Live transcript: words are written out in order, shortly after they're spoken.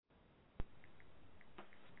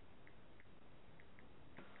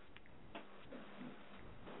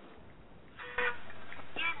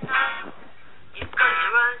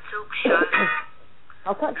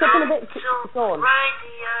on a bit, Sean. Okay, so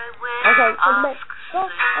a bit. Go.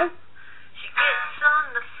 She gets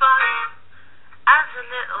on the phone as a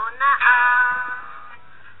little natter.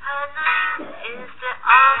 Her name is the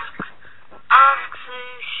Ask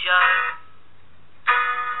Sue Show.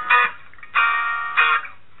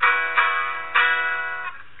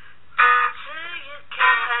 Sue, you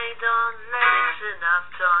campaigned on Lennox enough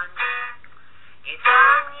times. You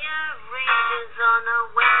done your readings on a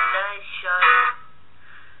Wednesday show.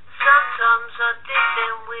 Sometimes I did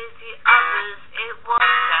them with the others. It was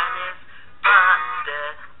kind of, but the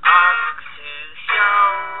Ask Sue Show.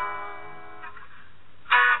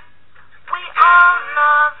 We all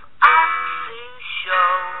love Ask Sue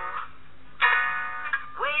Show.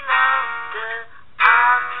 We love the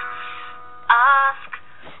Ask.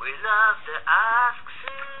 We love the Ask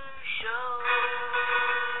Sue Show.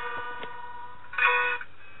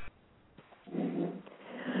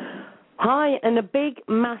 Hi, and a big,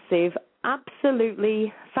 massive,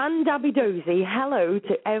 absolutely fan-dabby-dozy hello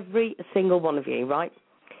to every single one of you, right?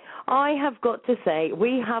 I have got to say,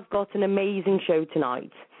 we have got an amazing show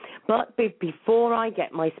tonight. But before I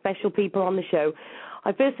get my special people on the show,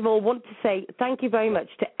 I first of all want to say thank you very much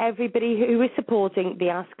to everybody who is supporting the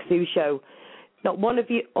Ask Sue show. Not one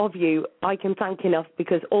of you I can thank enough,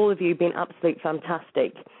 because all of you have been absolutely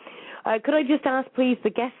fantastic. Could I just ask, please, the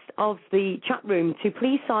guests of the chat room to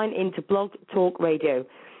please sign into Blog Talk Radio.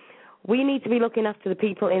 We need to be looking after the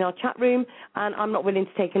people in our chat room, and I'm not willing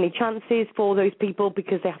to take any chances for those people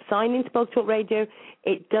because they have signed into Blog Talk Radio.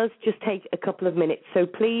 It does just take a couple of minutes. So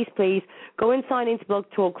please, go and sign into Blog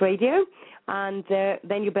Talk Radio, and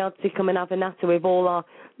then you'll be able to come and have a natter with all our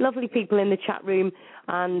lovely people in the chat room,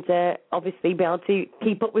 and obviously be able to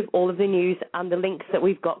keep up with all of the news and the links that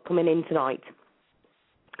we've got coming in tonight.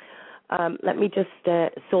 Let me just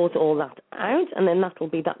sort all that out, and then that'll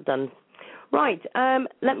be that done. Right,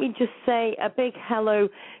 let me just say a big hello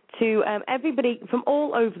to everybody from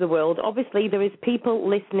all over the world. Obviously, there is people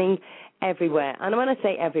listening everywhere. And when I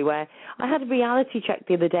say everywhere, I had a reality check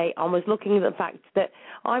the other day. I was looking at the fact that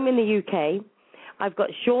I'm in the UK. I've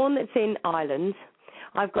got Sean that's in Ireland.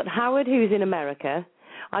 I've got Howard who's in America.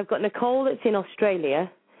 I've got Nicole that's in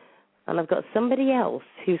Australia. And I've got somebody else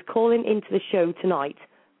who's calling into the show tonight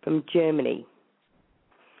from Germany.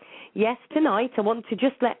 Yes, tonight I want to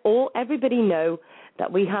just let everybody know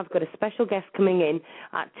that we have got a special guest coming in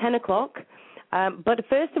at 10 o'clock. But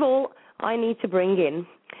first of all, I need to bring in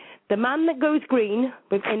the man that goes green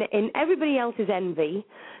in everybody else's envy,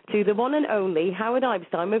 to the one and only Howard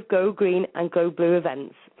Eibstein of Go Green and Go Blue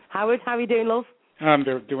Events. Howard, how are you doing, love? I'm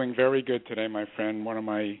doing very good today, my friend. One of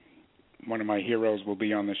my heroes will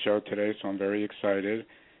be on the show today, so I'm very excited.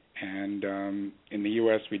 And in the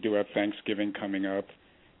U.S., we do have Thanksgiving coming up,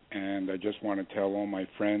 and I just want to tell all my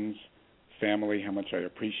friends, family, how much I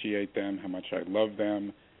appreciate them, how much I love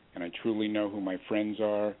them, and I truly know who my friends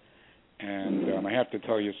are. And I have to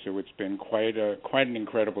tell you, Sue, it's been quite an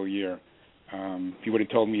incredible year. If you would have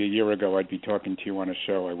told me a year ago I'd be talking to you on a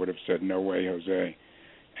show, I would have said, no way, Jose.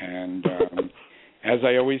 And as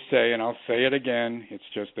I always say, and I'll say it again, it's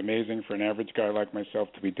just amazing for an average guy like myself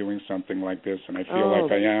to be doing something like this, and I feel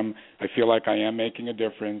like I am. I feel like I am making a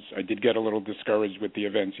difference. I did get a little discouraged with the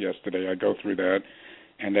events yesterday. I go through that,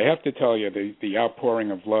 and I have to tell you, the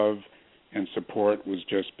outpouring of love and support was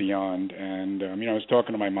just beyond. And I was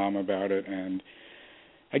talking to my mom about it, and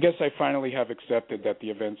I guess I finally have accepted that the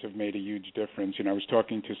events have made a huge difference. I was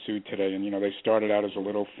talking to Sue today, and, they started out as a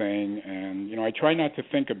little thing. And, I try not to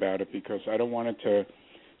think about it because I don't want it to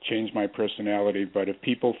change my personality. But if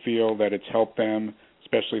people feel that it's helped them,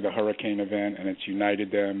 especially the hurricane event, and it's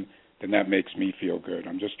united them, then that makes me feel good.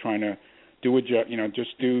 I'm just trying to do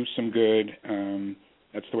just do some good.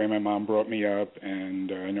 That's the way my mom brought me up, and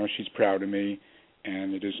I know she's proud of me.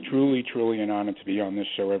 And it is truly, truly an honor to be on this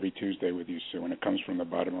show every Tuesday with you, Sue, and it comes from the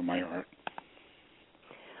bottom of my heart.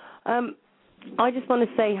 I just want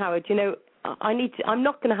to say, Howard, I'm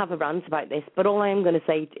not going to have a rant about this, but all I am going to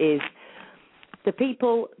say is the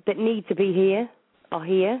people that need to be here are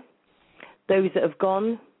here. Those that have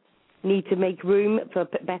gone need to make room for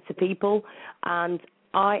better people, and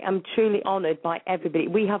I am truly honoured by everybody.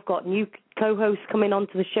 We have got new co-hosts coming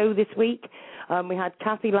onto the show this week. We had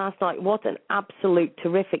Kathy last night. What an absolute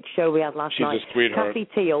terrific show we had last night. She's a sweetheart. Kathy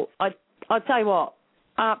Teal, I'll tell you what,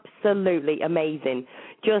 absolutely amazing.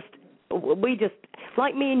 We just,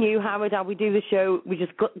 like me and you, Howard, how we do the show, we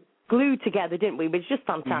just got glued together, didn't we? It was just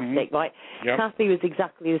fantastic, right? Yep. Kathy was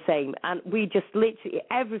exactly the same. And we just literally,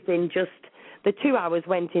 everything the 2 hours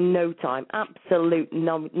went in no time, absolute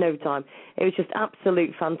no time. It was just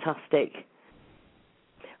absolute fantastic.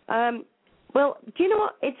 Well, do you know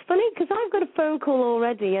what? It's funny because I've got a phone call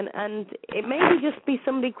already, and it may just be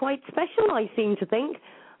somebody quite special, I seem to think.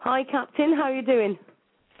 Hi, Captain. How are you doing?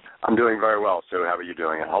 I'm doing very well, Sue. How are you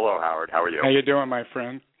doing? And hello, Howard. How are you? How you doing, my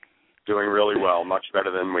friend? Doing really well, much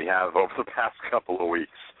better than we have over the past couple of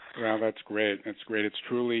weeks. Well, that's great. That's great. It's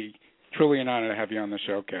truly an honor to have you on the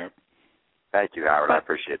show, Cap. Thank you, Howard. I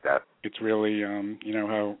appreciate that. It's really,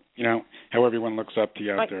 how everyone looks up to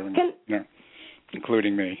you out there, and,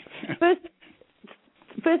 including me.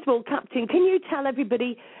 First of all, Captain, can you tell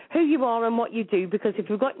everybody who you are and what you do? Because if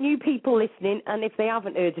we've got new people listening, and if they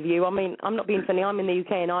haven't heard of you, I mean, I'm not being funny, I'm in the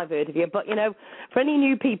UK and I've heard of you, but, for any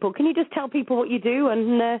new people, can you just tell people what you do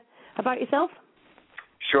and about yourself?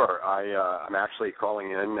 Sure. I'm actually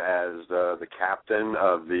calling in as the captain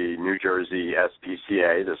of the New Jersey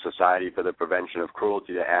SPCA, the Society for the Prevention of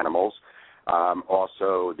Cruelty to Animals.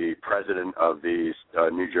 Also the president of the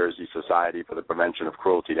New Jersey Society for the Prevention of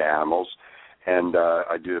Cruelty to Animals. And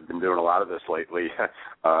I've been doing a lot of this lately,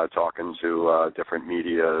 talking to different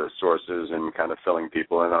media sources and kind of filling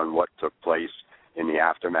people in on what took place in the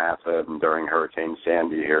aftermath and during Hurricane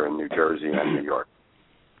Sandy here in New Jersey and New York.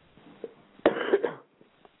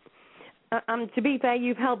 To be fair,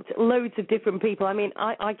 you've helped loads of different people. I mean,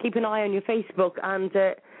 I keep an eye on your Facebook, and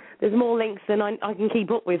there's more links than I can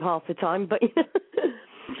keep up with half the time. But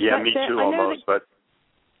yeah, me too, almost. But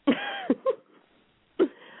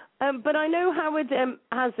but I know Howard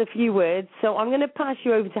has a few words, so I'm going to pass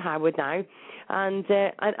you over to Howard now. And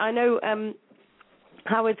I know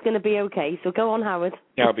Howard's going to be okay, so go on, Howard.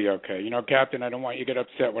 Yeah, I'll be okay. Captain, I don't want you to get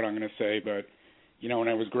upset what I'm going to say, but, when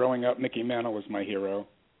I was growing up, Mickey Mantle was my hero.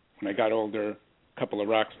 When I got older, a couple of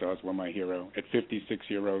rock stars were my hero. At 56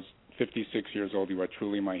 years old, you are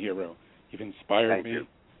truly my hero. You've inspired me.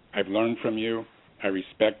 I've learned from you. I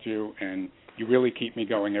respect you, and you really keep me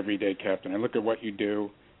going every day, Captain. I look at what you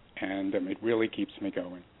do, and it really keeps me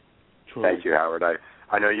going. Truly. Thank you, Howard.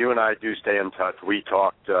 I know you and I do stay in touch. We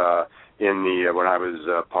talked when I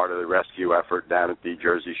was part of the rescue effort down at the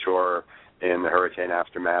Jersey Shore in the hurricane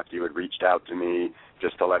aftermath. You had reached out to me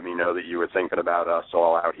just to let me know that you were thinking about us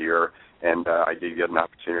all out here, and I did get an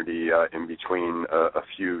opportunity in between a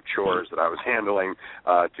few chores that I was handling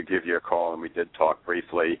to give you a call, and we did talk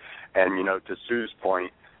briefly. And, to Sue's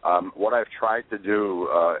point, what I've tried to do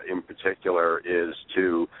in particular is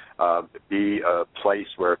to be a place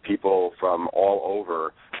where people from all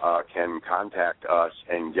over can contact us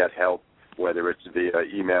and get help, whether it's via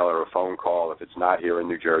email or a phone call if it's not here in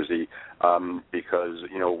New Jersey, because,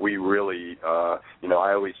 we really,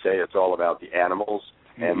 I always say it's all about the animals,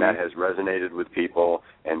 and that has resonated with people,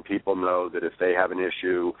 and people know that if they have an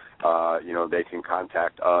issue, they can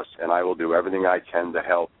contact us, and I will do everything I can to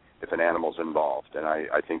help if an animal's involved. And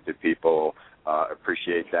I think that people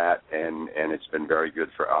appreciate that, and it's been very good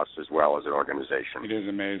for us as well as an organization. It is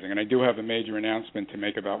amazing. And I do have a major announcement to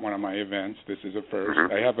make about one of my events. This is a first.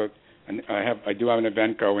 I do have an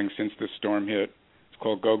event going since the storm hit. It's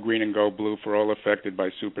called Go Green and Go Blue for all affected by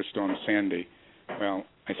Superstorm Sandy. Well,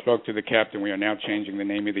 I spoke to the captain. We are now changing the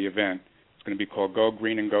name of the event. It's going to be called Go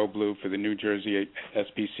Green and Go Blue for the New Jersey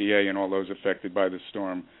SPCA and all those affected by the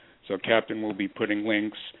storm. So Captain will be putting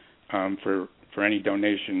links for any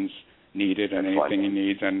donations needed and anything he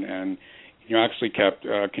needs. And actually, Cap,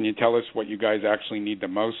 can you tell us what you guys actually need the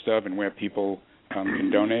most of and where people can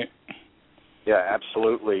donate? Yeah,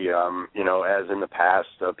 absolutely. As in the past,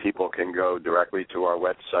 people can go directly to our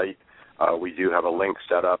website. We do have a link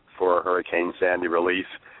set up for Hurricane Sandy relief.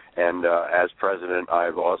 And as president,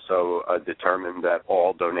 I've also determined that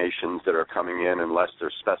all donations that are coming in, unless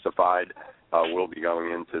they're specified, will be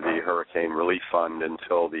going into the Hurricane Relief Fund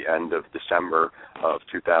until the end of December of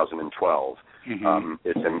 2012.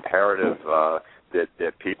 It's imperative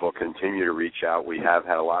that people continue to reach out. We have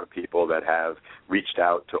had a lot of people that have reached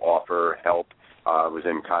out to offer help. I was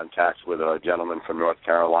in contact with a gentleman from North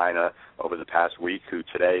Carolina over the past week who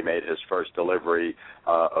today made his first delivery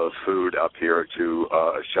of food up here to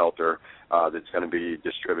a shelter that's going to be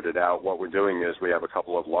distributed out. What we're doing is we have a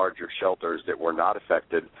couple of larger shelters that were not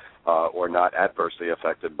affected or not adversely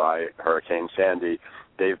affected by Hurricane Sandy.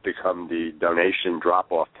 They've become the donation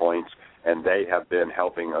drop-off points, and they have been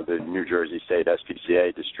helping the New Jersey State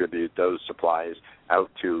SPCA distribute those supplies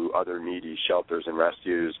out to other needy shelters and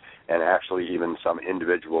rescues, and actually even some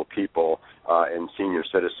individual people and senior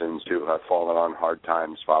citizens who have fallen on hard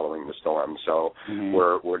times following the storm. So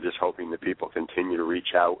we're just hoping that people continue to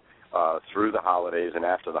reach out through the holidays and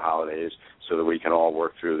after the holidays so that we can all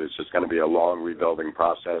work through this. It's going to be a long rebuilding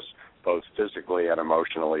process both physically and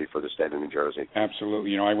emotionally for the state of New Jersey.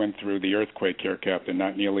 Absolutely. I went through the earthquake here, Captain,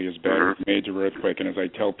 not nearly as bad as a major earthquake, and as I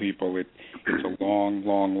tell people, it's a long,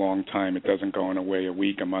 long, long time. It doesn't go in a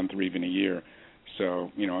week, a month, or even a year.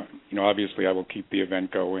 So, obviously I will keep the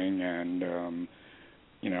event going, and,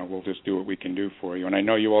 we'll just do what we can do for you. And I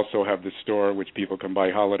know you also have the store which people can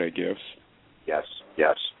buy holiday gifts. Yes.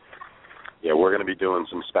 Yeah, we're going to be doing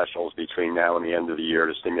some specials between now and the end of the year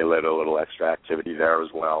to stimulate a little extra activity there as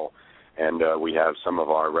well. And we have some of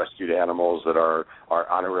our rescued animals that are our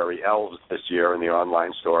honorary elves this year in the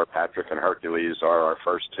online store. Patrick and Hercules are our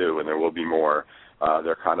first two, and there will be more.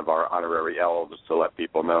 They're kind of our honorary elves to let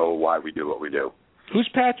people know why we do what we do. Who's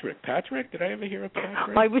Patrick? Patrick? Did I ever hear of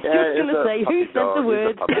Patrick? I was just going to say, who said the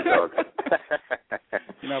word?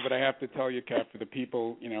 But I have to tell you, Cap, for the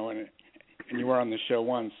people, and you were on the show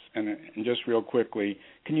once, and just real quickly,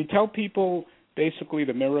 can you tell people basically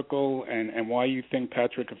the miracle and why you think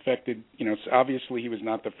Patrick affected, obviously he was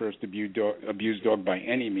not the first abused dog by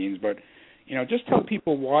any means, but, just tell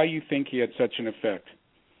people why you think he had such an effect.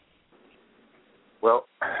 Well,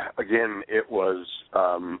 again, it was,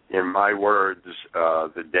 in my words,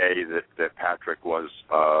 the day that Patrick was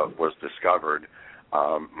discovered.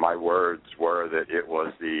 My words were that it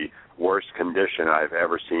was the worst condition I've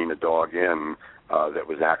ever seen a dog in that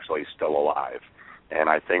was actually still alive. And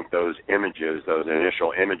I think those images, those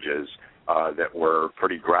initial images that were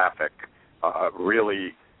pretty graphic,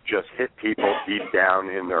 really just hit people deep down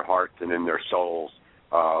in their hearts and in their souls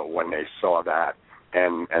when they saw that.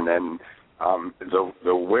 And then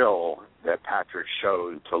the will that Patrick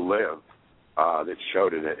showed to live, that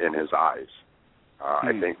showed it in his eyes,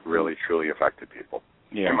 I think really, truly affected people.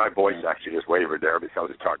 Yeah. And my voice actually just wavered there because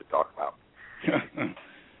it's hard to talk about.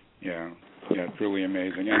 Yeah, truly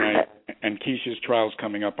amazing. And Keisha's trial's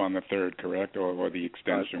coming up on the 3rd, correct? Or the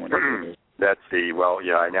extension, whatever it is.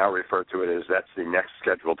 I now refer to it as that's the next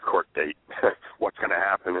scheduled court date. What's going to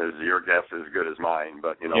happen is your guess is as good as mine,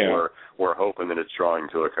 but we're hoping that it's drawing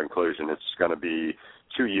to a conclusion. It's going to be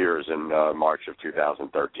 2 years in March of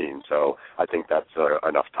 2013, so I think that's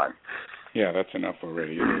enough time. Yeah, that's enough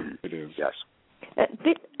already. It is. Yes.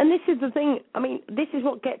 And this is the thing, this is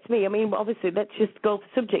what gets me. Obviously, let's just go off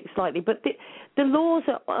the subject slightly, but the laws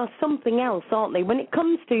are something else, aren't they? When it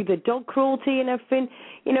comes to the dog cruelty and everything,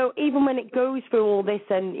 even when it goes through all this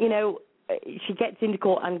and, she gets into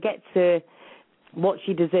court and gets what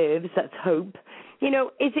she deserves, that's hope,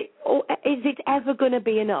 is it ever going to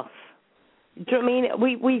be enough? Do you know what I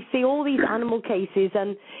mean? We see all these animal cases,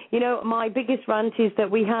 and, my biggest rant is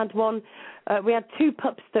that we had we had 2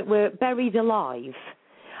 pups that were buried alive,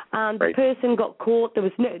 and the person got caught. There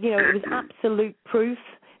was no, it was absolute proof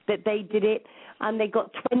that they did it, and they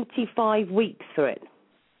got 25 weeks for it.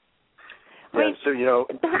 A lot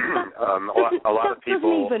of people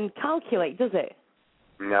doesn't even calculate, does it?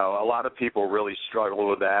 No, a lot of people really struggle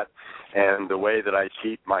with that, and the way that I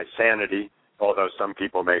keep my sanity, although some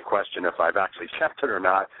people may question if I've actually kept it or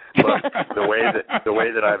not, but the way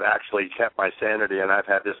that I've actually kept my sanity, and I've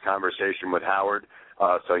had this conversation with Howard,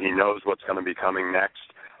 so he knows what's going to be coming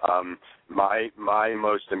next. My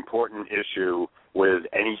most important issue with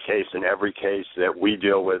any case and every case that we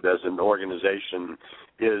deal with as an organization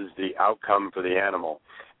is the outcome for the animal.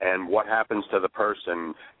 And what happens to the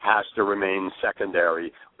person has to remain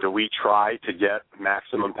secondary. Do we try to get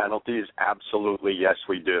maximum penalties? Absolutely, yes,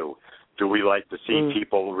 we do. Do we like to see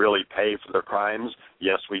people really pay for their crimes?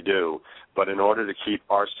 Yes, we do. But in order to keep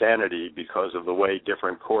our sanity, because of the way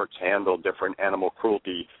different courts handle different animal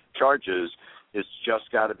cruelty charges, it's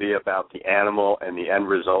just got to be about the animal and the end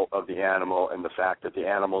result of the animal, and the fact that the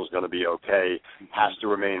animal is going to be okay has to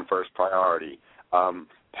remain first priority.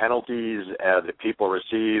 Penalties that people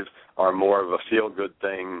receive are more of a feel-good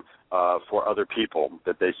thing for other people,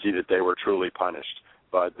 that they see that they were truly punished.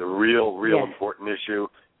 But the real important issue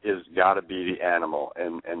is got to be the animal,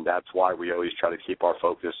 and that's why we always try to keep our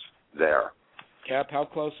focus there. Cap, how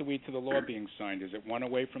close are we to the law being signed? Is it one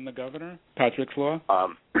away from the governor, Patrick's Law?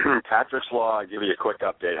 Patrick's Law, I'll give you a quick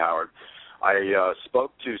update, Howard. I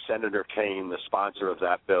spoke to Senator Kaine, the sponsor of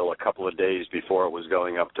that bill, a couple of days before it was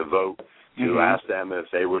going up to vote, to ask them if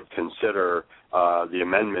they would consider the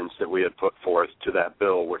amendments that we had put forth to that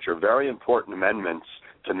bill, which are very important amendments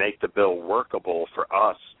to make the bill workable for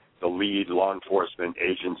us, the lead law enforcement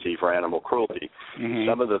agency for animal cruelty.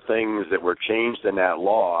 Some of the things that were changed in that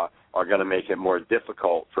law are going to make it more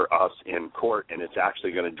difficult for us in court, and it's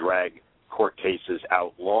actually going to drag court cases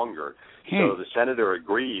out longer. So the senator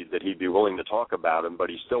agreed that he'd be willing to talk about them, but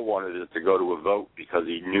he still wanted it to go to a vote because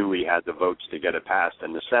he knew he had the votes to get it passed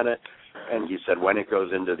in the Senate. And he said when it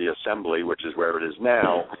goes into the Assembly, which is where it is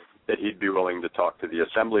now, that he'd be willing to talk to the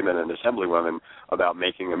assemblymen and assemblywomen about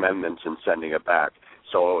making amendments and sending it back.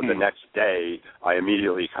 So the next day, I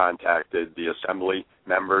immediately contacted the assembly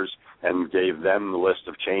members and gave them the list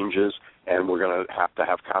of changes, and we're going to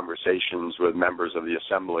have conversations with members of the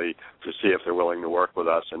assembly to see if they're willing to work with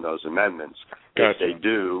us in those amendments. Gotcha. If they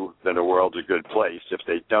do, then the world's a good place. If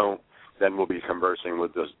they don't, then we'll be conversing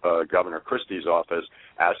with the Governor Christie's office,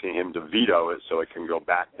 asking him to veto it so it can go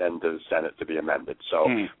back then to the Senate to be amended. So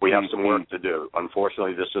we have some work to do.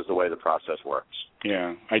 Unfortunately, this is the way the process works.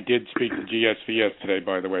 Yeah, I did speak to GSVS today,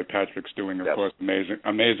 by the way. Patrick's doing, of course,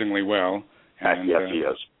 amazingly well. And, yes, he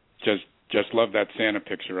is. Just love that Santa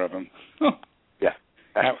picture of him. Yeah,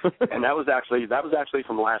 and that was actually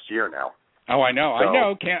from last year now. Oh, I know.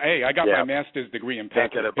 So, I got my master's degree in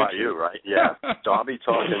Patrick. Can't get it by you, right? Yeah. So I'll be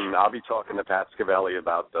talking to Pat Scavelli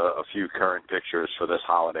about a few current pictures for this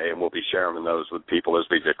holiday, and we'll be sharing those with people as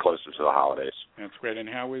we get closer to the holidays. That's great. And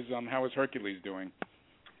how is Hercules doing?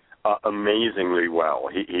 Amazingly well.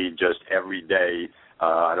 He just every day.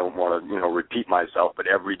 I don't want to repeat myself, but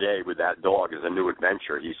every day with that dog is a new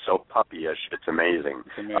adventure. He's so puppyish. It's amazing.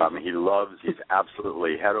 He's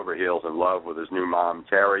absolutely head over heels in love with his new mom,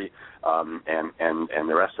 Terry, and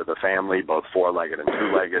the rest of the family, both four-legged and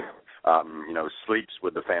two-legged. Sleeps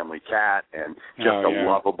with the family cat, and just a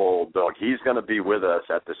lovable dog. He's going to be with us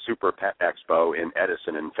at the Super Pet Expo in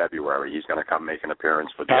Edison in February. He's going to come make an appearance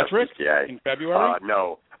for the SPCA. In February?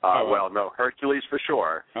 No. No, Hercules for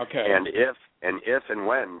sure. Okay. And if and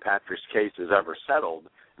when Patrick's case is ever settled,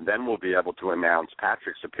 then we'll be able to announce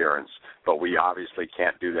Patrick's appearance. But we obviously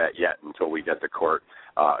can't do that yet until we get the court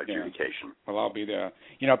adjudication. Well, I'll be there.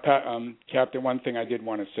 Captain, one thing I did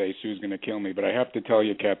want to say, Sue's going to kill me, but I have to tell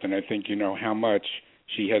you, Captain, I think you know how much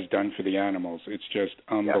she has done for the animals. It's just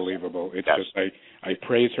unbelievable. It's just, I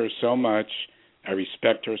praise her so much. I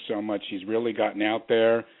respect her so much. She's really gotten out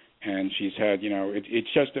there, and she's had,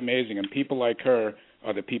 it's just amazing. And people like her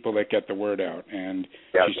are the people that get the word out, and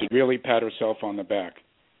she should really pat herself on the back.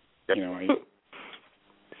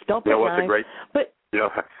 Stop it now.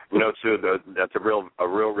 Sue, that's a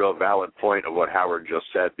real valid point of what Howard just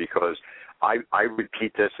said, because I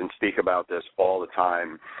repeat this and speak about this all the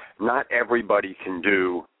time. Not everybody can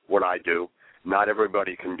do what I do. Not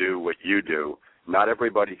everybody can do what you do. Not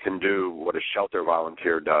everybody can do what a shelter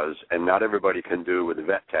volunteer does, and not everybody can do what a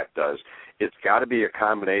vet tech does. It's got to be a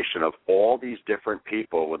combination of all these different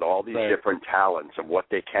people with all these different talents of what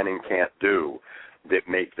they can and can't do that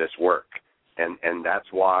make this work. And that's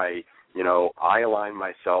why, I align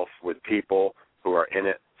myself with people who are in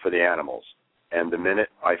it for the animals. And the minute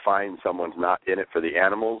I find someone's not in it for the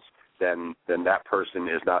animals, then that person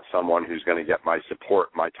is not someone who's going to get my support,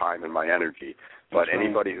 my time, and my energy. But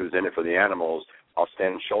anybody who's in it for the animals, I'll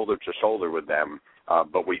stand shoulder to shoulder with them.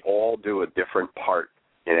 But we all do a different part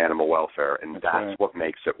in animal welfare, and that's what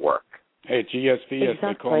makes it work. Hey, GSVS,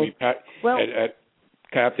 they call me Pat. At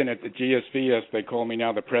Captain at the GSVS, they call me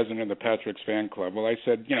now the president of the Patrick's fan club. Well, I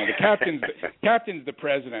said, the captain's the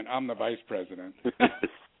president. I'm the vice president.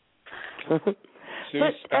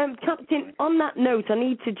 Captain, on that note, I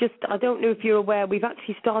need to I don't know if you're aware, we've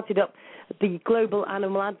actually started up the Global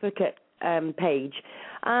Animal Advocate page,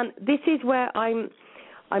 and this is where I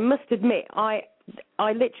must admit, I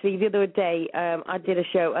literally the other day I did a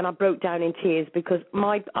show and I broke down in tears because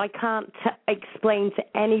I can't explain to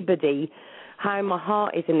anybody how my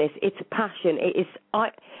heart is in this. It's a passion. It is.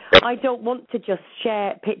 I don't want to just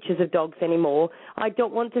share pictures of dogs anymore. I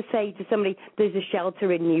don't want to say to somebody, there's a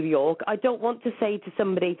shelter in New York. I don't want to say to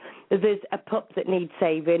somebody, there's a pup that needs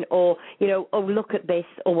saving, or, oh, look at this,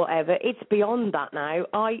 or whatever. It's beyond that now.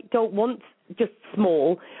 I don't want just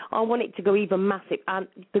small. I want it to go even massive. And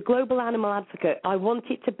the Global Animal Advocate, I want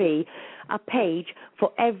it to be a page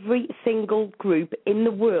for every single group in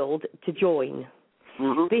the world to join.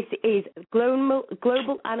 Mm-hmm. This is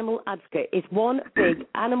Global Animal Advocate. It's one big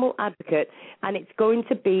animal advocate, and it's going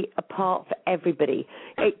to be a part for everybody.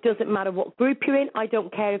 It doesn't matter what group you're in. I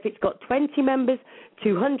don't care if it's got 20 members,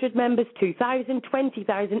 200 members, 2,000,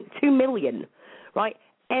 20,000, 2 million, right?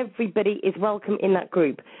 Everybody is welcome in that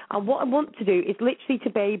group. And what I want to do is literally to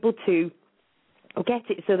be able to get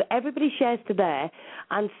it so that everybody shares to there,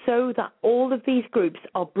 and so that all of these groups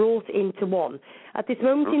are brought into one. At this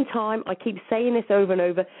moment in time, I keep saying this over and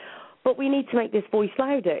over, but we need to make this voice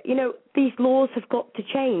louder. These laws have got to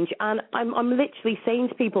change, and I'm literally saying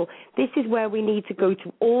to people, this is where we need to go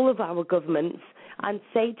to all of our governments and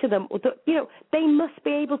say to them, they must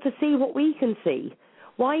be able to see what we can see.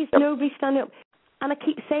 Why is nobody standing up? And I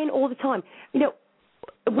keep saying all the time,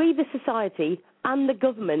 we, the society, and the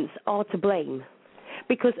governments are to blame.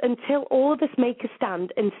 because until all of us make a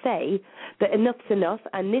stand and say that enough's enough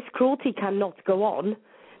and this cruelty cannot go on,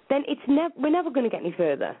 then we're never going to get any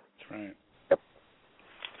further. That's right.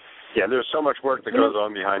 Yeah, there's so much work that goes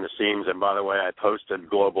on behind the scenes. And by the way, I posted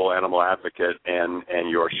Global Animal Advocate and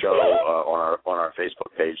your show on our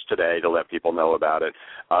Facebook page today to let people know about it.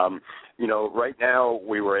 Right now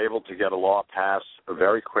we were able to get a law passed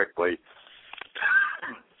very quickly.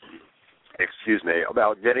 Excuse me,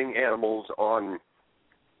 about getting animals on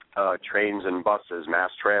trains and buses,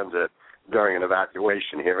 mass transit, during an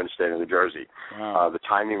evacuation here in the state of New Jersey. Wow. The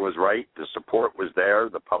timing was right. The support was there.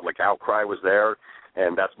 The public outcry was there.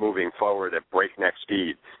 And that's moving forward at breakneck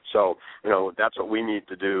speed. So, that's what we need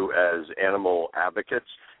to do as animal advocates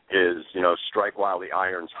is, strike while the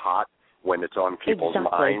iron's hot when it's on people's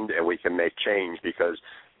mind, and we can make change because,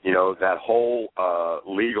 that whole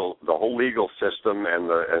legal system and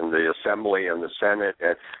the Assembly and the Senate,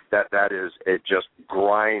 it just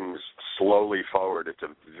grinds slowly forward. It's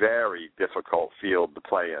a very difficult field to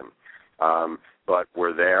play in. But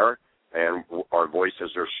we're there. And our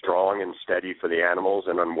voices are strong and steady for the animals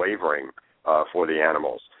and unwavering for the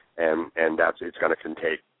animals. And it's going to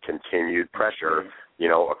take continued pressure,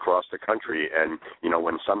 across the country. And,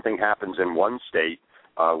 when something happens in one state,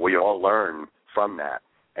 we all learn from that,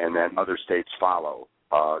 and then other states follow.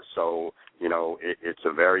 So, it's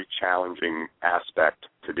a very challenging aspect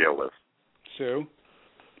to deal with. Sue?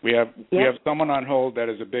 We have someone on hold that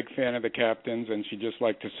is a big fan of the captains, and she'd just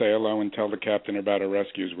like to say hello and tell the captain about her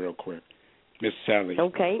rescues real quick. Miss Sally.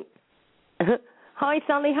 Okay. Hi,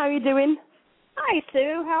 Sally. How are you doing? Hi,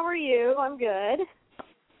 Sue. How are you? I'm good.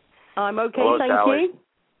 I'm okay, Hello, thank Sally. you.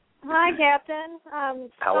 Hi, Captain.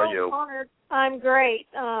 How are you? Honored. I'm great.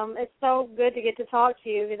 It's so good to get to talk to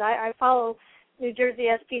you because I follow New Jersey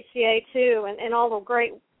SPCA too, and all the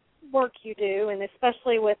great work you do, and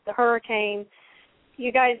especially with the hurricane.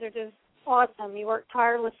 You guys are just awesome. You work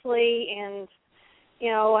tirelessly, and,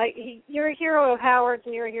 you're a hero of Howard's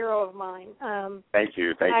and you're a hero of mine. Thank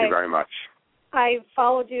you. Thank you very much. I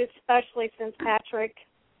followed you especially since Patrick,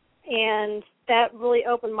 and that really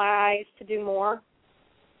opened my eyes to do more.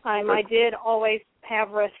 I did always have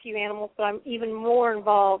rescue animals, but I'm even more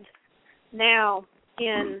involved now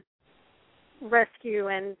in rescue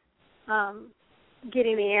and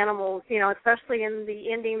getting the animals, especially in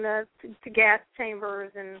the ending the gas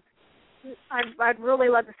chambers, and I'd really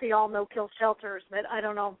love to see all no-kill shelters, but I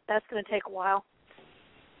don't know. That's going to take a while.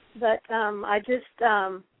 But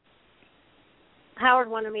Howard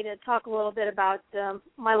wanted me to talk a little bit about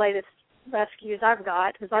my latest rescues I've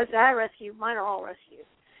got, because I rescue, mine are all rescues,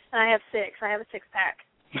 and I have 6. I have a 6-pack.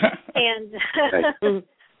 And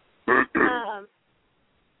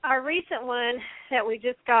our recent one that we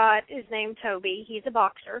just got is named Toby. He's a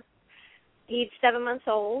boxer. He's 7 months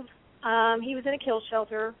old. He was in a kill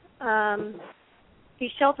shelter. The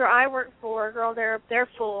shelter I work for, girl, they're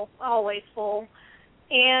full, always full.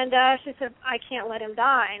 And she said, I can't let him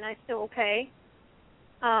die. And I said, okay.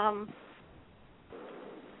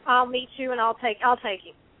 I'll meet you and I'll take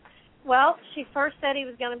him. Well, she first said he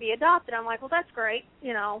was going to be adopted. I'm like, well, that's great.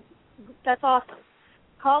 That's awesome.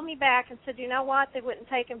 Called me back and said, you know what? They wouldn't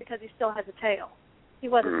take him because he still has a tail. He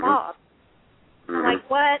wasn't Bob. I'm like,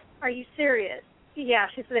 what? Are you serious? Yeah,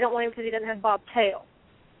 she said they don't want him because he doesn't have Bob's tail.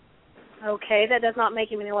 Okay, that does not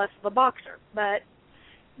make him any less of a boxer. But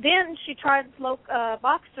then she tried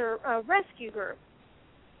boxer rescue group,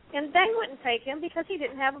 and they wouldn't take him because he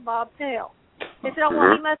didn't have a Bob tail. They said, oh,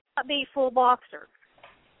 well, he must not be full boxer.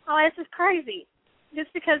 Oh, this is crazy.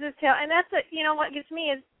 Just because his tail, and that's what gets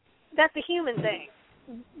me is that's a human thing.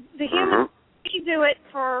 The human, we do it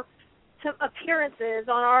for appearances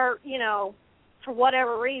on our, for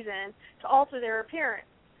whatever reason, to alter their appearance.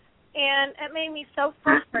 And it made me so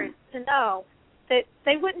frustrated to know that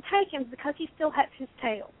they wouldn't take him because he still had his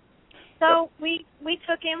tail. So we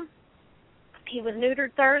took him. He was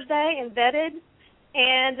neutered Thursday and vetted,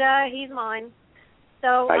 and he's mine.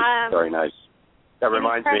 So nice, very nice. That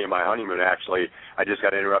reminds me of my honeymoon, actually. I just got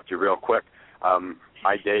to interrupt you real quick.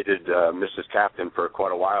 I dated Mrs. Captain for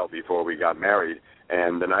quite a while before we got married,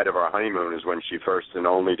 and the night of our honeymoon is when she first and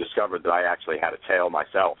only discovered that I actually had a tail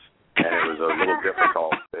myself, and it was a little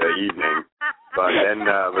difficult evening. But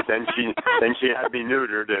then she had me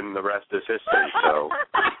neutered, and the rest is history. So.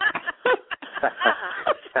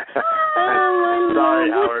 Sorry,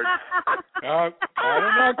 Howard. I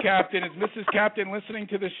don't know, Captain. Is Mrs. Captain listening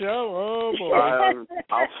to the show? Oh, boy.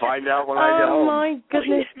 I'll find out when I get home. Oh, my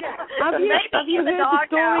goodness. Have you heard the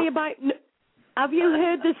story about... Have you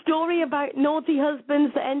heard the story about naughty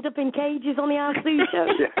husbands that end up in cages on the Ask Sue show?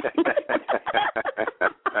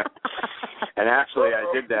 And actually, I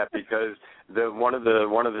did that because one of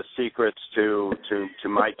the secrets to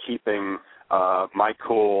my keeping my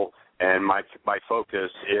cool and my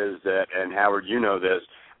focus is that, and Howard, you know this,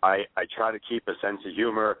 I try to keep a sense of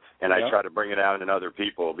humor, and I try to bring it out in other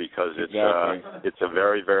people because it's a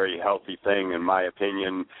very, very healthy thing, in my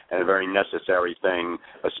opinion, and a very necessary thing,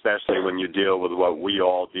 especially when you deal with what we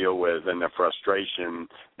all deal with, and the frustration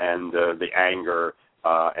and the anger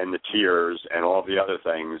and the tears and all the other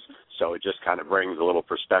things. So it just kind of brings a little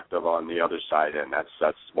perspective on the other side, and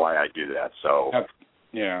that's why I do that. So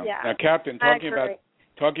yeah. Now, Captain,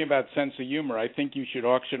 talking about sense of humor, I think you should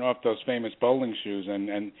auction off those famous bowling shoes, and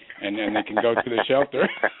they can go to the shelter.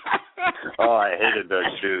 Oh, I hated those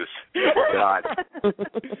shoes. God,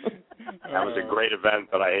 that was a great event,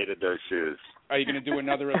 but I hated those shoes. Are you going to do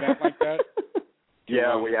another event like that?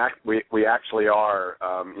 Yeah, we actually are.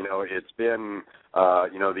 It's been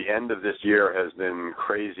the end of this year has been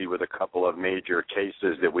crazy with a couple of major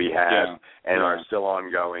cases that we had and are still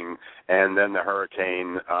ongoing, and then the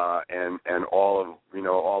hurricane and all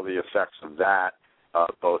the effects of that,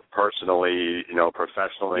 both personally,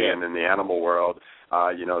 professionally, and in the animal world.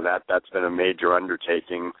 That's been a major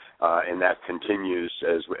undertaking, and that continues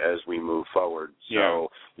as we move forward. So,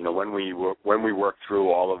 when we work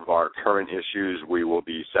through all of our current issues, we will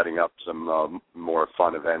be setting up some more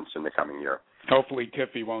fun events in the coming year. Hopefully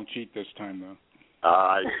Tiffy won't cheat this time, though.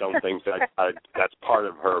 I don't think that's part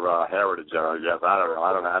of her heritage. Yes, I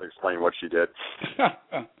don't know how to explain what she did.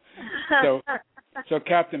 So,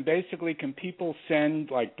 Captain, basically, can people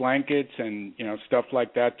send like blankets and stuff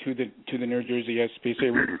like that to the New Jersey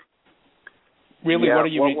SPCA? Really, what do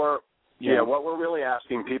you mean? What we're really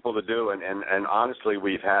asking people to do, and honestly,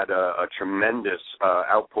 we've had a tremendous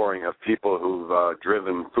outpouring of people who've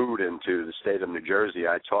driven food into the state of New Jersey.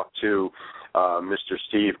 I talked to Mr.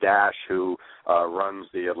 Steve Dash, who runs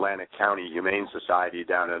the Atlantic County Humane Society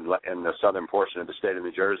down in the southern portion of the state of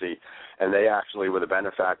New Jersey, and they actually were the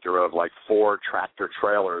benefactor of like 4 tractor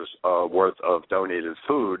trailers worth of donated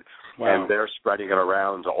food. Wow. And they're spreading it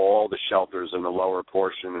around to all the shelters in the lower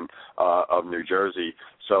portion of New Jersey.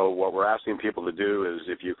 So what we're asking people to do is,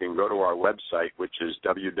 if you can go to our website, which is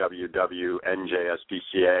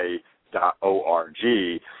www.njspca.org,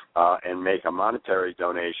 and make a monetary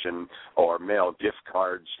donation or mail gift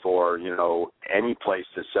cards for, any place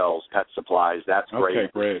that sells pet supplies, that's great. Okay,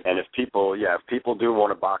 great. And if people do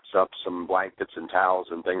want to box up some blankets and towels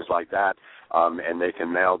and things like that, and they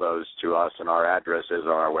can mail those to us, and our address is on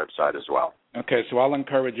our website as well. Okay, so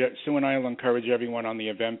Sue and I will encourage everyone on the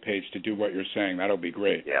event page to do what you're saying. That'll be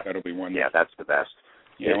great. Yeah. That'll be wonderful. Yeah, that's the best.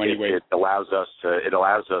 Anyway, it allows us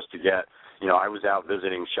to get. I was out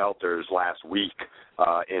visiting shelters last week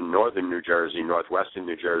in northern New Jersey, northwestern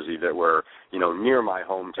New Jersey, that were, near my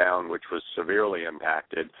hometown, which was severely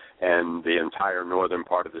impacted, and the entire northern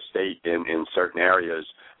part of the state in certain areas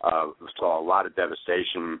saw a lot of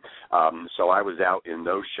devastation. So I was out in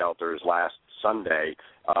those shelters last Sunday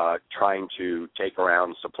trying to take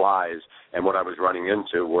around supplies, and what I was running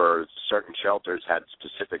into were certain shelters had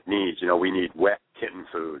specific needs. We need wet kitten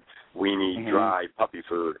food. We need dry puppy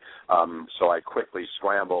food. So I quickly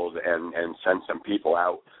scrambled and sent some people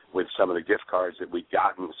out with some of the gift cards that we'd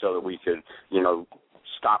gotten so that we could,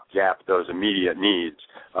 stopgap those immediate needs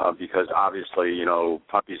because obviously,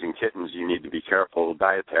 puppies and kittens, you need to be careful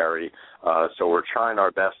dietary. So we're trying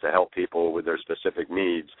our best to help people with their specific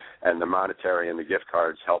needs, and the monetary and the gift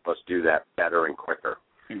cards help us do that better and quicker.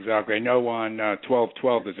 Exactly. I know on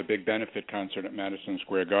 12/12 there's a big benefit concert at Madison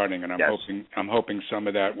Square Garden, and I'm hoping some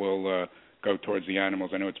of that will go towards the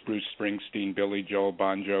animals. I know it's Bruce Springsteen, Billy Joel,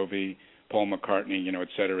 Bon Jovi, Paul McCartney, et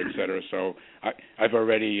cetera, et cetera. So I've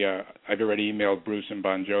already emailed Bruce and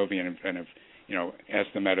Bon Jovi and have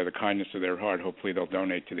asked them out of the kindness of their heart. Hopefully they'll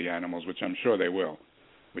donate to the animals, which I'm sure they will.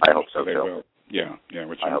 I hope so they too. will. Yeah.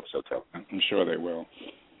 Which I hope so too. I'm sure they will.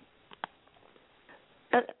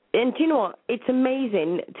 And do you know what? It's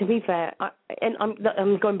amazing, to be fair, and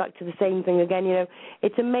I'm going back to the same thing again,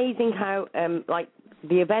 it's amazing how,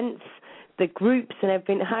 the events, the groups and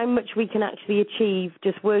everything, how much we can actually achieve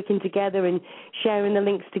just working together and sharing the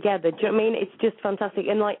links together. Do you know what I mean? It's just fantastic.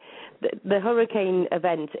 And, the hurricane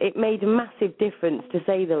event, it made a massive difference, to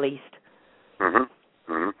say the least.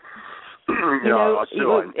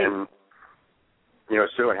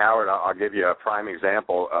 Sue and Howard, I'll give you a prime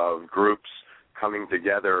example of groups coming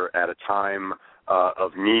together at a time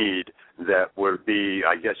of need that would be,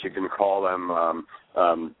 I guess you can call them,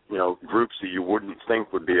 groups that you wouldn't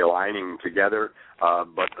think would be aligning together,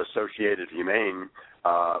 but Associated Humane,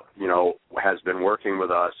 has been working with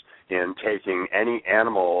us in taking any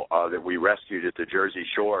animal that we rescued at the Jersey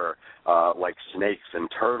Shore, like snakes and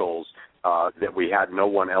turtles, that we had no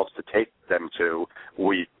one else to take them to,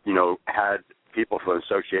 we, had people from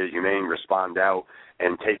Associated Humane respond out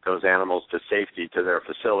and take those animals to safety to their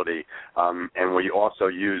facility. And we also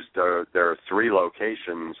used their 3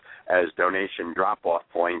 locations as donation drop-off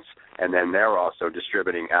points, and then they're also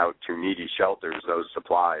distributing out to needy shelters those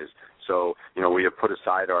supplies. So, we have put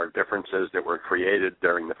aside our differences that were created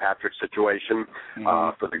during the Patrick situation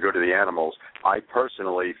for the good of the animals. I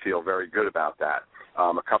personally feel very good about that.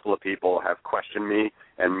 A couple of people have questioned me,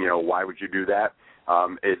 and, why would you do that?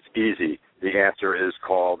 It's easy. The answer is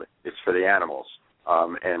called, it's for the animals.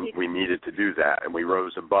 And we needed to do that, and we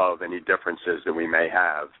rose above any differences that we may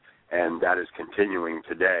have, and that is continuing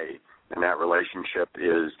today, and that relationship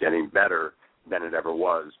is getting better than it ever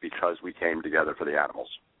was because we came together for the animals.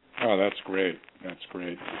 Oh, that's great. That's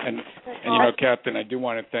great. And Captain, I do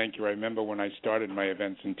want to thank you. I remember when I started my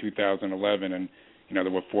events in 2011, and, there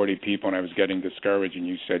were 40 people, and I was getting discouraged, and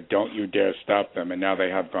you said, don't you dare stop them, and now they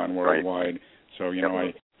have gone worldwide. Right. So,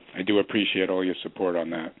 I do appreciate all your support on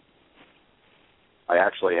that. I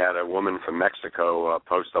actually had a woman from Mexico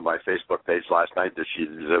post on my Facebook page last night that she's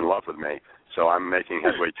in love with me, so I'm making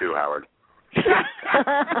headway too, Howard.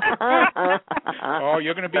 Oh,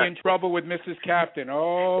 you're going to be in trouble with Mrs. Captain.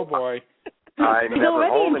 Oh, boy. I'm never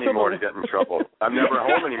home anymore to get in trouble. I'm never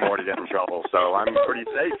home anymore to get in trouble, so I'm pretty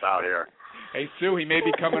safe out here. Hey, Sue, he may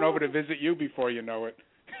be coming over to visit you before you know it.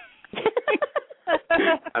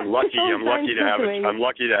 I'm lucky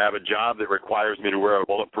to have a job that requires me to wear a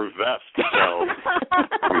bulletproof vest. So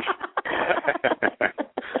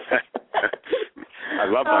I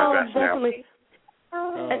love my vest definitely.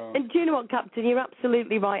 now. And do you know what, Captain? You're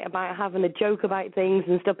absolutely right about having a joke about things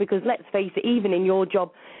and stuff, because let's face it, even in your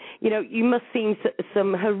job, you must see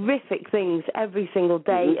some horrific things every single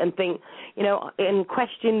day and think, and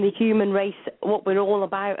question the human race, what we're all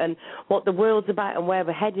about and what the world's about and where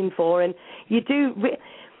we're heading for. And you do.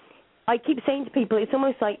 I keep saying to people, it's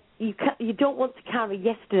almost like you don't want to carry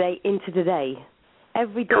yesterday into today.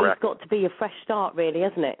 Every day's got to be a fresh start, really,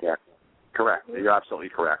 hasn't it? Yeah, correct. You're absolutely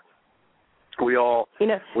correct. We all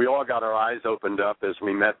got our eyes opened up as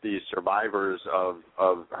we met these survivors of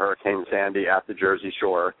Hurricane Sandy at the Jersey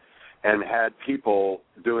Shore, and had people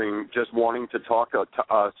just wanting to talk to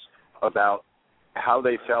us about how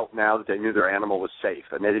they felt now that they knew their animal was safe,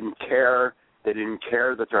 and they didn't care. They didn't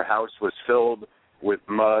care that their house was filled with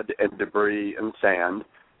mud and debris and sand.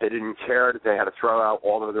 They didn't care that they had to throw out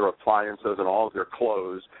all of their appliances and all of their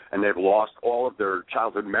clothes, and they've lost all of their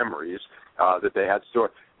childhood memories that they had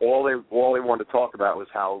stored. All they wanted to talk about was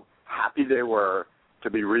how happy they were to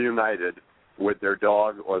be reunited with their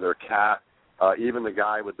dog or their cat, even the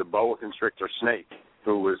guy with the boa constrictor snake, it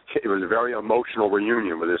was a very emotional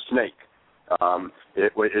reunion with his snake.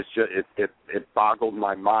 It boggled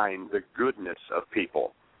my mind, the goodness of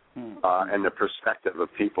people and the perspective of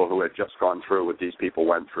people who had just gone through what these people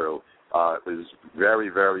went through. It was very,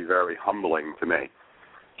 very, very humbling to me.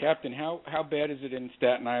 Captain, how bad is it in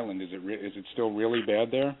Staten Island? Is it still really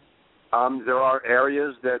bad there? There are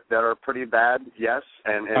areas that are pretty bad, yes.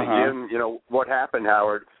 And again, what happened,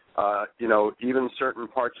 Howard, even certain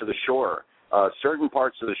parts of the shore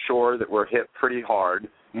that were hit pretty hard,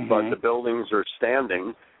 but the buildings are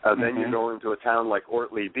standing. Then you go into a town like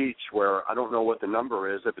Ortley Beach, where I don't know what the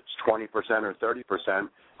number is, if it's 20% or 30%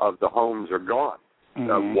 of the homes are gone,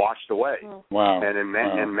 washed away. Wow. And in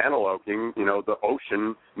Maniloking, the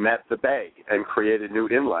ocean met the bay and created new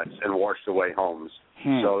inlets and washed away homes.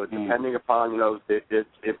 So depending upon, it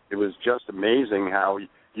was just amazing how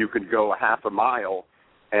you could go a half a mile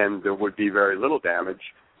and there would be very little damage,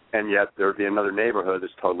 and yet there would be another neighborhood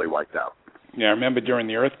that's totally wiped out. Yeah, I remember during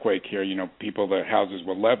the earthquake here, the houses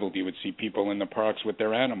were leveled. You would see people in the parks with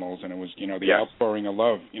their animals, and it was, the outpouring of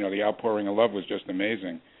love. The outpouring of love was just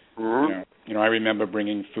amazing. I remember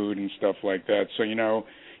bringing food and stuff like that. So,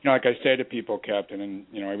 like I say to people, Captain, and,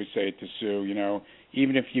 I would say it to Sue,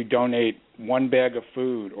 even if you donate one bag of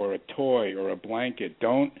food or a toy or a blanket,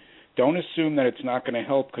 don't assume that it's not going to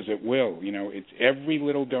help, because it will. It's every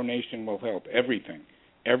little donation will help. Everything.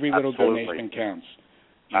 Every little donation counts.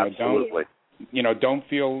 Absolutely. Don't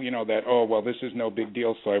feel, that, oh, well, this is no big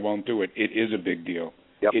deal, so I won't do it. It is a big deal.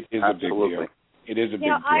 Yep, it is absolutely. A big deal. It is a big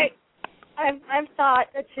deal. I've thought,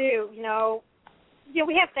 too,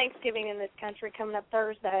 we have Thanksgiving in this country coming up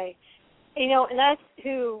Thursday, and us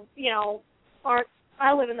who,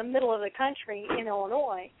 I live in the middle of the country in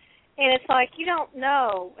Illinois, and it's like you don't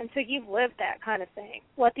know until you've lived that kind of thing,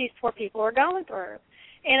 what these poor people are going through.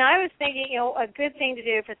 And I was thinking, a good thing to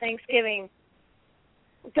do for Thanksgiving,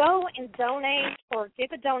 go and donate or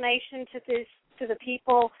give a donation to the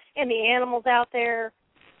people and the animals out there.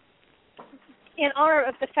 in honor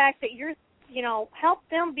of the fact that you're, help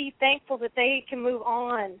them be thankful that they can move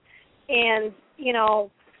on, and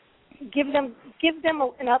give them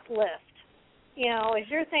an uplift. As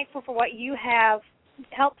you're thankful for what you have,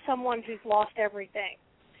 help someone who's lost everything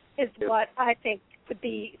is what I think would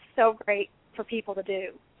be so great for people to do.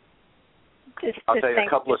 I'll tell you a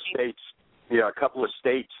couple of states. A couple of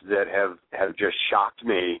states that have just shocked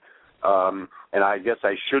me, and I guess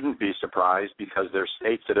I shouldn't be surprised because they're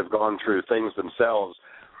states that have gone through things themselves.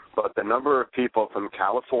 But the number of people from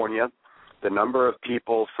California, the number of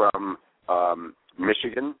people from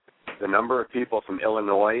Michigan, the number of people from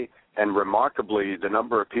Illinois, and remarkably, the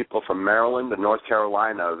number of people from Maryland and North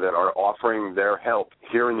Carolina that are offering their help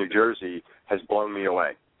here in New Jersey has blown me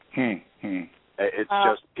away. It's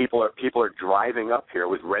just people are driving up here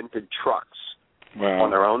with rented trucks on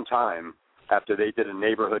their own time after they did a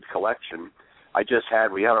neighborhood collection.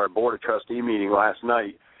 We had our Board of Trustee meeting last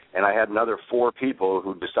night, and I had another 4 people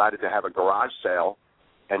who decided to have a garage sale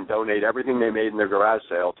and donate everything they made in their garage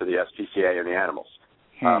sale to the SPCA and the animals.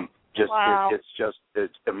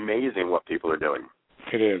 It's amazing what people are doing.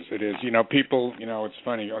 It is. People, it's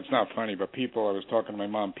funny. It's not funny, but people, I was talking to my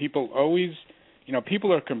mom, people always,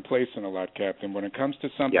 people are complacent a lot, Captain. When it comes to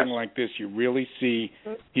something like this, you really see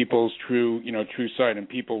people's true side, and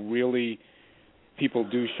people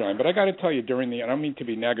do shine. But I got to tell you, I don't mean to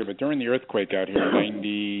be negative, but during the earthquake out here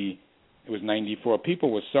in 94,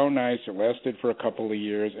 people were so nice. It lasted for a couple of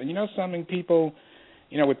years. And something people,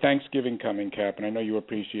 with Thanksgiving coming, Cap, and I know you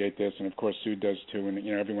appreciate this, and of course Sue does too, and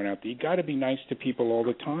everyone out there, you got to be nice to people all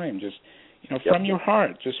the time. Just from your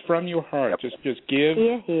heart, just give,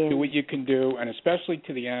 do what you can do, and especially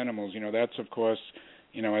to the animals. That's of course,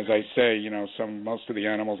 as I say, most of the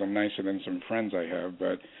animals are nicer than some friends I have,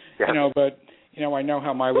 but I know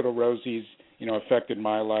how my little Rosie's affected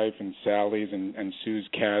my life, and Sally's and Sue's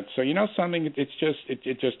cat. So something,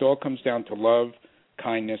 it just all comes down to love,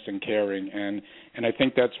 kindness, and caring, and I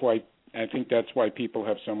think that's why people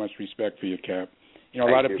have so much respect for you, Cap. A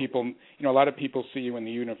lot of people see you in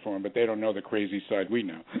the uniform, but they don't know the crazy side we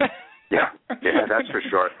know. yeah, that's for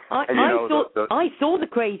sure. I saw the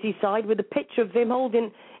crazy side with a picture of him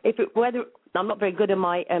holding. I'm not very good at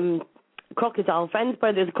my crocodile friends,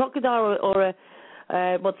 but there's a crocodile or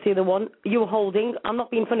a what's the other one you were holding? I'm not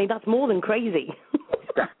being funny. That's more than crazy.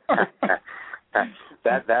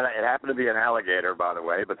 That it happened to be an alligator, by the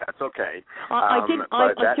way, but that's okay.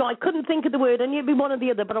 I couldn't think of the word. I knew it'd be one or the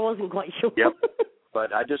other, but I wasn't quite sure. Yep.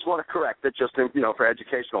 But I just want to correct it, just for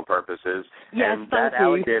educational purposes. Yes, and that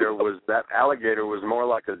alligator was more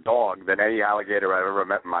like a dog than any alligator I've ever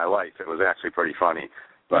met in my life. It was actually pretty funny.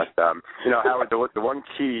 But Howard, the one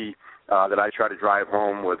key that I try to drive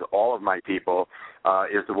home with all of my people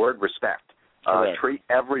is the word respect. Treat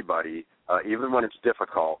everybody, even when it's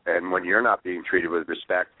difficult and when you're not being treated with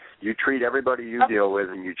respect. You treat everybody you deal with,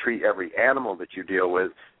 and you treat every animal that you deal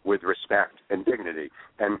with respect and dignity.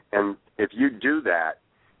 And if you do that,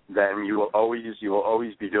 then you will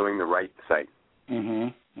always be doing the right thing.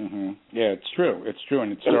 Yeah, it's true,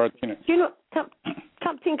 and it starts.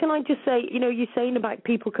 Captain, can I just say, you're saying about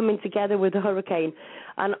people coming together with a hurricane,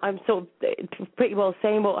 and I'm sort of pretty well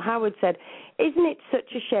saying what Howard said. Isn't it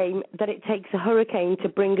such a shame that it takes a hurricane to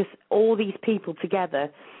bring us all these people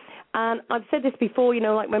together? And I've said this before,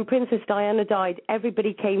 like when Princess Diana died,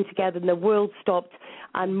 everybody came together and the world stopped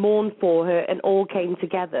and mourned for her and all came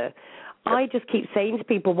together. I just keep saying to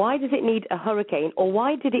people, why does it need a hurricane, or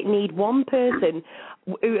why did it need one person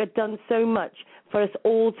who had done so much for us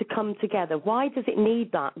all to come together? Why does it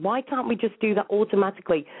need that? Why can't we just do that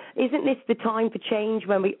automatically? Isn't this the time for change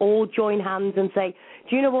when we all join hands and say,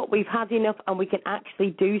 do you know what, we've had enough and we can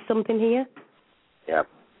actually do something here? Yeah.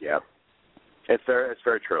 It's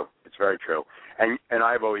very true. It's very true. And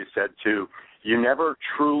I've always said, too, you never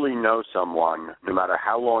truly know someone, no matter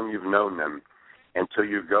how long you've known them, until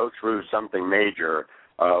you go through something major,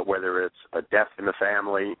 whether it's a death in the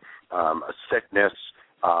family, a sickness,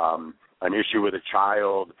 an issue with a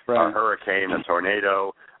child, a hurricane, a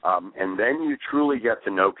tornado, and then you truly get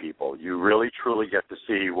to know people. You really, truly get to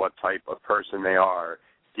see what type of person they are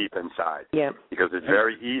deep inside. Yeah. Because it's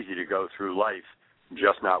very easy to go through life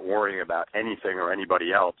just not worrying about anything or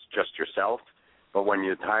anybody else, just yourself. But when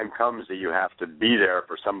the time comes that you have to be there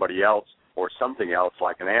for somebody else or something else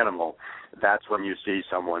like an animal, that's when you see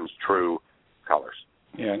someone's true colors.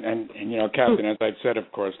 Yeah, and Captain, as I've said, of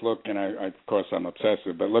course, I'm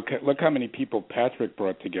obsessive, but look how many people Patrick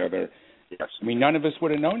brought together. Yes. I mean, none of us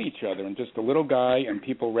would have known each other, and just a little guy, and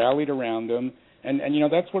people rallied around him, and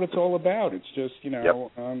that's what it's all about. It's just,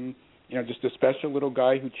 just a special little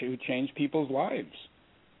guy who changed people's lives.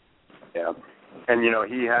 Yeah. And,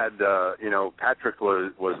 he had, Patrick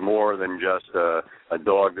was more than just a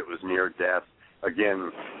dog that was near death.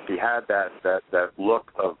 Again, he had that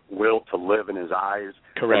look of will to live in his eyes.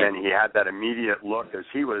 Correct. And then he had that immediate look as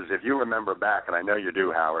he was, if you remember back, and I know you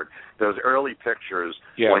do, Howard, those early pictures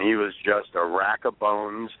when he was just a rack of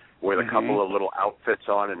bones with a couple of little outfits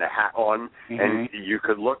on and a hat on, and you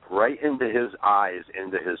could look right into his eyes,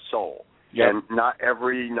 into his soul. Yep. And not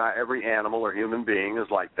every animal or human being is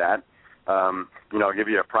like that. I'll give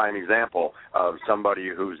you a prime example of somebody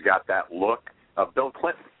who's got that look of Bill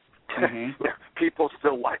Clinton. People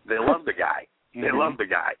still they love the guy. They love the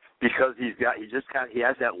guy because he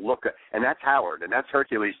has that look, and that's Howard, and that's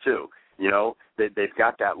Hercules too. They've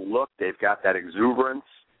got that look, they've got that exuberance,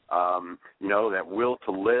 that will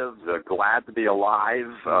to live, the glad to be alive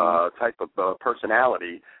type of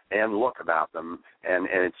personality and look about them, and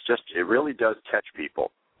it really does catch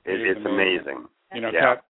people. It's amazing.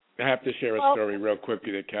 Cap, I have to share a story real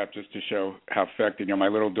quickly to Cap, just to show how affected. My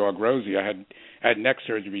little dog Rosie, I had neck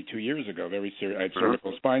surgery 2 years ago, very serious. I had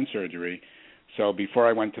cervical spine surgery. So before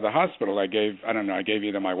I went to the hospital, I gave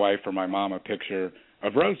either my wife or my mom a picture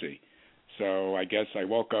of Rosie. So I guess I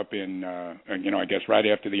woke up right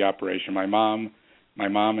after the operation. My mom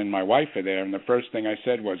and my wife are there, and the first thing I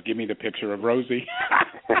said was, "Give me the picture of Rosie."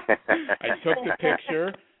 I took the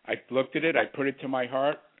picture, I looked at it, I put it to my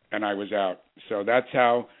heart, and I was out. So that's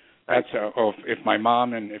how. If my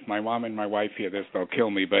mom and my wife hear this, they'll kill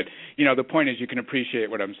me. But the point is, you can appreciate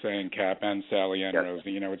what I'm saying, Cap and Sally and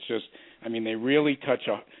Rosie. It's just, they really touch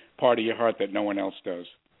a part of your heart that no one else does.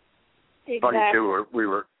 Exactly. Funny too.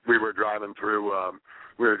 We were driving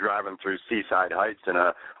through Seaside Heights, and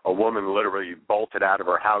a woman literally bolted out of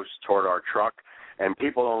her house toward our truck. And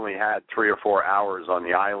people only had 3 or 4 hours on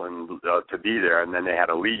the island to be there, and then they had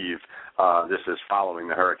to leave. This is following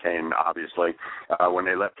the hurricane, obviously, when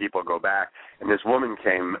they let people go back. And this woman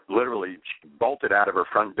came, literally bolted out of her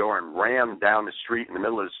front door and ran down the street, in the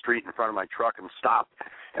middle of the street in front of my truck, and stopped.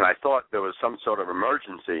 And I thought there was some sort of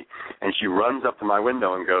emergency. And she runs up to my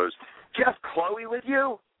window and goes, "Do you have Chloe with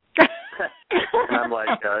you?" And I'm like,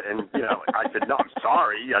 I said, "No, I'm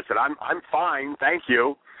sorry." I said, I'm fine, thank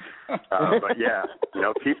you. But yeah,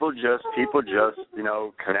 people just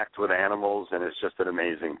connect with animals, and it's just an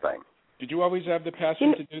amazing thing. Did you always have the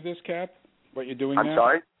passion to do this, Cap? What you're doing now? I'm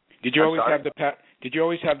sorry? Did you always have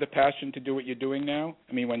the passion to do what you're doing now?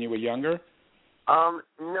 When you were younger?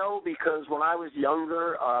 No, because when I was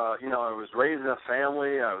younger, I was raising a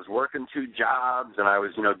family, I was working 2 jobs, and I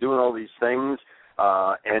was, doing all these things,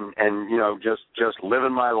 and just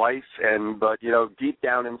living my life. But deep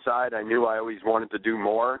down inside, I knew I always wanted to do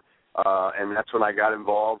more. And that's when I got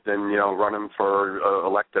involved in, running for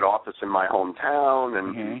elected office in my hometown,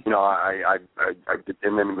 and I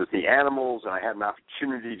and then it was the animals, and I had an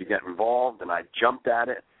opportunity to get involved, and I jumped at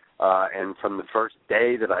it. And from the first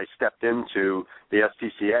day that I stepped into the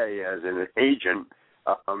SPCA as an agent,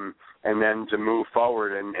 and then to move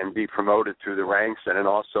forward and be promoted through the ranks, and then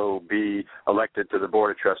also be elected to the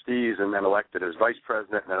Board of Trustees, and then elected as vice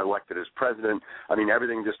president, and then elected as president.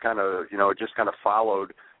 Everything just kind of,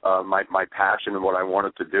 followed my passion and what I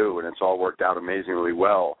wanted to do, and it's all worked out amazingly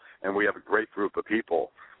well. And we have a great group of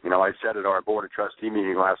people. I said at our Board of Trustee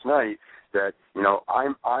meeting last night that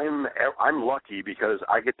I'm lucky because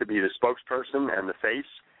I get to be the spokesperson and the face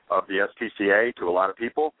of the SPCA to a lot of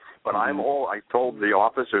people, but I told the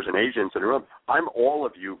officers and agents in the room, I'm all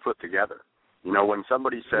of you put together. When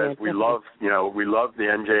somebody says we love the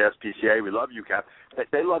NJSPCA, we love you, Cap,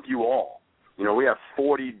 they love you all. We have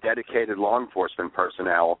 40 dedicated law enforcement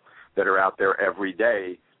personnel that are out there every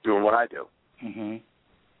day doing what I do.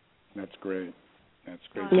 That's great. That's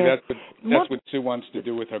great. Yeah. That's what Sue wants to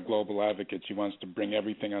do with her global advocate. She wants to bring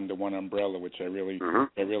everything under one umbrella, which I really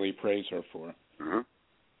praise her for.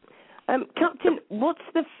 Captain, what's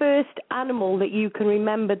the first animal that you can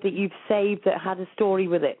remember that you've saved that had a story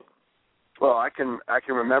with it? Well, I can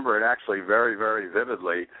remember it actually very, very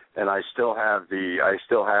vividly, and I still have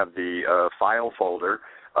the file folder.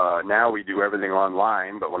 Now we do everything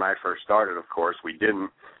online, but when I first started, of course, we didn't.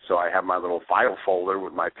 So I have my little file folder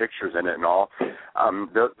with my pictures in it and all.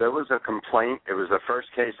 There was a complaint. It was the first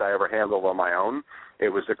case I ever handled on my own. It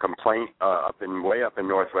was a complaint way up in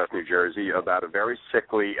northwest New Jersey about a very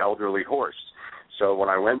sickly elderly horse. So when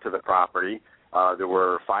I went to the property, there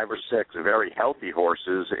were 5 or 6 very healthy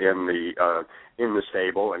horses in the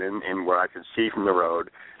stable and in where I could see from the road,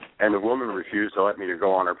 and the woman refused to let me to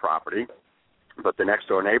go on her property. But the next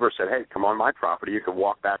door neighbor said, "Hey, come on my property. You can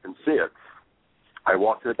walk back and see it." I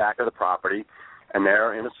walked to the back of the property, and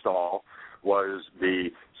there in a stall was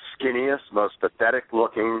the skinniest, most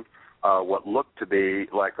pathetic-looking what looked to be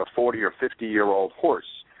like a 40 or 50-year-old horse.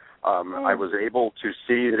 I was able to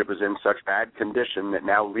see that it was in such bad condition that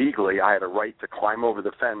now legally I had a right to climb over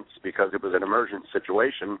the fence because it was an emergent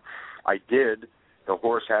situation. I did. The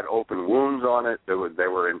horse had open wounds on it. They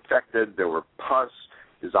were infected. There were pus.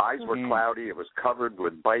 His eyes were cloudy. It was covered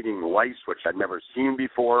with biting lice, which I'd never seen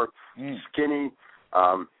before. Skinny.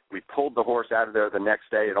 We pulled the horse out of there the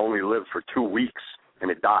next day. It only lived for 2 weeks,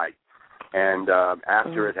 and it died. And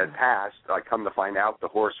after it had passed, I come to find out the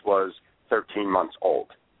horse was 13 months old.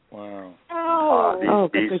 Wow.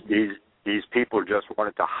 These people just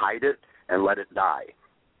wanted to hide it and let it die,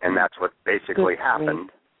 and that's what basically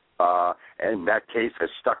happened. And that case has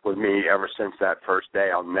stuck with me ever since that first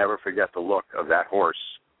day. I'll never forget the look of that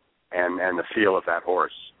horse and the feel of that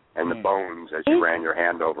horse and the bones as you ran your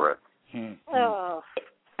hand over it.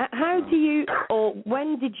 How do you, or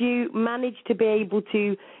when did you manage to be able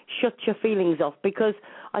to shut your feelings off? Because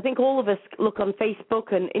I think all of us look on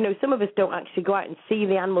Facebook, and some of us don't actually go out and see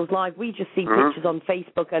the animals live. We just see pictures on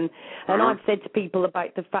Facebook, and I've said to people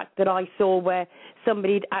about the fact that I saw where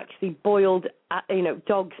somebody had actually boiled,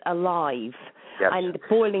 dogs alive. Yes. And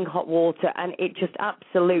boiling hot water, and it just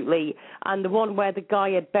absolutely, and the one where the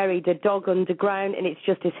guy had buried a dog underground and it's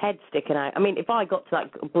just his head sticking out. I mean, if I got to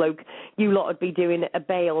that bloke, you lot would be doing a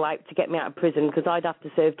bail out to get me out of prison because I'd have to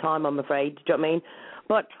serve time, I'm afraid. Do you know what I mean?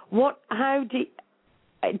 But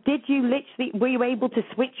did you literally, were you able to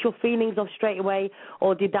switch your feelings off straight away,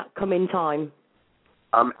 or did that come in time?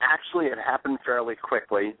 Actually, it happened fairly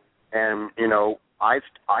quickly, and,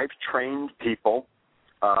 I've trained people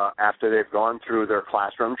after they've gone through their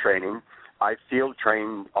classroom training. I field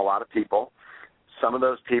trained a lot of people. Some of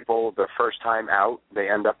those people, the first time out, they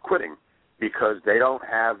end up quitting because they don't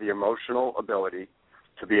have the emotional ability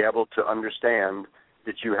to be able to understand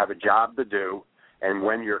that you have a job to do, and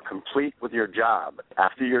when you're complete with your job,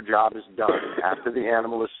 after your job is done, after the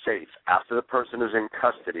animal is safe, after the person is in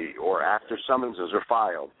custody, or after summonses are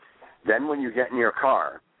filed, then when you get in your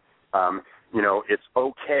car, it's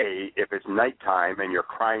okay if it's nighttime and you're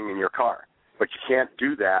crying in your car, but you can't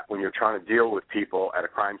do that when you're trying to deal with people at a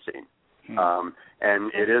crime scene.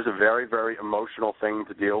 And it is a very, very emotional thing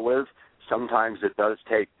to deal with. Sometimes it does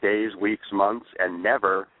take days, weeks, months, and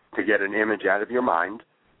never to get an image out of your mind,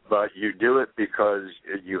 but you do it because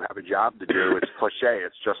you have a job to do. It's cliche.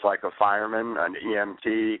 It's just like a fireman, an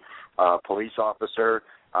EMT, a police officer.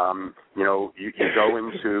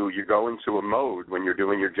 You go into a mode when you're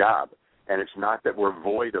doing your job. And it's not that we're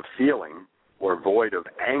void of feeling or void of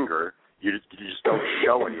anger. You just don't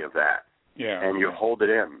show any of that. Yeah. And you hold it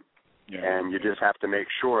in. Yeah. And you just have to make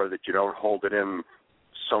sure that you don't hold it in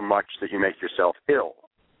so much that you make yourself ill.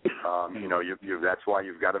 That's why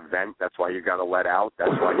you've got to vent. That's why you've got to let out.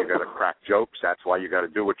 That's why you've got to crack jokes. That's why you got to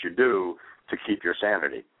do what you do to keep your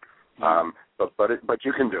sanity. But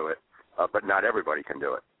you can do it. But not everybody can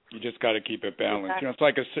do it. You just got to keep it balanced. It's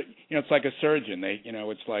like a surgeon. They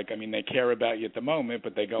care about you at the moment,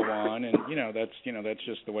 but they go on, and that's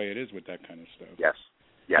just the way it is with that kind of stuff. Yes.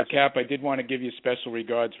 Yes. Cap, I did want to give you special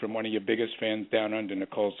regards from one of your biggest fans down under,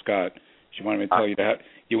 Nicole Scott. She wanted me to tell you that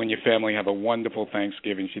you and your family have a wonderful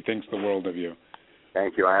Thanksgiving. She thinks the world of you.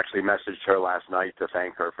 Thank you. I actually messaged her last night to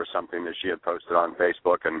thank her for something that she had posted on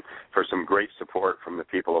Facebook and for some great support from the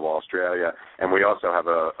people of Australia. And we also have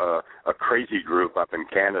a crazy group up in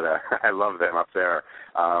Canada. I love them up there.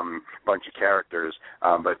 Bunch of characters,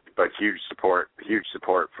 but huge support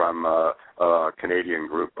from a Canadian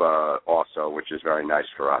group also, which is very nice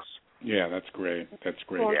for us. Yeah, that's great. That's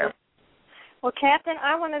great. Yeah. Well, Captain,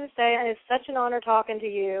 I wanted to say it's such an honor talking to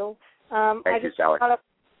you. Thank you, Sally. Got a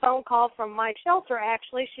phone call from my shelter.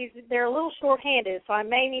 Actually, they're a little short-handed, so I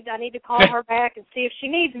need to call her back and see if she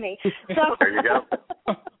needs me. So there you go.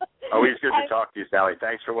 Always good to talk to you, Sally.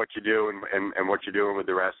 Thanks for what you do and what you're doing with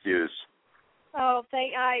the rescues. Oh,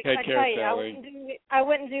 Take care, tell you, Sally. I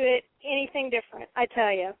wouldn't do it anything different. I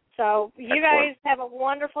tell you. So you guys have a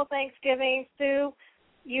wonderful Thanksgiving, Sue.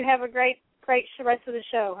 You have a great rest of the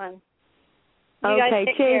show, hon. Okay,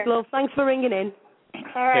 cheers, love. Thanks for ringing in.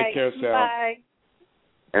 All right. Take care, Sal. Bye.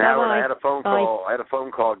 And Howard, I had a phone call. I had a phone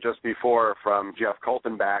call just before from Jeff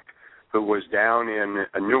Coltonback, who was down in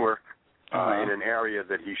Newark, in an area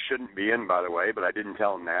that he shouldn't be in, by the way, but I didn't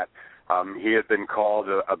tell him that. He had been called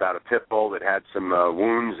about a pit bull that had some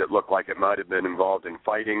wounds that looked like it might have been involved in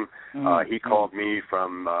fighting. He called me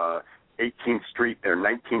from 18th Street or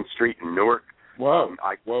 19th Street in Newark. Whoa.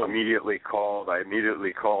 I immediately called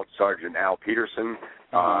Sergeant Al Peterson,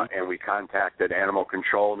 and we contacted Animal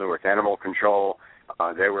Control, Newark Animal Control.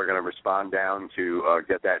 They were going to respond down to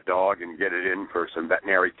get that dog and get it in for some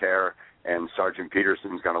veterinary care, and Sergeant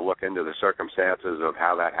Peterson's going to look into the circumstances of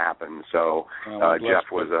how that happened. So Jeff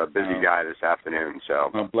was a busy guy this afternoon.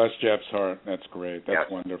 So bless Jeff's heart. That's great. That's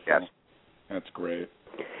wonderful. Yes. That's great.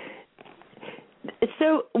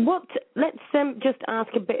 So let's just ask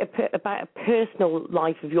a bit about a personal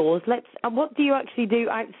life of yours. What do you actually do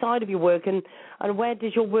outside of your work, and where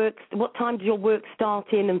does your work? What time does your work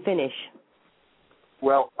start in and finish?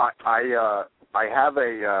 Well, I have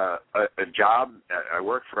a job. I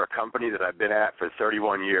work for a company that I've been at for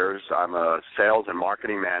 31 years. I'm a sales and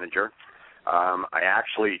marketing manager. I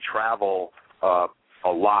actually travel a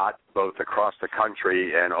lot, both across the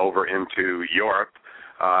country and over into Europe.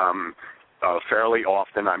 Fairly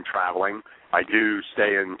often I'm traveling. I do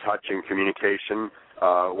stay in touch and communication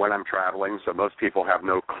when I'm traveling, so most people have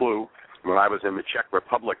no clue. When I was in the Czech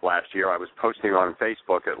Republic last year, I was posting on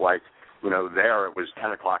Facebook at there it was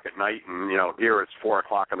 10 o'clock at night, and, here it's 4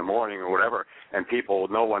 o'clock in the morning or whatever, and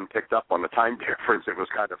no one picked up on the time difference. It was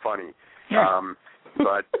kind of funny. Yeah.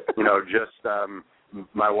 But,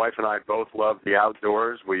 my wife and I both love the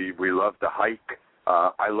outdoors. We love to hike.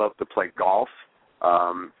 I love to play golf.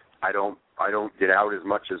 I don't get out as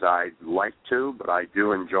much as I'd like to, but I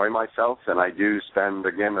do enjoy myself, and I do spend,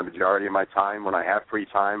 again, the majority of my time, when I have free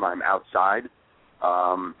time, I'm outside.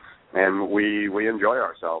 And we enjoy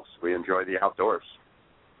ourselves. We enjoy the outdoors.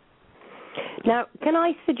 Now, can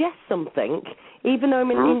I suggest something? Even though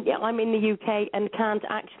I'm in the UK and can't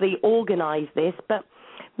actually organise this, but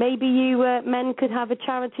maybe you men could have a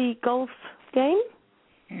charity golf game?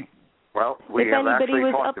 Well, we if have anybody actually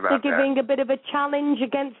was talked up about to giving a bit of a challenge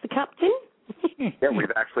against the captain? Yeah,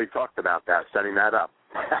 we've actually talked about that, setting that up.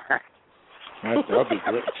 That'd be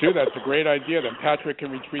great. Sure, that's a great idea. Then Patrick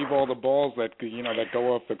can retrieve all the balls that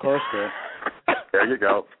go off the course there. There you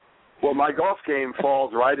go. Well, my golf game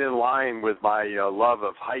falls right in line with my love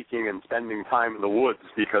of hiking and spending time in the woods,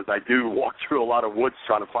 because I do walk through a lot of woods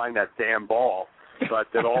trying to find that damn ball, but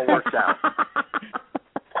it all works out.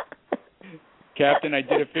 Captain, I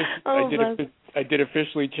did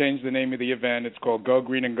officially change the name of the event. It's called Go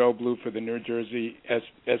Green and Go Blue for the New Jersey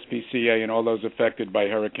SPCA and all those affected by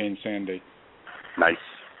Hurricane Sandy. Nice.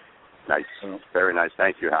 Very nice.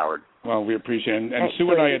 Thank you, Howard. Well, we appreciate it. And Sue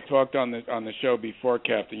and I had talked on the show before,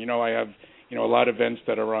 Captain. I have a lot of events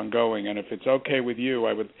that are ongoing, and if it's okay with you,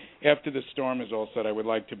 I would, after the storm is all set, I would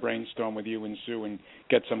like to brainstorm with you and Sue and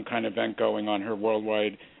get some kind of event going on her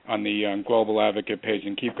worldwide on the Global Advocate page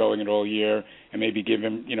and keep going it all year, and maybe give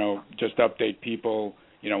him, just update people,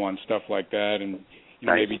 on stuff like that, and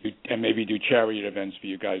nice. maybe do charity events for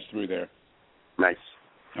you guys through there. Nice.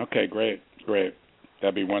 Okay, great.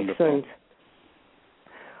 That'd be wonderful. Excellent.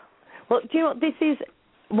 Well, do you know what? This is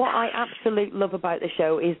what I absolutely love about the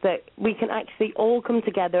show, is that we can actually all come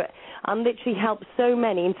together and literally help so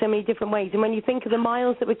many in so many different ways. And when you think of the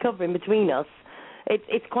miles that we're covering between us,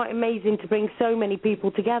 it's quite amazing to bring so many people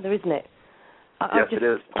together, isn't it? It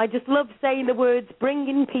is. I just love saying the words,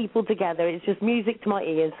 bringing people together. It's just music to my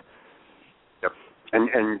ears. Yep.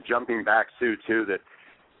 And jumping back, Sue, too, that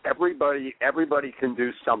everybody can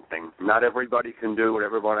do something. Not everybody can do what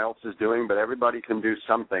everyone else is doing, but everybody can do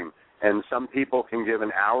something. And some people can give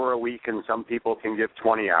an hour a week, and some people can give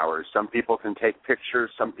 20 hours. Some people can take pictures.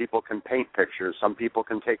 Some people can paint pictures. Some people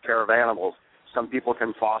can take care of animals. Some people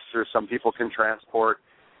can foster. Some people can transport.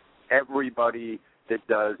 Everybody that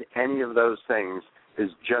does any of those things is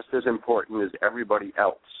just as important as everybody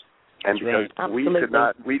else. And That's because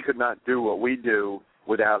right. we could not do what we do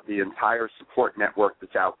without the entire support network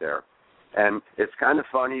that's out there. And it's kind of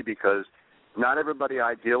funny because not everybody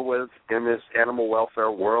I deal with in this animal welfare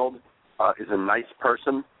world is a nice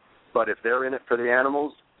person, but if they're in it for the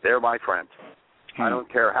animals, they're my friend. I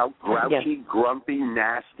don't care how grouchy, grumpy,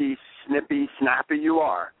 nasty, snippy, snappy you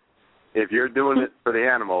are. If you're doing it for the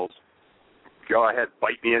animals, go ahead,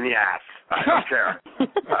 bite me in the ass. I don't care.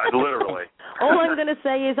 Literally. All I'm going to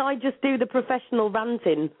say is I just do the professional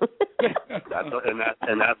ranting.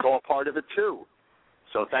 That's all part of it, too.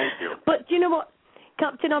 So thank you. But do you know what,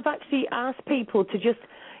 Captain, I've actually asked people to just,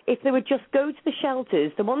 if they would just go to the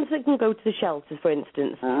shelters, the ones that can go to the shelters, for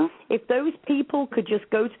instance, if those people could just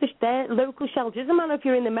go to their local shelters, doesn't matter if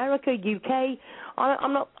you're in America, UK,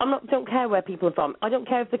 don't care where people are from. I don't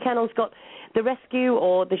care if the kennel's got the rescue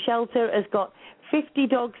or the shelter has got 50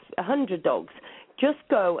 dogs, 100 dogs. Just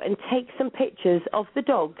go and take some pictures of the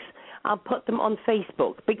dogs I'll put them on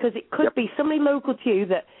Facebook, because it could be somebody local to you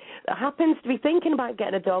that happens to be thinking about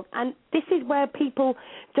getting a dog, and this is where people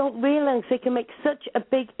don't realise they can make such a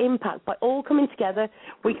big impact by all coming together.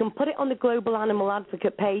 We can put it on the Global Animal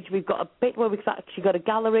Advocate page. We've got a bit where we've actually got a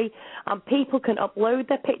gallery, and people can upload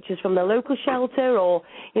their pictures from their local shelter or,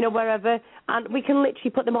 wherever, and we can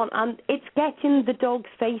literally put them on, and it's getting the dogs'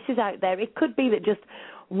 faces out there. It could be that just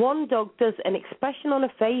one dog does an expression on a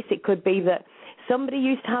face. It could be that somebody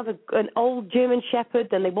used to have an old German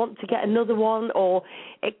Shepherd and they want to get another one, or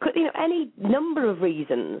it could, any number of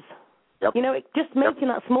reasons. Yep. It just making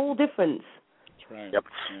that small difference. That's right. Yep.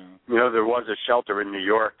 Yeah. There was a shelter in New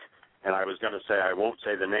York, and I was going to say, I won't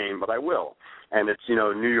say the name, but I will. And it's,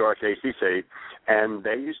 New York ACC, and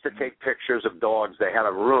they used to take pictures of dogs. They had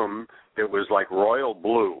a room that was like royal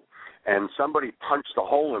blue, and somebody punched a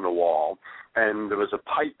hole in the wall, and there was a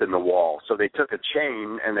pipe in the wall. So they took a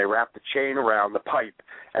chain, and they wrapped the chain around the pipe,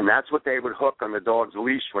 and that's what they would hook on the dog's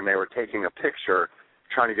leash when they were taking a picture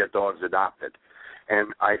trying to get dogs adopted.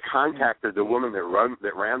 And I contacted the woman that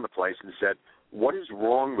ran the place and said, what is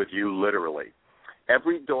wrong with you, literally?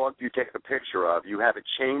 Every dog you take a picture of, you have it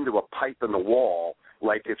chained to a pipe in the wall.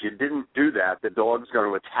 Like, if you didn't do that, the dog's going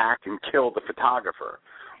to attack and kill the photographer.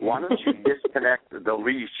 Why don't you disconnect the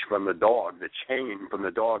leash from the dog, the chain from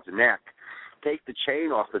the dog's neck, take the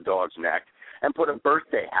chain off the dog's neck, and put a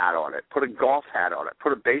birthday hat on it, put a golf hat on it,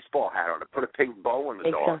 put a baseball hat on it, put a pink bow on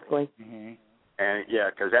the dog. Exactly. Mm-hmm. And,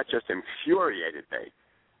 because that just infuriated me.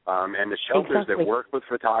 And the shelters that work with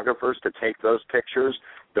photographers to take those pictures,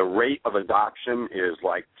 the rate of adoption is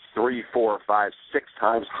like 3, 4, 5, 6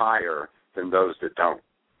 times higher than those that don't.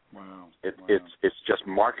 Wow. It's just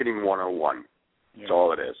marketing 101. Yeah. That's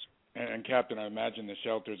all it is. And Captain, I imagine the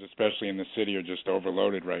shelters, especially in the city, are just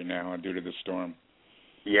overloaded right now due to the storm.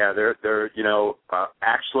 Yeah, they're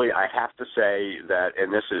actually, I have to say that,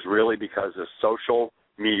 and this is really because of social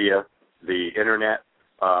media, the internet,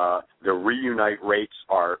 the reunite rates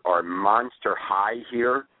are monster high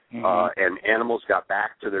here, and animals got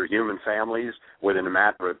back to their human families within a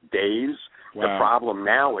matter of days. Wow. The problem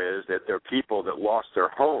now is that there are people that lost their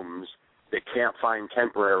homes that can't find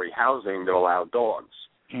temporary housing to allow dogs.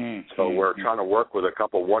 So we're trying to work with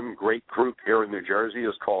one great group here in New Jersey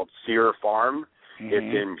is called Sear Farm.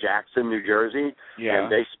 It's in Jackson, New Jersey,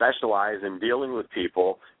 and they specialize in dealing with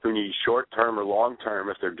people who need short-term or long-term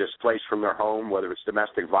if they're displaced from their home, whether it's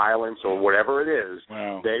domestic violence or whatever it is.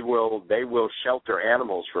 Wow. They will shelter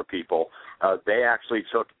animals for people. They actually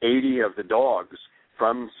took 80 of the dogs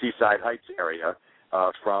from Seaside Heights area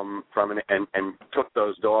and took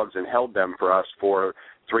those dogs and held them for us for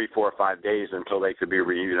 3, 4, 5 days until they could be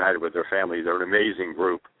reunited with their families. They're an amazing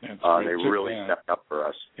group. They really stepped up for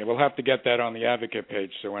us. Yeah, we'll have to get that on the advocate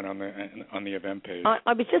page, so on the event page.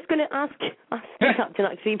 I was just going to ask Captain,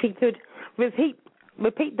 actually, if he could repeat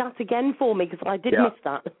that again for me, because I did miss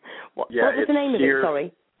that. What was the name of it?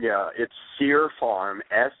 Sorry. Yeah, it's Sear Farm,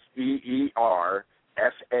 SEERFARM,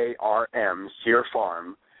 Sear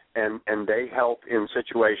Farm. And they help in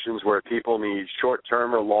situations where people need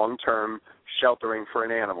short-term or long-term sheltering for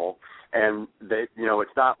an animal. And they,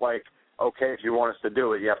 it's not like, okay, if you want us to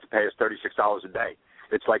do it, you have to pay us $36 a day.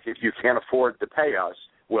 It's like, if you can't afford to pay us,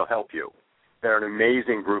 we'll help you. They're an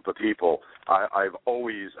amazing group of people. I've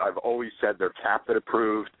always said they're captain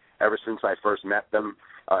approved ever since I first met them.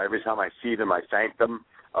 Every time I see them, I thank them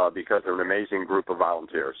because they're an amazing group of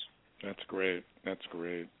volunteers. That's great.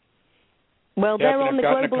 Well, Captain, they're on the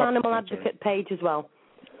Global Animal Advocate page as well.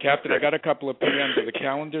 Captain, I got a couple of PMs. Are the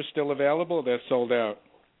calendars still available? They're sold out.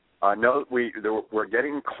 No, we're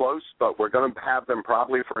getting close, but we're going to have them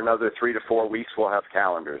probably for another 3 to 4 weeks. We'll have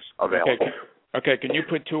calendars available. Okay. Can you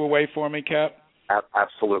put 2 away for me, Cap?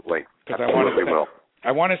 Absolutely. Will.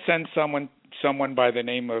 I want to send someone by the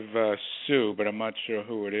name of Sue, but I'm not sure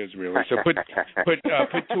who it is really. So put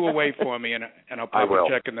 2 away for me, and I'll put a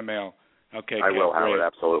check in the mail. Okay. I will, Howard.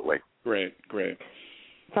 Absolutely. Great.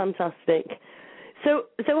 Fantastic. So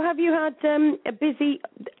have you had a busy?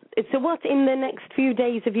 So what in the next few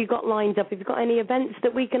days have you got lined up? Have you got any events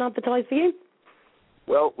that we can advertise for you?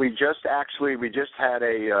 Well, we just had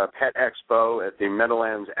a pet expo at the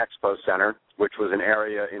Meadowlands Expo Center, which was an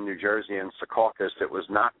area in New Jersey and Secaucus that was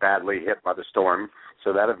not badly hit by the storm.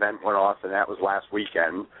 So that event went off, and that was last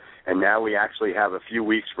weekend. And now we actually have a few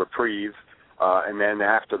weeks reprieve. And then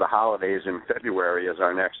after the holidays in February is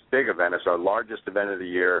our next big event. It's our largest event of the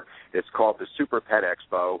year. It's called the Super Pet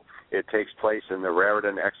Expo. It takes place in the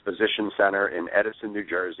Raritan Exposition Center in Edison, New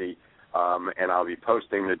Jersey. And I'll be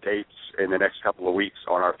posting the dates in the next couple of weeks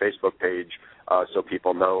on our Facebook page so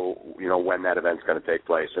people know, when that event's going to take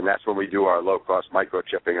place. And that's when we do our low-cost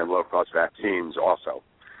microchipping and low-cost vaccines also.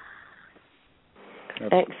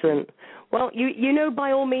 Excellent. Well, you know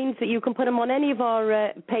by all means that you can put them on any of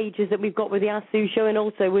our pages that we've got with the Ask Sue show and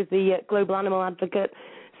also with the Global Animal Advocate.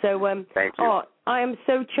 So, thank you. Oh, I am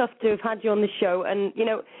so chuffed to have had you on the show, and you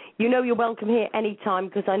know you're welcome here anytime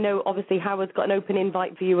because I know obviously Howard's got an open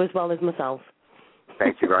invite for you as well as myself.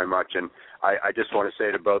 Thank you very much, and I just want to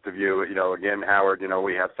say to both of you, again, Howard,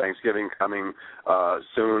 we have Thanksgiving coming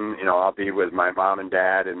soon. I'll be with my mom and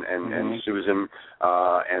dad and Susan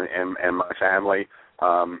and my family.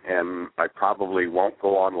 And I probably won't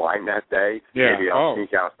go online that day. Yeah. Maybe I'll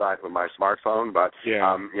sneak outside with my smartphone, but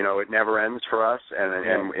it never ends for us.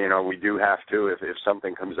 And we do have to if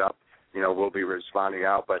something comes up, we'll be responding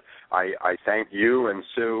out. But I thank you and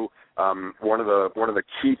Sue. One of the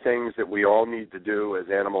key things that we all need to do as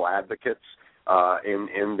animal advocates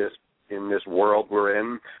in this world we're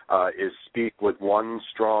in is speak with one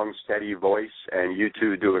strong, steady voice, and you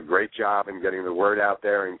two do a great job in getting the word out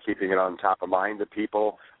there and keeping it on top of mind of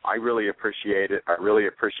people. I really appreciate it. I really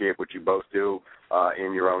appreciate what you both do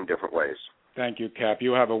in your own different ways. Thank you, Cap.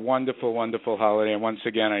 You have a wonderful, wonderful holiday, and once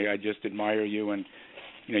again, I just admire you, and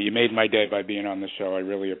you made my day by being on the show. I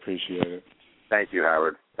really appreciate it. Thank you,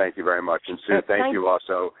 Howard. Thank you very much. And Sue, thank you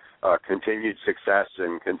also. Continued success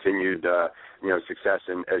and continued success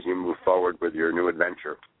as you move forward with your new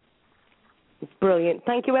adventure. Brilliant.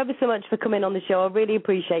 Thank you ever so much for coming on the show. I really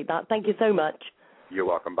appreciate that. Thank you so much. You're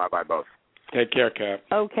welcome. Bye-bye, both. Take care, Cap.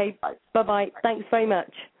 Okay. Bye. Bye-bye. Thanks very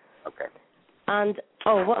much. Okay. And,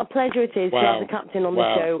 what a pleasure it is to have the captain on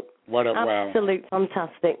the show. Absolute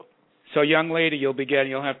fantastic. So, young lady, you'll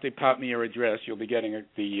have to pop me your address. You'll be getting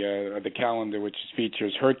the calendar, which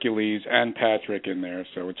features Hercules and Patrick in there.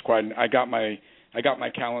 So it's quite. I got my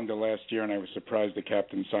calendar last year, and I was surprised the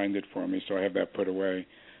captain signed it for me. So I have that put away.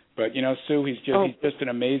 But Sue, he's just an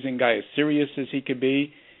amazing guy. As serious as he could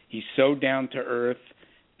be, he's so down to earth,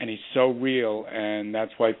 and he's so real, and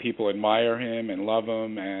that's why people admire him and love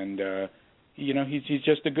him. And he's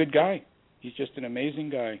just a good guy. He's just an amazing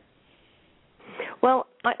guy. Well,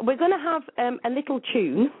 we're going to have a little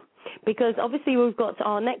tune because obviously we've got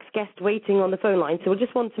our next guest waiting on the phone line, so we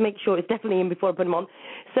just want to make sure it's definitely in before I put him on.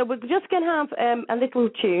 So we're just going to have a little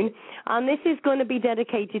tune, and this is going to be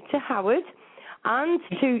dedicated to Howard and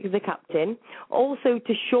to the captain, also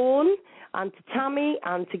to Sean and to Tammy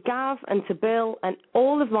and to Gav and to Bill and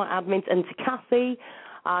all of my admins and to Kathy.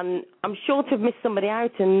 And I'm sure to have missed somebody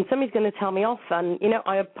out, and somebody's going to tell me off, and,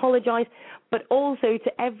 I apologise, but also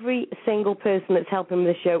to every single person that's helping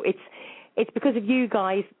with the show. It's because of you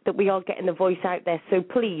guys that we are getting the voice out there, so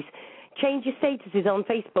please change your statuses on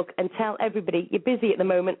Facebook and tell everybody you're busy at the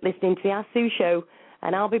moment listening to the Ask Sue show,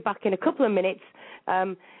 and I'll be back in a couple of minutes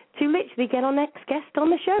to literally get our next guest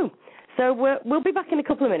on the show. So we'll be back in a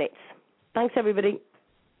couple of minutes. Thanks, everybody.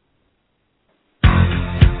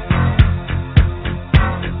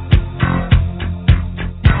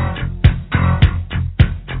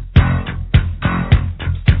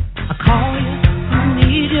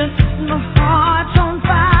 My heart's on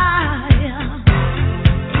fire.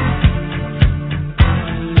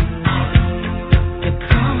 You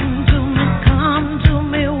come to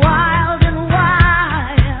me wild and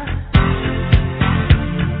wild.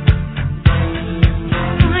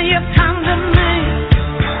 You come to me.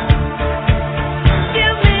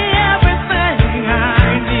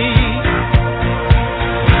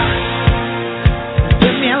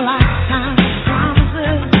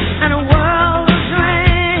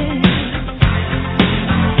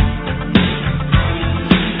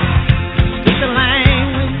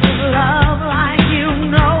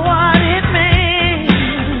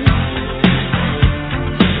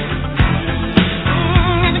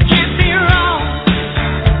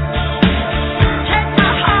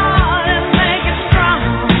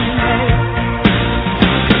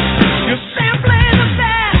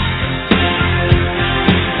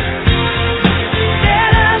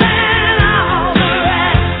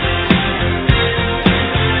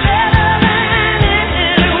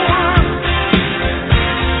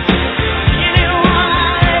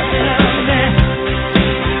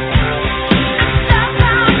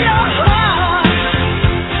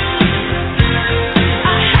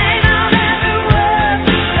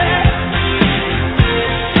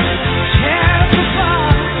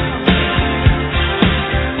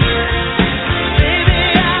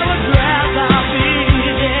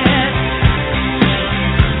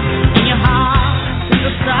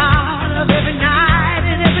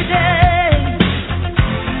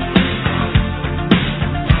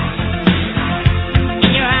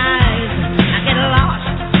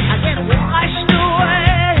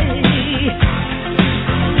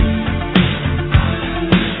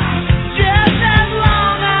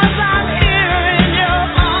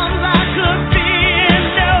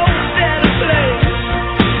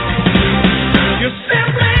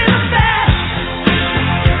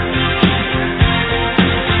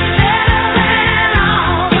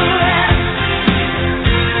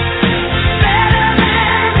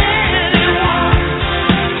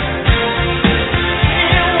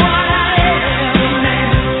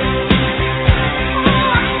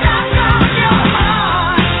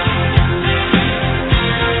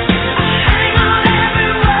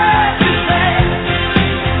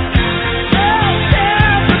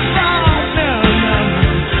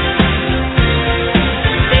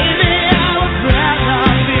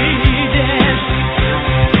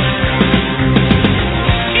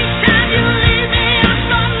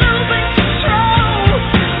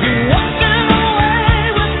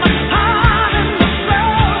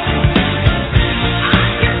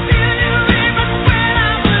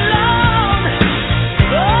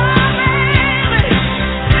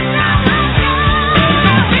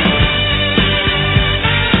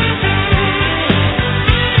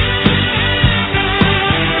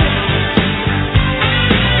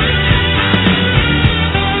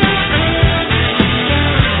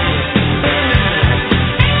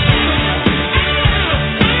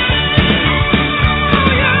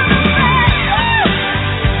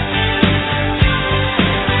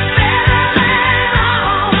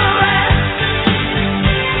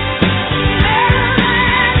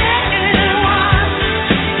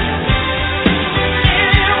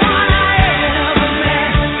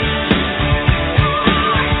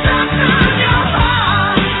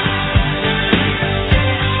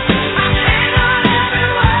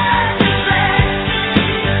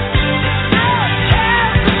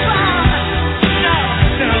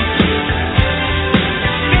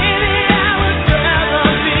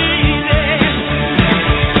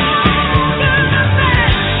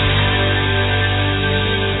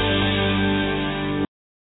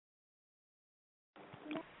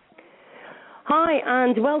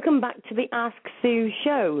 and welcome back to the Ask Sue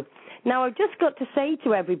show. Now, I've just got to say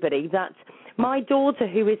to everybody that my daughter,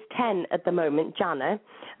 who is 10 at the moment, Jana,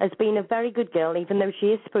 has been a very good girl, even though she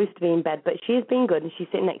is supposed to be in bed, but she has been good, and she's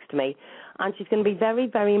sitting next to me, and she's going to be very,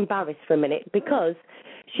 very embarrassed for a minute because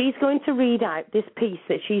she's going to read out this piece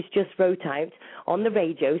that she's just wrote out on the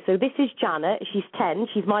radio. So this is Jana. She's 10.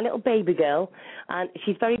 She's my little baby girl, and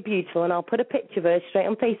she's very beautiful, and I'll put a picture of her straight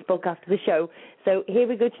on Facebook after the show. So here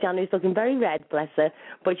we go to Jana, who's looking very red, bless her,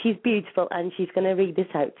 but she's beautiful, and she's going to read this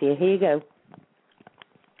out to you. Here you go.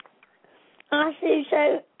 Ask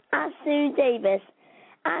Sue Davis.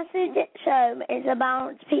 Ask Sue show is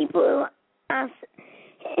about people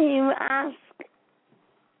who ask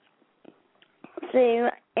Sue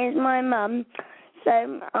is my mum,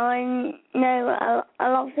 so I know a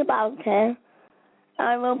lot about her.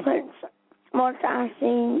 I will put what Ask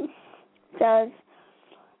Sue does.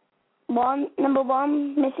 Number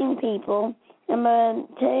one, missing people. Number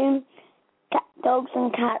two, dogs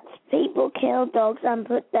and cats. People kill dogs and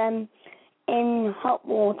put them in hot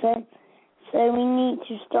water, so we need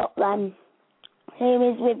to stop them.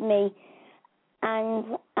 Who is with me?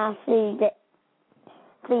 And Ask Sue,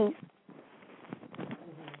 please.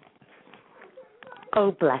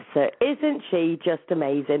 Oh, bless her. Isn't she just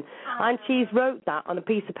amazing? And she's wrote that on a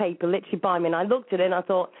piece of paper literally by me, and I looked at it and I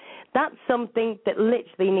thought, that's something that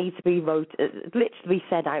literally needs to be literally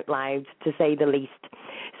said out loud, to say the least.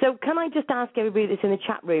 So can I just ask everybody that's in the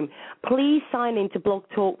chat room, please sign in to Blog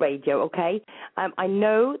Talk Radio, okay? I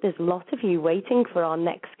know there's a lot of you waiting for our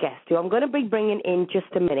next guest, who I'm going to be bringing in just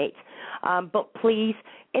a minute. But please,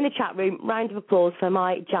 in the chat room, round of applause for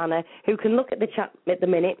my Jana, who can look at the chat at the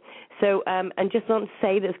minute. So, and just want to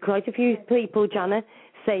say there's quite a few people, Jana,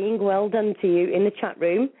 saying well done to you in the chat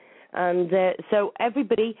room. And so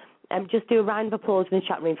everybody, just do a round of applause in the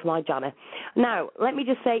chat room for my Jana. Now, let me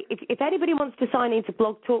just say, if anybody wants to sign into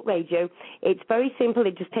Blog Talk Radio, it's very simple.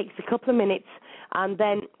 It just takes a couple of minutes, and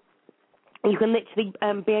then you can literally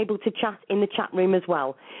be able to chat in the chat room as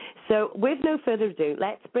well. So with no further ado,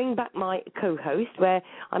 let's bring back my co-host, where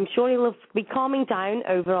I'm sure he'll be calming down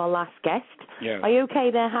over our last guest. Yes. Are you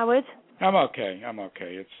okay there, Howard? I'm okay.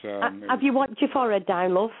 It's have you wiped your forehead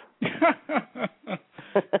down, love?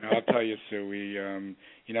 I'll tell you, Sue. We,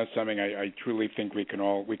 something I truly think we can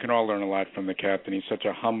all learn a lot from the captain. He's such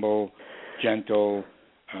a humble, gentle,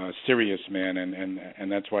 serious man,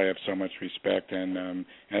 and that's why I have so much respect. And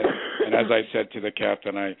as I said to the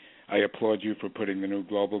captain, I applaud you for putting the new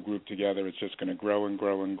global group together. It's just going to grow and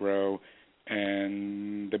grow and grow.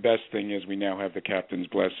 And the best thing is we now have the captain's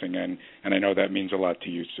blessing, and I know that means a lot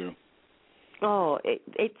to you, Sue. Oh,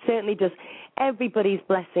 it certainly does. Everybody's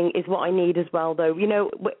blessing is what I need as well, though.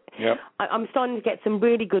 Yep. I'm starting to get some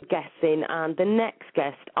really good guests in, and the next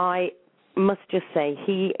guest, I must just say,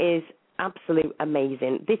 he is absolute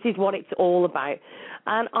amazing. This is what it's all about.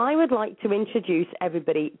 And I would like to introduce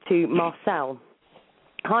everybody to Marcel.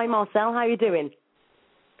 Hi, Marcel. How are you doing?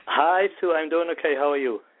 Hi, Sue. I'm doing okay. How are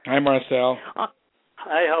you? Hi, Marcel.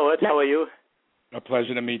 Hi, Howard. How are you? A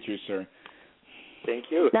pleasure to meet you, sir.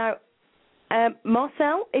 Thank you. Now,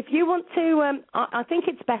 Marcel, if you want to, I think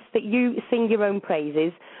it's best that you sing your own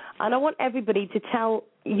praises, and I want everybody to tell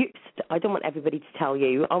you. I don't want everybody to tell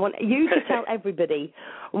you. I want you to tell everybody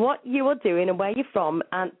what you are doing and where you're from,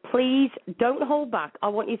 and please don't hold back. I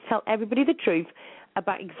want you to tell everybody the truth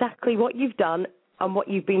about exactly what you've done and what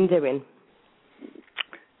you've been doing.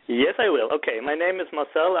 Yes, I will. Okay, my name is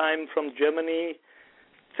Marcel. I'm from Germany,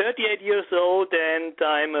 38 years old, and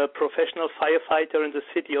I'm a professional firefighter in the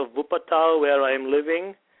city of Wuppertal, where I'm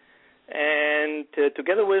living. And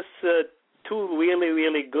together with two really,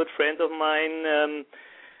 really good friends of mine,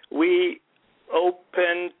 we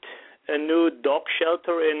opened a new dog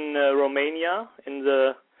shelter in Romania, in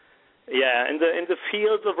the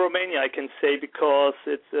fields of Romania, I can say, because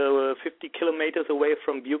it's 50 kilometers away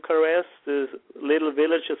from Bucharest. The little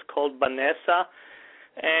village is called Banesa.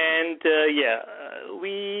 And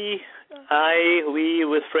we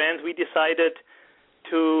with friends, we decided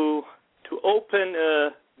to open a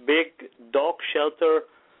big dog shelter.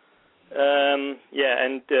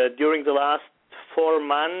 During the last 4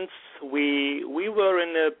 months, we were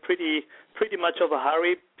in a pretty much of a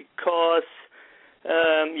hurry because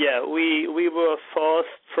we were forced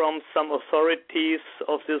from some authorities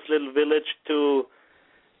of this little village to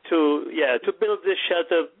build this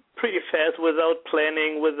shelter pretty fast, without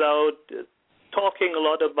planning, without talking a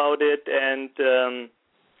lot about it, and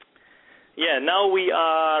now we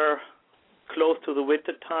are close to the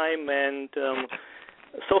winter time, and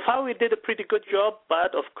so far we did a pretty good job,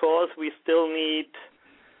 but of course we still need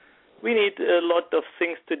we need a lot of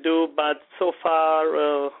things to do, but so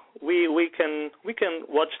far we can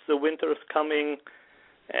watch the winters coming,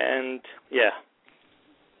 and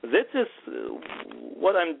this is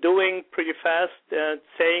what I'm doing pretty fast,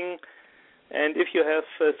 saying. And if you have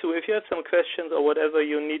Sue, if you have some questions or whatever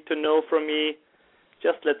you need to know from me,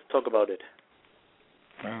 just let's talk about it.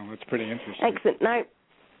 Wow, that's pretty interesting. Excellent. Now,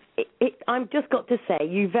 I've just got to say,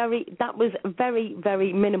 that was very,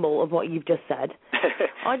 very minimal of what you've just said.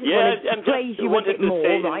 I just wanted to praise you a bit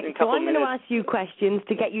more, right? So I'm going to ask you questions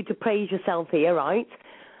to get you to praise yourself here, right?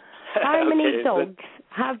 How many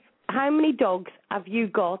dogs have you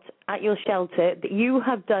got at your shelter that you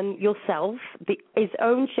have done yourself, his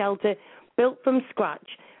own shelter, built from scratch?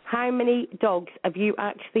 How many dogs have you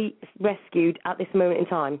actually rescued at this moment in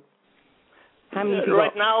time? How many have you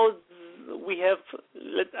right got? now, we have,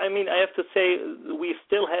 I have to say, we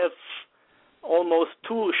still have almost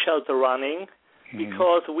 2 shelter running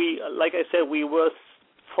because like I said, we were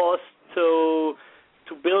forced to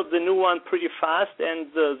build the new one pretty fast,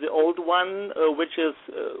 and the old one, which is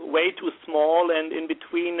way too small and in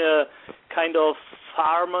between a kind of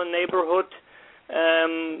farmer neighborhood,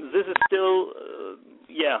 this is still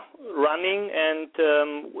running, and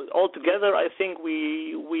altogether I think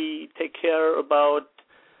we take care about,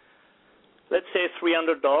 let's say,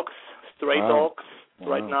 300 dogs, stray dogs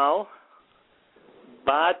right now.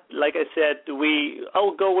 But like I said,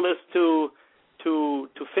 our goal is to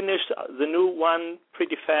finish the new one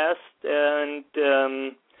pretty fast, and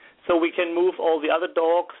so we can move all the other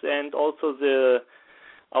dogs, and also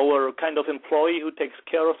our kind of employee who takes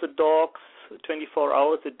care of the dogs 24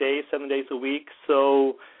 hours a day, 7 days a week.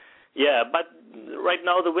 So but right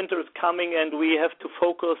now the winter is coming, and we have to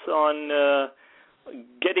focus on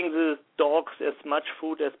getting the dogs as much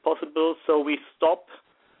food as possible. So we stop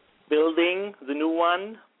building the new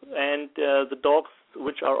one, and the dogs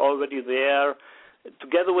which are already there,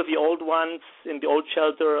 together with the old ones in the old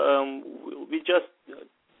shelter, we just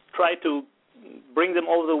try to bring them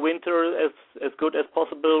over the winter as good as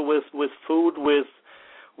possible with food,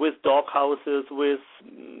 with dog houses, with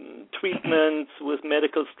treatments, with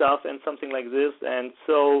medical stuff, and something like this. And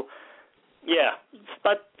so,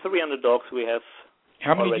 but 300 dogs we have.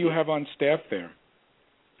 How many already. do you have on staff there?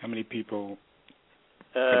 How many people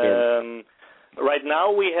are there? Right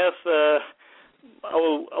now we have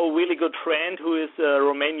our really good friend who is a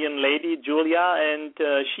Romanian lady, Julia, and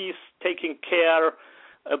she's taking care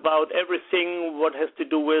about everything what has to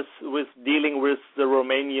do with dealing with the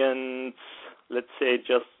Romanians, let's say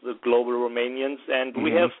just the global Romanians. And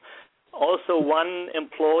we have also one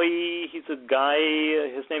employee, he's a guy,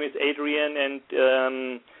 his name is Adrian,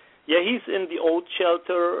 and he's in the old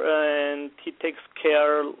shelter, and he takes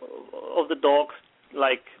care of the dogs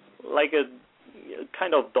like a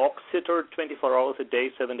kind of dog sitter, 24 hours a day,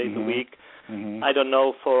 7 days a week. I don't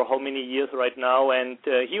know for how many years right now, and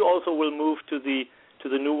he also will move to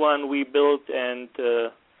the new one we built, and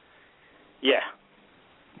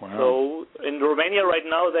Wow. So in Romania right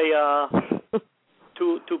now they are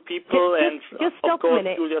two people, and just of stop course a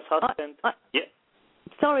minute. Julia's husband.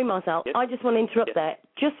 Sorry, Marcel. Yes? I just want to interrupt there,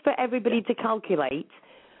 just for everybody to calculate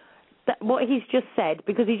that what he's just said,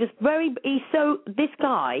 because this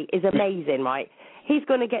guy is amazing, right? He's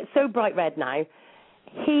going to get so bright red now.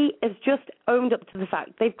 He has just owned up to the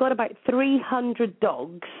fact they've got about 300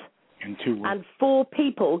 dogs and 4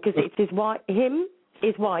 people, because it's his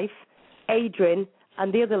wife, Adrian,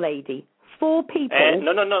 and the other lady. 4 people.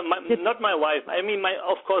 No, not my wife. I mean,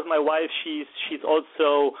 of course, my wife. She's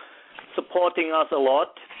also supporting us a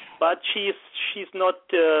lot, but she's not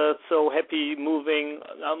so happy moving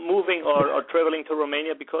or traveling to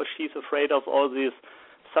Romania because she's afraid of all these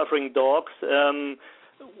suffering dogs. The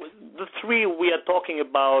 3 we are talking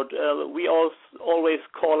about, we always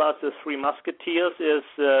call us the 3 Musketeers. Is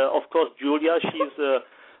of course Julia. She's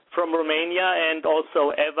from Romania, and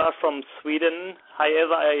also Eva from Sweden. Hi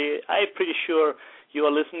Eva, I'm pretty sure you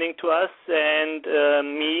are listening to us, and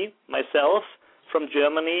myself from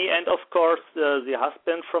Germany, and of course the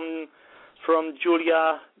husband from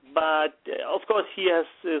Julia. But of course he has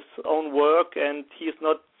his own work, and he's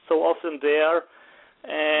not so often there.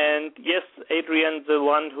 And yes, Adrian, the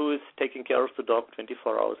one who is taking care of the dog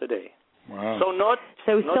 24 hours a day. Wow.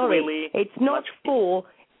 So sorry, really. It's not 4.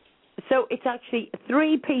 So it's actually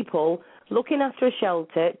 3 people looking after a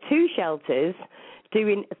shelter, 2 shelters,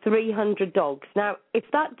 doing 300 dogs. Now, if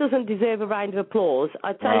that doesn't deserve a round of applause,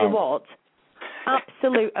 I tell you what,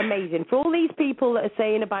 absolute amazing. For all these people that are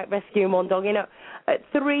saying about rescuing one dog,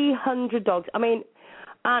 300 dogs. I mean,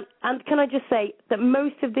 and can I just say that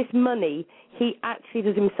most of this money he actually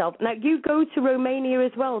does himself. Now, you go to Romania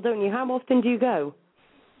as well, don't you? How often do you go?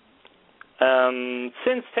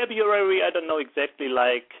 Since February, I don't know exactly,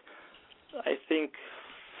 I think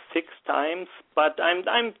 6 times, but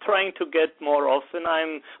I'm trying to get more often.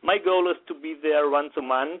 My goal is to be there once a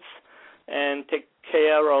month and take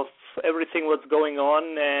care of everything what's going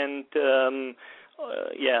on, and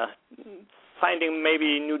finding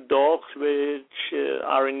maybe new dogs which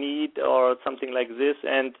are in need or something like this.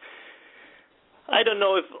 And I don't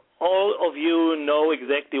know if all of you know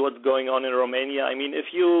exactly what's going on in Romania. I mean,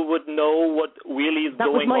 if you would know what really is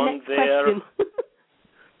going on there.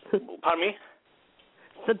 Pardon me?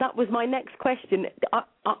 So that was my next question,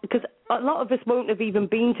 because a lot of us won't have even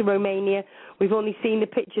been to Romania. We've only seen the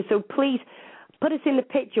picture. So please put us in the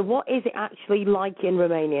picture. What is it actually like in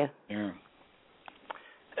Romania? Yeah.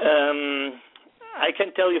 I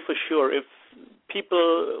can tell you for sure, if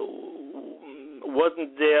people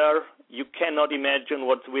wasn't there, you cannot imagine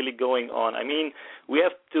what's really going on. I mean, we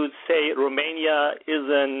have to say Romania is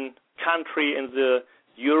a country in the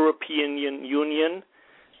European Union,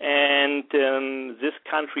 and this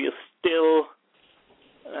country is still,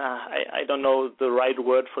 I don't know the right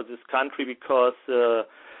word for this country, because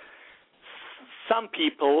some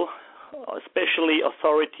people, especially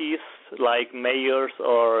authorities like mayors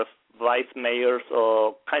or vice mayors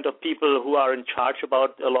or kind of people who are in charge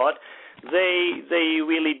about a lot, they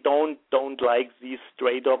really don't like this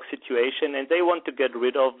stray dog situation, and they want to get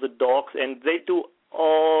rid of the dogs, and they do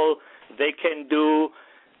all they can do,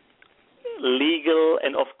 legal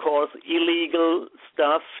and of course illegal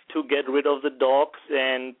stuff, to get rid of the dogs.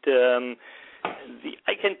 And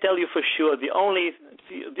I can tell you for sure the only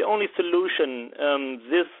solution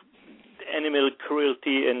this animal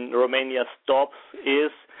cruelty in Romania stops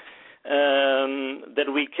is that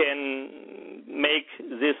we can make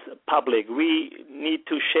this public. We need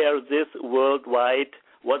to share this worldwide,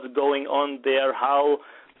 what's going on there, how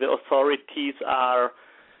the authorities are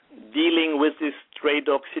dealing with this stray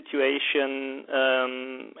dog situation,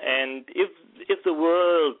 and if the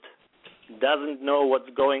world doesn't know what's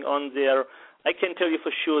going on there, I can tell you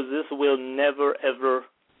for sure this will never ever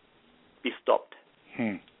be stopped.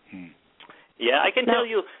 Yeah, I can tell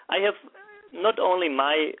you, I have not only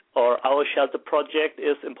my or our shelter project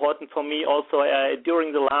is important for me. Also,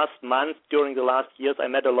 during the last month, during the last years, I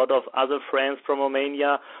met a lot of other friends from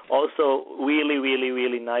Romania. Also, really, really,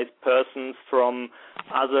 really nice persons from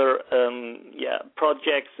other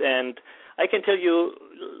projects. And I can tell you,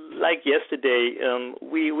 like yesterday,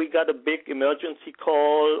 we got a big emergency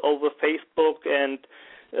call over Facebook, and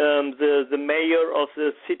the mayor of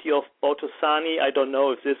the city of Botoșani, I don't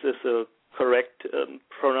know if this is a correct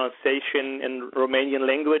pronunciation in Romanian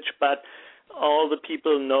language, but all the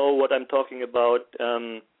people know what I'm talking about.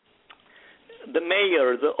 The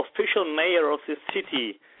mayor, the official mayor of this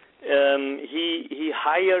city, he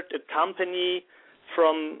hired a company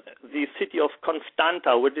from the city of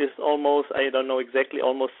Constanta, which is almost, I don't know exactly,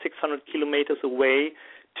 almost 600 kilometers away,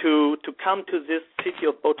 to come to this city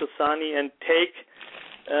of Botoșani and take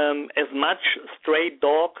as much stray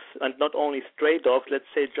dogs, and not only stray dogs, let's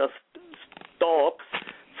say just dogs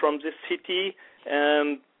from this city.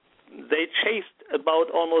 They chased about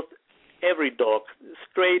almost every dog,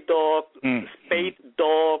 stray dog, spayed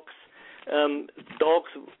dogs,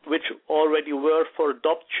 dogs which already were for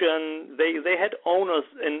adoption. They had owners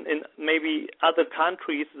in maybe other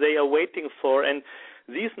countries they are waiting for, and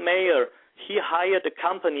this mayor, he hired a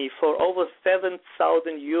company for over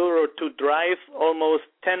 7,000 euro to drive almost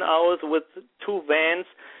 10 hours with 2 vans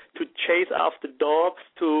to chase after dogs,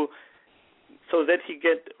 so that he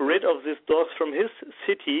get rid of these dogs from his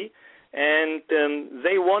city. And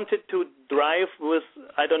they wanted to drive with,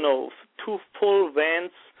 I don't know, 2 full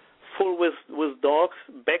vans full with dogs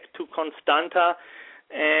back to Constanta,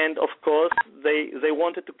 and of course they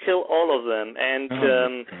wanted to kill all of them. And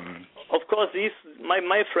of course these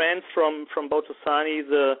my friends from Botoșani,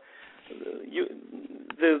 the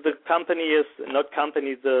company is not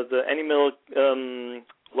company, the animal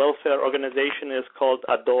welfare organization is called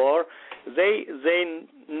Adore. They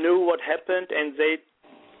knew what happened, and they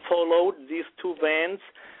followed these 2 vans,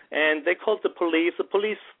 and they called the police. The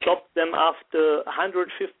police stopped them after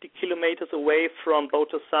 150 kilometers away from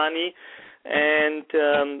Botoșani, and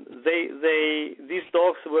these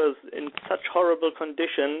dogs were in such horrible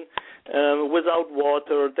condition, without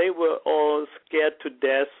water. They were all scared to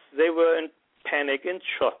death. They were in panic, in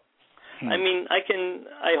shock. I mean,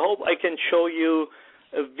 I hope I can show you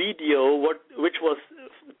a video which was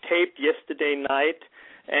taped yesterday night,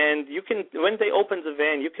 and you can, when they open the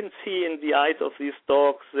van, you can see in the eyes of these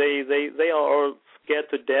dogs, they are all scared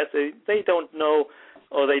to death. They don't know,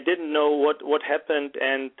 or they didn't know what happened,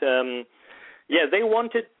 and they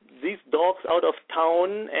wanted these dogs out of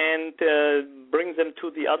town and bring them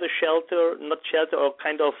to the other shelter, not shelter, or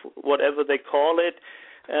kind of whatever they call it,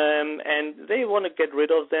 and they want to get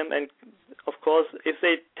rid of them. And of course, if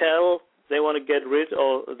they tell they want to get rid,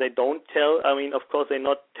 or they don't tell, I mean, of course, they're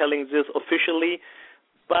not telling this officially.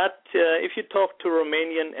 But if you talk to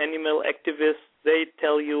Romanian animal activists, they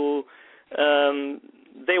tell you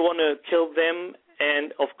they want to kill them,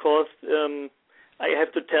 and of course, I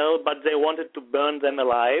have to tell, but they wanted to burn them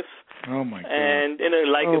alive. Oh my God! And in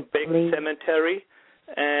a big cemetery,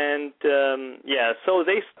 and so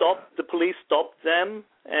they stopped. The police stopped them,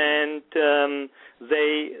 and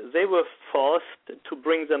they were forced to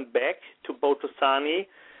bring them back to Botoșani.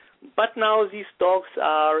 But now these dogs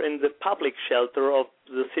are in the public shelter of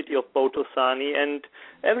the city of Botoșani, and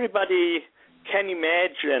everybody can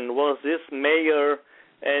imagine what this mayor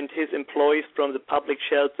and his employees from the public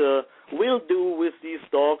shelter will do with these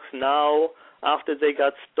dogs now after they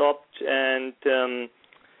got stopped. And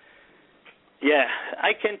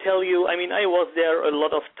I can tell you, I mean, I was there a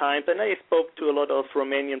lot of times, and I spoke to a lot of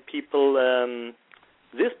Romanian people.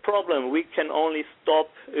 This problem we can only stop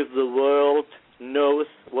if the world knows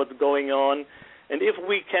what's going on, and if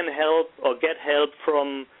we can help or get help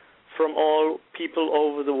from all people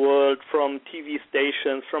over the world, from TV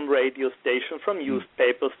stations, from radio stations, from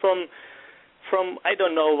newspapers, from I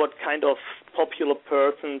don't know what kind of popular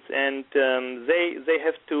persons, and they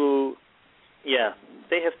have to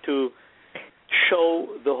show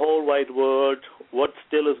the whole wide world what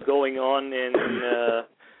still is going on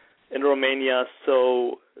in Romania.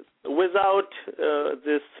 So without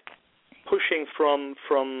this pushing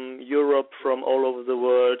from Europe, from all over the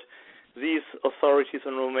world, these authorities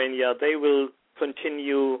in Romania, they will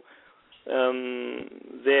continue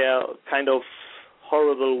their kind of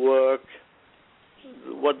horrible work,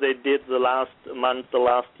 what they did the last month, the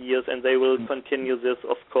last years, and they will continue this,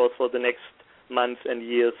 of course, for the next months and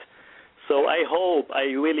years. So I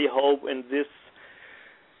really hope in this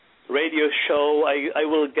radio show I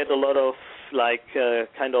will get a lot of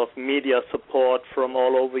kind of media support from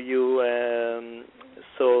all over you,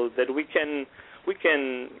 so that we can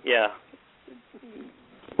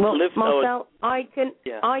Well, lift Marcel, I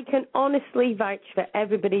can honestly vouch for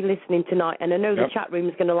everybody listening tonight, and I know the chat room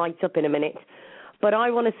is going to light up in a minute, but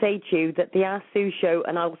I want to say to you that the Ask Sue Show,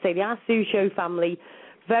 and I will say the Ask Sue Show family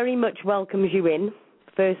very much welcomes you in,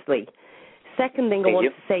 firstly. Second thing I want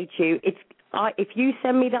to say to you, if you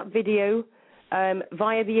send me that video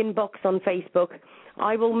via the inbox on Facebook,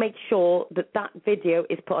 I will make sure that video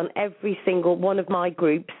is put on every single one of my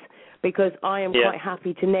groups, because I am quite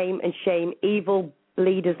happy to name and shame evil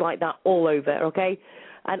leaders like that all over, okay?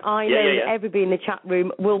 And I know that everybody in the chat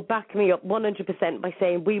room will back me up 100% by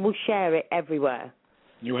saying we will share it everywhere.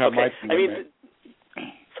 You have my commitment.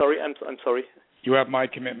 Sorry, I'm sorry. You have my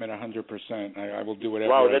commitment 100%. I will do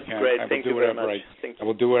whatever I can. Wow, I that's can. great. Thank you very much. I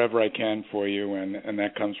will do whatever I can for you, and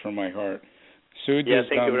that comes from my heart. Sue, thank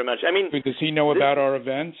you very much. I mean, does he know about our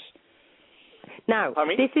events? Now,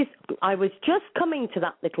 I was just coming to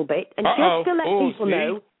that little bit, and just to let people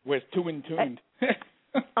know. We're two in tune.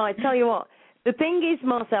 I tell you what, the thing is,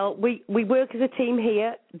 Marcel, we work as a team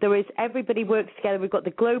here. Everybody works together. We've got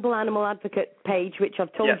the Global Animal Advocate page, which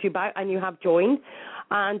I've told you about, and you have joined.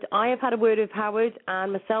 And I have had a word with Howard,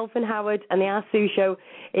 and myself and Howard and the Ask Sue Show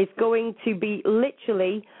is going to be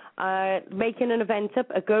literally making an event up,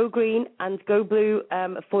 a Go Green and Go Blue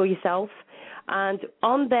for yourself. And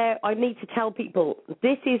on there, I need to tell people,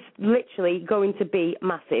 this is literally going to be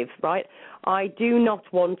massive, right? I do not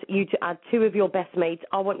want you to add 2 of your best mates.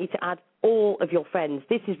 I want you to add all of your friends.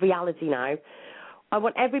 This is reality now. I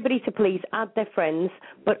want everybody to please add their friends,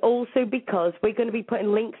 but also because we're going to be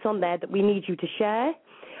putting links on there that we need you to share.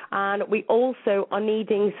 And we also are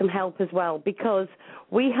needing some help as well, because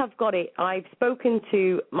we have got it. I've spoken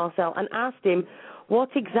to Marcel and asked him what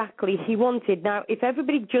exactly he wanted. Now, if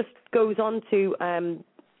everybody just goes on to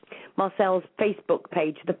Marcel's Facebook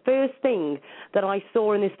page, the first thing that I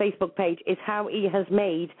saw in this Facebook page is how he has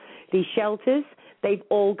made these shelters. They've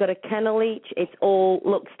all got a kennel each. It all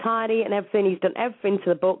looks tidy and everything. He's done everything to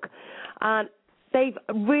the book. And they've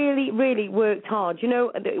really, really worked hard. You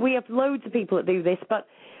know, we have loads of people that do this, but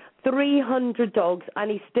 300 dogs,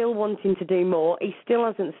 and he's still wanting to do more. He still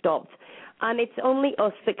hasn't stopped. And it's only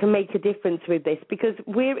us that can make a difference with this, because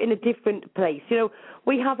we're in a different place. You know,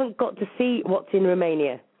 we haven't got to see what's in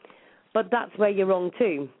Romania. But that's where you're wrong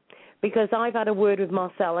too, because I've had a word with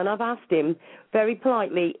Marcel, and I've asked him very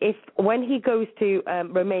politely if, when he goes to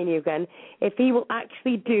Romania again, if he will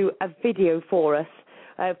actually do a video for us,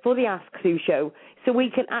 for the Ask Sue Show, so we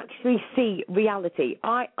can actually see reality.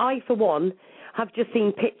 I, for one, have just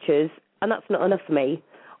seen pictures, and that's not enough for me.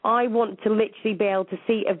 I want to literally be able to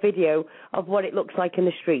see a video of what it looks like in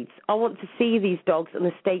the streets. I want to see these dogs and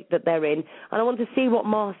the state that they're in, and I want to see what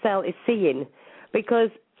Marcel is seeing, because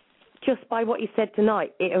just by what you said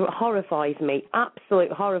tonight, it horrifies me,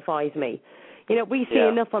 absolutely horrifies me. You know, we see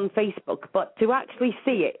enough on Facebook, but to actually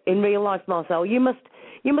see it in real life, Marcel, you must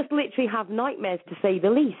literally have nightmares, to say the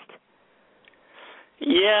least.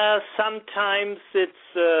 Yeah, sometimes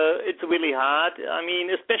it's really hard. I mean,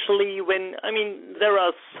 especially when there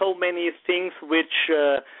are so many things which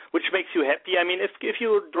makes you happy. I mean, if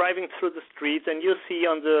you're driving through the streets and you see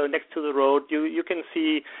on the next to the road, you can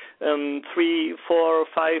see 3, 4,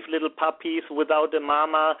 5 little puppies without a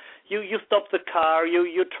mama. You stop the car,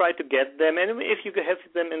 you try to get them, and if you have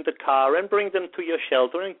them in the car and bring them to your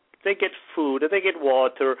shelter, and they get food, they get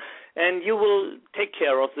water, and you will take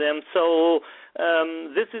care of them. So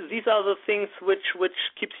these are the things which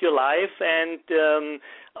keeps you alive. And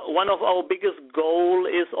one of our biggest goal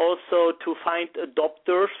is also to find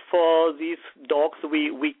adopters for these dogs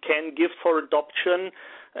we can give for adoption.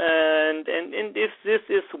 And if this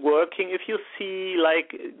is working, if you see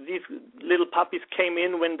like these little puppies came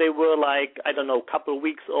in when they were like, I don't know, a couple of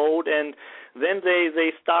weeks old, and then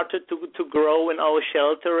they started to grow in our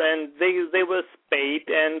shelter, and they were spayed.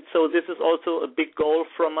 And so this is also a big goal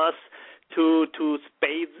from us to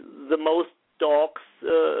spay the most dogs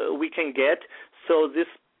we can get. So this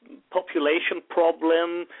population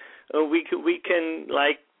problem we can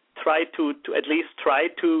like try to at least try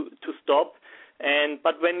to stop.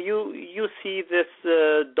 But when you see this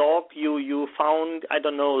dog you found, I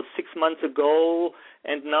don't know, 6 months ago,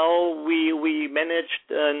 and now we managed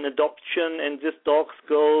an adoption, and this dog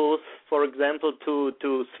goes, for example,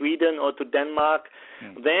 to Sweden or to Denmark,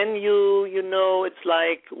 then you know it's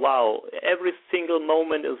like, wow, every single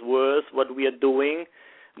moment is worth what we are doing.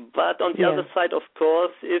 But on the other side, of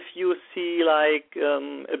course, if you see like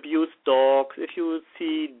abused dogs, if you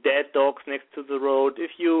see dead dogs next to the road,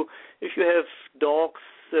 if you have dogs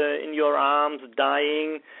in your arms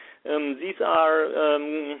dying, these are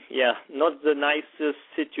not the nicest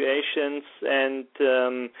situations. And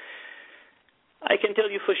I can tell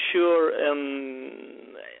you for sure.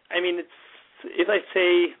 I mean, if I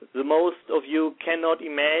say the most of you cannot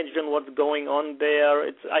imagine what's going on there,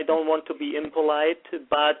 I don't want to be impolite,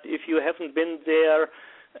 but if you haven't been there,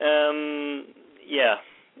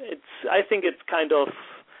 I think it's kind of,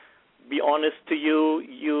 be honest to you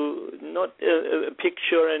not a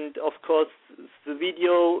picture, and of course the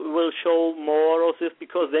video will show more of this,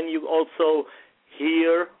 because then you also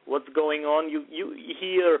hear what's going on. You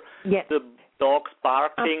hear the dogs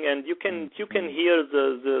barking, and you can hear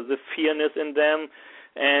the fearness in them,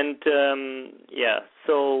 and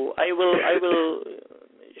so I will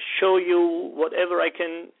show you whatever I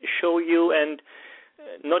can show you, and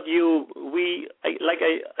not you.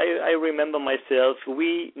 I remember myself.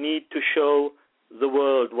 We need to show the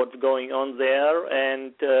world what's going on there,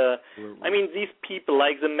 and I mean, these people,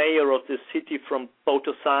 like the mayor of the city from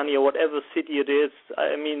Potosani or whatever city it is.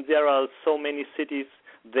 I mean, there are so many cities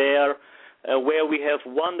there where we have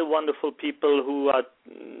wonderful people who are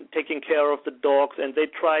taking care of the dogs, and they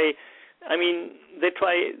try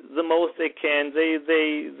the most they can.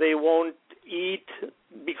 They won't eat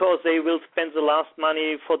because they will spend the last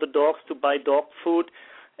money for the dogs to buy dog food.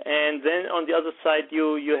 And then on the other side,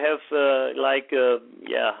 you have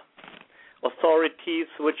authorities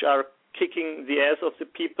which are kicking the ass of the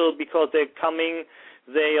people because they're coming.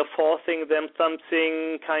 They are forcing them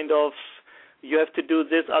something kind of, you have to do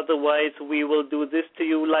this, otherwise we will do this to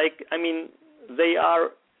you. They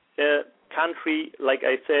are a country, like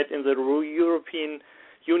I said, in the European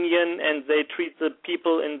Union, and they treat the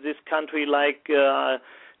people in this country like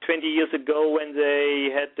 20 years ago when they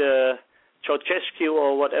had Ceausescu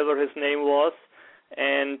or whatever his name was.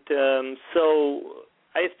 And so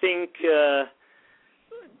I think,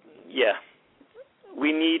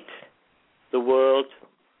 we need the world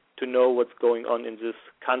to know what's going on in this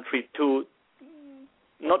country, to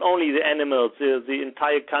not only the animals, the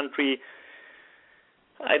entire country.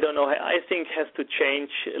 I don't know, I think has to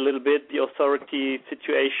change a little bit, the authority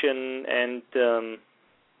situation, and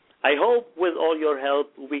I hope with all your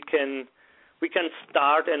help we can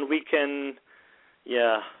start, and we can,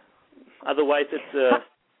 otherwise it's a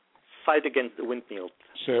fight against the windmills.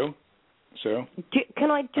 So?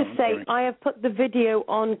 Can I just say, I have put the video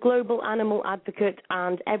on Global Animal Advocate,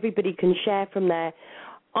 and everybody can share from there.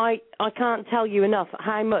 I can't tell you enough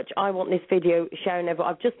how much I want this video shown ever.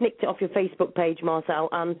 I've just nicked it off your Facebook page, Marcel,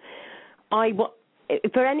 and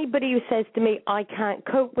for anybody who says to me, I can't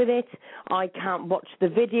cope with it, I can't watch the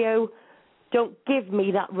video, don't give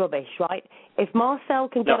me that rubbish, right? If Marcel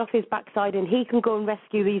can get off his backside and he can go and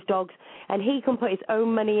rescue these dogs and he can put his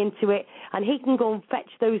own money into it and he can go and fetch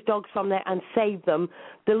those dogs from there and save them,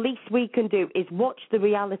 the least we can do is watch the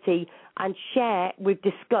reality and share. We've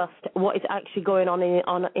discussed what is actually going on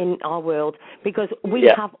in our world, because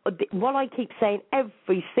we have what I keep saying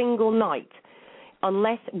every single night.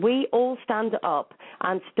 Unless we all stand up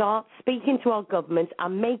and start speaking to our governments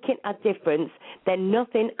and making a difference, then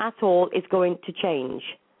nothing at all is going to change.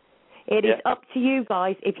 It is up to you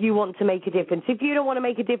guys if you want to make a difference. If you don't want to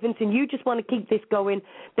make a difference and you just want to keep this going,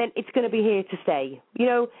 then it's going to be here to stay. You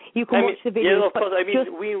know, you can watch the videos. Yeah, of course. I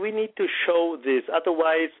mean, we need to show this.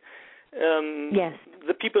 Otherwise,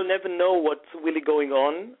 the people never know what's really going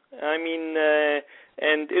on. I mean,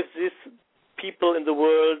 and if these people in the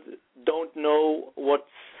world don't know what's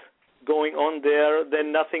going on there,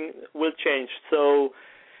 then nothing will change. So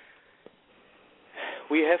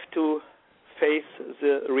we have to face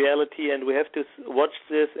the reality, and we have to watch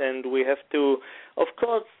this, and we have to, of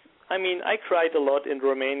course, I mean, I cried a lot in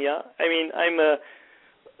Romania. I mean, I'm a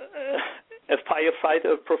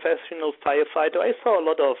firefighter, a professional firefighter. I saw a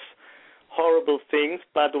lot of horrible things,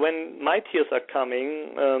 but when my tears are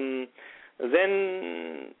coming,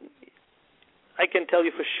 then I can tell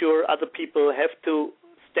you for sure other people have to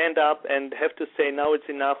stand up and have to say, now it's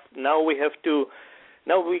enough. Now we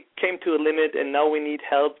came to a limit, and now we need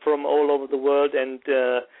help from all over the world, and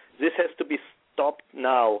this has to be stopped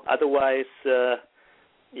now. Otherwise,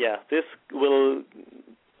 this will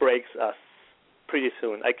break us pretty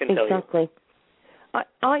soon, I can tell you. Exactly.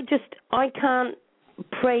 I can't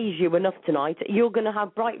praise you enough tonight. You're going to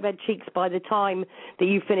have bright red cheeks by the time that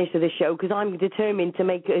you finish the show, because I'm determined to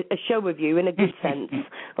make a show of you in a good sense.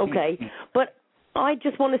 Okay, but I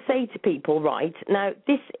just want to say to people, right now,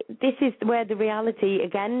 this is where the reality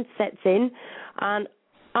again sets in. And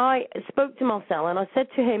I spoke to Marcel and I said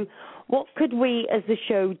to him, what could we as the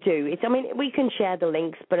show do? I mean, we can share the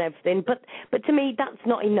links but everything, but to me that's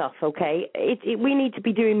not enough. Okay, we need to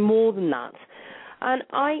be doing more than that. And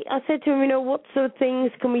I said to him, you know, what sort of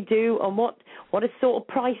things can we do, and what sort of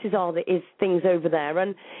prices are there is things over there?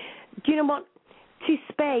 And do you know what? To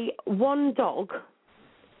spay one dog,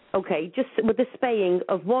 okay, just with the spaying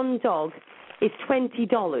of one dog is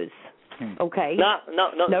 $20. Okay.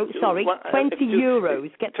 No, sorry, 20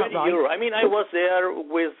 euros. Get 20 that right. euro. I mean, I was there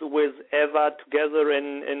with Eva together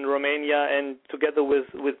in Romania, and together with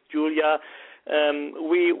Julia.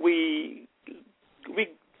 We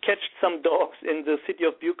catched some dogs in the city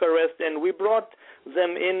of Bucharest, and we brought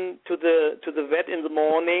them in to the vet in the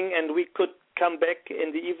morning, and we could come back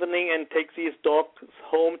in the evening and take these dogs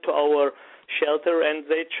home to our shelter, and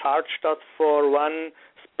they charged us for one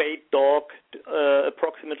spayed dog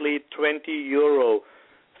approximately 20 euro.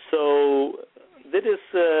 So that is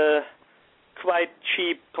quite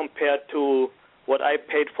cheap compared to what I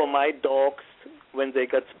paid for my dogs when they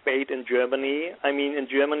got spayed in Germany. I mean, in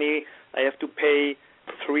Germany I have to pay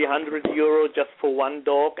 300 euro just for one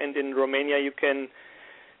dog, and in Romania you can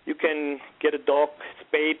get a dog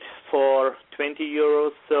spayed for 20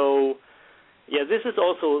 euros. So yeah, this is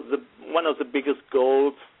also one of the biggest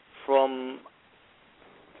goals from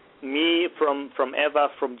me, from Eva,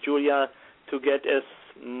 from Julia, to get as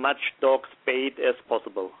much dog spayed as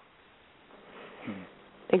possible.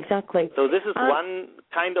 Exactly. So this is one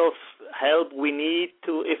kind of help we need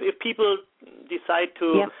to, if people decide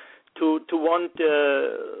to want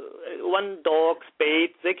one dog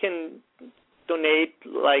spayed, they can donate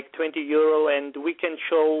like 20 euro, and we can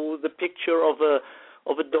show the picture of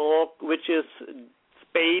a dog which is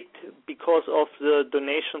spayed because of the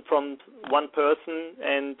donation from one person,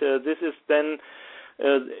 and this is then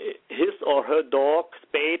his or her dog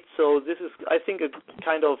spayed. So this is, I think, a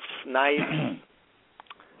kind of nice,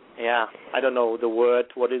 I don't know the word.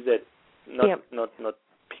 What is it? Not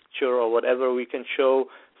picture or whatever we can show.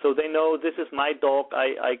 So they know this is my dog.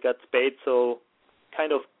 I got spayed. So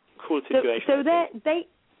kind of cool situation. So they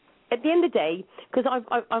at the end of the day, because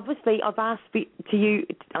I've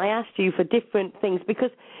asked you for different things,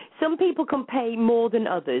 because some people can pay more than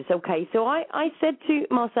others. Okay, so I said to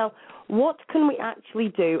Marcel, what can we actually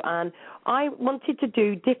do? And I wanted to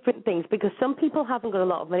do different things, because some people haven't got a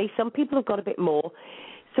lot of money, some people have got a bit more.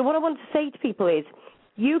 So what I want to say to people is,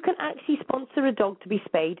 you can actually sponsor a dog to be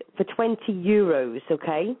spayed for 20 euros,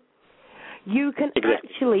 okay? You can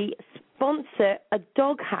actually sponsor a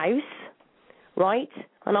dog house, right?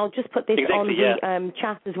 And I'll just put this on the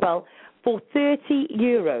chat as well, for 30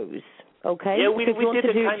 euros, okay? Yeah, we did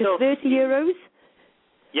a kind of 30 euros?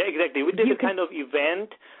 Yeah, exactly. We did a kind of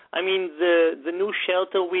event. I mean, the new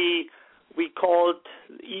shelter we called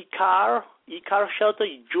e-car e-car shelter,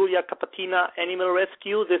 Giulia Capatina Animal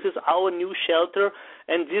Rescue. This is our new shelter,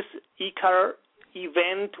 and this e-car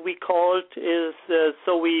event we called is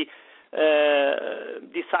so we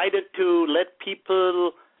decided to let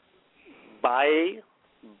people buy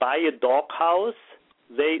a dog house.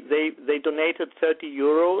 They donated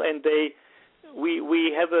 €30, and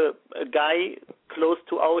we have a guy close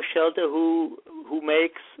to our shelter who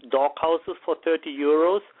makes dog houses for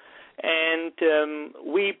 €30, and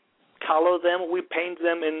we color them, we paint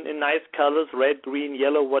them in nice colors, red, green,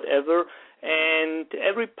 yellow, whatever. And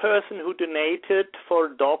every person who donated for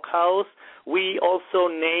dog house, we also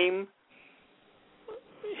name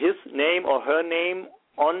his name or her name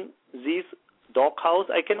on this dog house.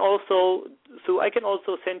 I can also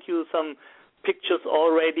send you some pictures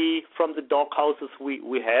already from the dog houses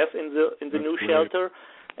we have in the new shelter.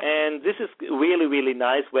 And this is really, really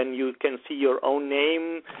nice when you can see your own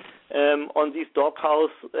name on this dog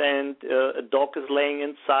house, and a dog is laying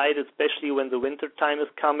inside, especially when the winter time is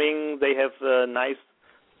coming. They have nice,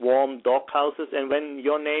 warm dog houses, and when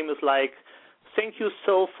your name is like, thank you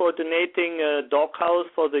so for donating a dog house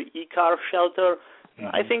for the e-car shelter,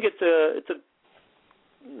 I think it's a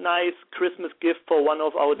nice Christmas gift for one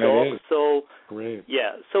of our dogs. So great.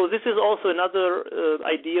 Yeah, so this is also another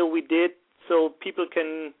idea we did, so people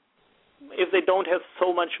can, if they don't have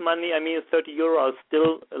so much money, I mean, €30 is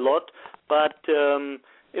still a lot, but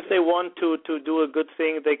if they want to do a good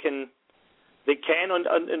thing, they can,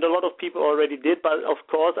 and a lot of people already did. But of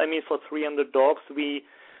course, I mean, for 300 dogs, we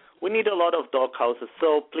need a lot of dog houses.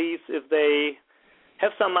 So please, if they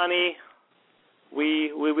have some money,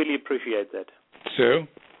 we really appreciate that. Sue,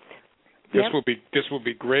 this will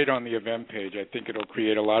be great on the event page. I think it'll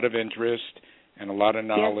create a lot of interest and a lot of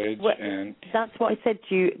knowledge. Yes, and that's what I said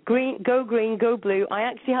to you. Green, go blue. I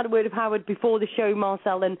actually had a word of Howard before the show,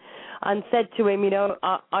 Marcel, and said to him,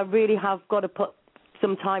 I really have got to put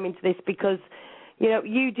some time into this because,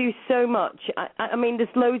 you do so much. I mean,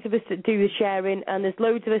 there's loads of us that do the sharing, and there's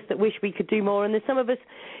loads of us that wish we could do more, and there's some of us,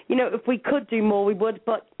 if we could do more, we would,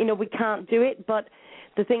 but, we can't do it. But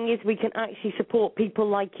the thing is, we can actually support people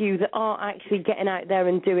like you that are actually getting out there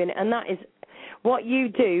and doing it, and that is what you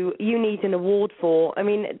do. You need an award for. I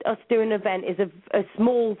mean, us doing an event is a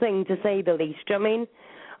small thing, to say the least. I mean,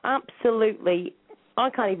 absolutely, I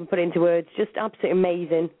can't even put it into words. Just absolutely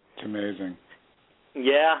amazing. It's amazing.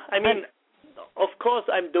 Yeah, I mean, of course,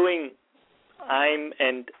 and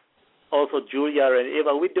also Julia and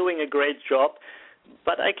Eva, we're doing a great job.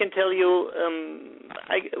 But I can tell you,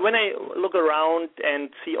 when I look around and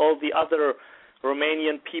see all the other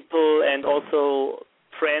Romanian people and also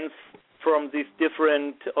friends from these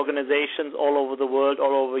different organizations all over the world,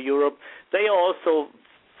 all over Europe, they are also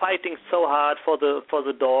fighting so hard for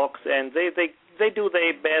the dogs, and they do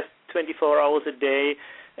their best 24 hours a day.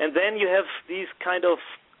 And then you have these kind of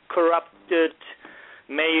corrupted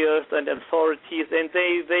mayors and authorities, and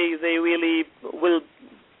they really will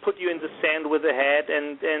put you in the sand with the head,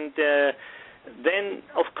 and then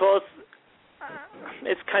of course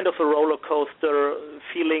it's kind of a roller coaster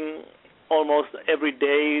feeling almost every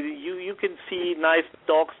day. You can see nice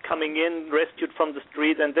dogs coming in, rescued from the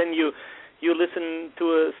street, and then you listen to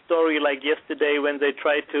a story like yesterday when they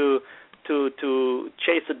tried to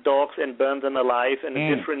chase the dogs and burn them alive in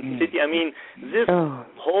a different city. I mean, this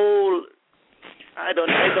whole I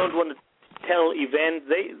don't want to tell event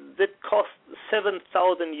that cost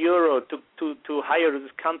 €7,000 to hire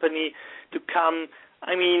this company to come.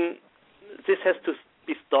 I mean, this has to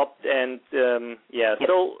be stopped, and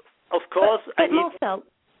so of course but Marcel,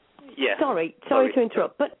 sorry to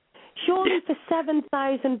interrupt, but surely for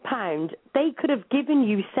 £7,000 they could have given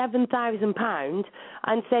you £7,000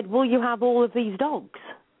 and said, will you have all of these dogs?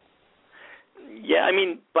 Yeah, I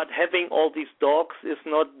mean, but having all these dogs is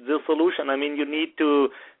not the solution. I mean, you need food.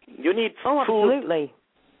 Absolutely.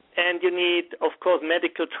 And you need, of course,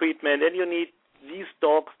 medical treatment, and these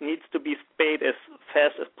dogs needs to be spayed as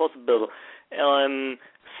fast as possible.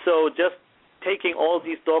 So just taking all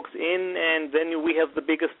these dogs in, and then we have the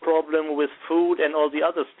biggest problem with food and all the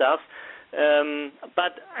other stuff.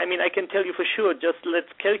 But, I mean, I can tell you for sure, just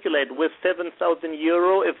let's calculate with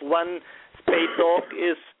 €7,000, if one spayed dog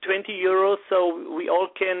is €20, so we all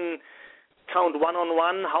can count one on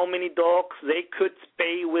one how many dogs they could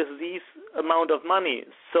spay with this amount of money.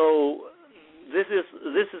 So this is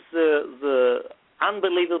the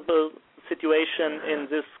unbelievable situation in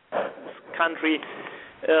this country.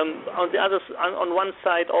 On one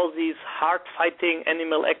side, all these hard-fighting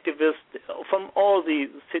animal activists from all the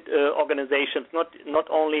organizations, not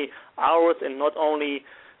only ours and not only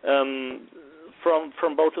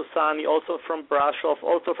from Botoșani, also from Brașov,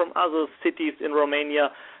 also from other cities in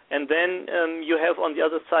Romania. And then you have on the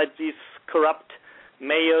other side these corrupt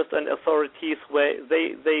mayors and authorities where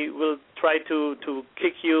they will try to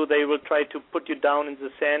kick you, they will try to put you down in the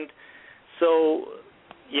sand. So,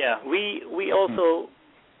 yeah, we also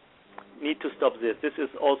need to stop this. This is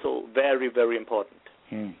also very, very important.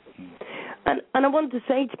 And I want to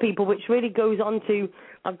say to people, which really goes on to,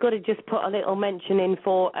 I've got to just put a little mention in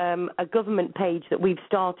for a government page that we've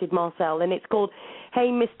started, Marcel, and it's called Hey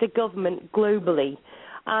Mr. Government Globally.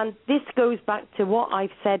 And this goes back to what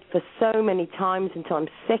I've said for so many times until I'm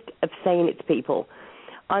sick of saying it to people.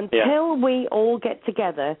 Until we all get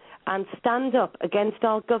together and stand up against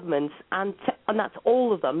our governments, and that's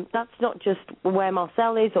all of them, that's not just where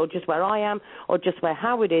Marcel is or just where I am or just where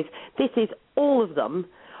Howard is, this is all of them.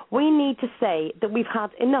 We need to say that we've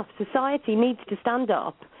had enough. Society needs to stand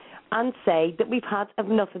up and say that we've had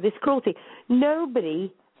enough of this cruelty.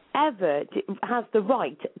 Nobody ever has the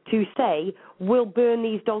right to say we'll burn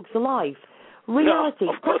these dogs alive. Reality.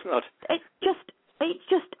 No, of course not. It's just.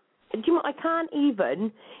 Do you know, I can't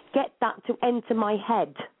even get that to enter my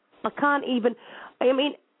head. I can't even. I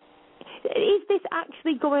mean, is this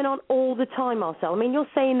actually going on all the time, Marcel? I mean, you're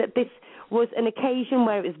saying that this was an occasion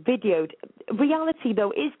where it was videoed. Reality,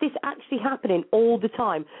 though, is this actually happening all the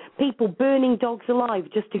time? People burning dogs alive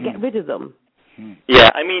just to get rid of them? Yeah,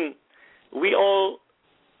 I mean, we all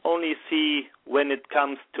only see when it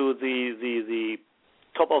comes to the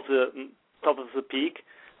top of the peak.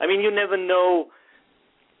 I mean, you never know.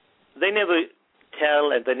 They never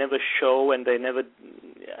tell and they never show and they never.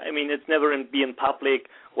 I mean, it's never be in public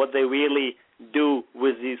what they really do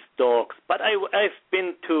with these dogs. But I've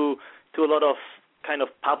been to a lot of kind of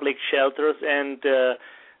public shelters, and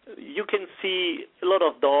you can see a lot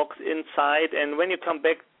of dogs inside, and when you come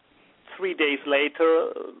back 3 days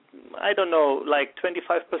later, I don't know, like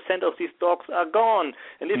 25% of these dogs are gone.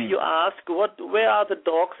 And if you ask where are the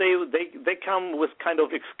dogs, they come with kind of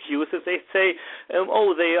excuses. They say,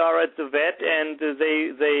 they are at the vet and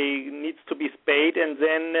they need to be spayed, and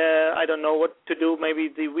then I don't know what to do.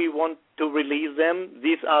 Maybe we want to release them.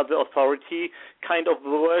 These are the authority kind of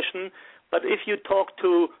version. But if you talk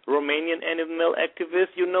to Romanian animal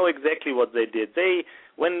activists, you know exactly what they did.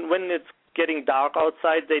 When it's getting dark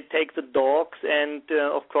outside, they take the dogs and,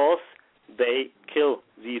 of course, they kill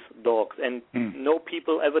these dogs. And no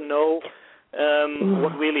people ever know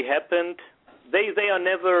what really happened. They are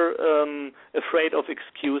never afraid of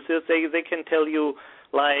excuses. They can tell you,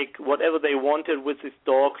 like, whatever they wanted with these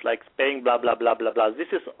dogs, like spaying, blah, blah, blah, blah, blah. This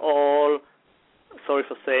is all, sorry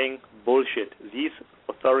for saying, bullshit. These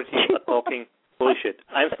authorities are talking bullshit.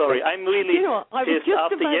 I'm sorry. I'm really pissed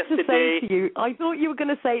after yesterday. To say to you, I thought you were going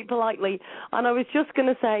to say it politely, and I was just going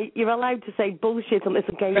to say you're allowed to say bullshit on this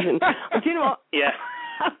occasion. Do you know what? Yeah.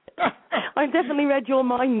 I definitely read your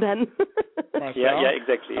mind then. Marcel, yeah,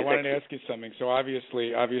 exactly. I wanted to ask you something. So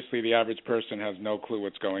obviously, the average person has no clue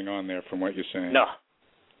what's going on there, from what you're saying.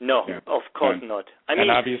 No, of course not. I mean,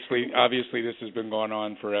 and obviously, this has been going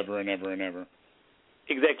on forever and ever and ever.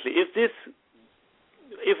 Exactly.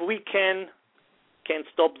 If we can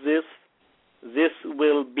stop this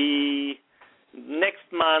will be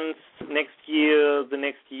next month, next year, the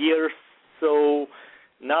next year. So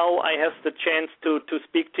now I have the chance to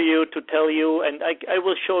speak to you, to tell you, and I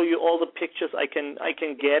will show you all the pictures I can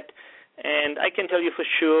get, and I can tell you for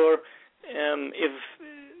sure if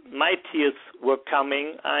my tears were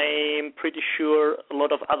coming, I'm pretty sure a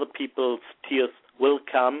lot of other people's tears will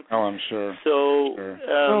come. Oh, I'm sure. So, sure.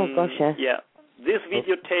 Oh gosh, yeah. This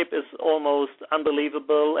videotape is almost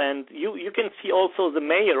unbelievable, and you can see also the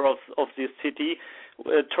mayor of this city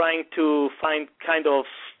trying to find kind of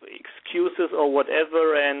excuses or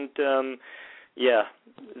whatever, and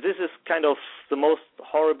this is kind of the most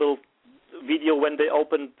horrible video when they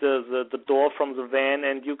opened the door from the van,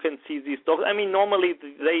 and you can see these dogs. I mean, normally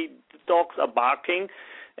the dogs are barking,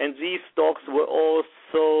 and these dogs were all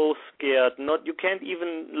so scared. You can't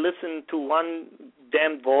even listen to one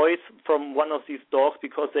damn voice from one of these dogs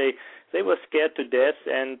because they were scared to death.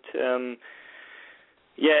 And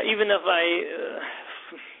even if I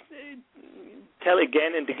tell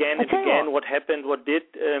again and again and again what happened, what did,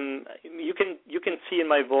 you can see in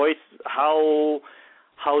my voice how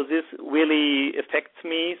this really affects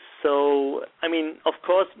me. So, I mean, of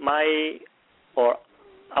course,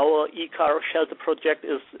 our e-car shelter project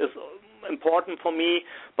is important for me,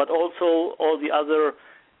 but also all the other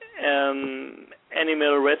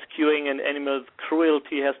animal rescuing and animal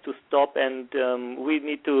cruelty has to stop, and we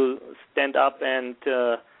need to stand up and,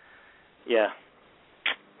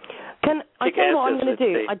 I tell you what I'm going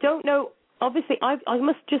to do? I don't know. Obviously, I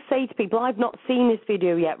must just say to people, I've not seen this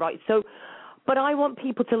video yet, right? So but I want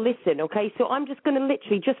people to listen, okay? So I'm just going to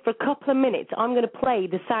literally, just for a couple of minutes, I'm going to play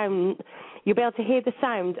the sound. You'll be able to hear the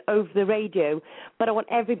sound over the radio, but I want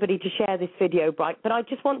everybody to share this video, right? But I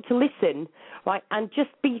just want to listen, right, and just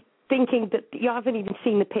be thinking that you haven't even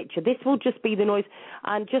seen the picture. This will just be the noise,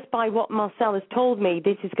 and just by what Marcel has told me,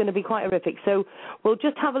 this is going to be quite horrific. So we'll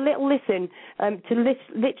just have a little listen to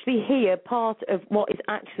literally hear part of what is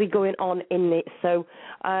actually going on in this. So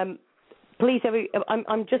please,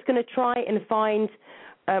 I'm just going to try and find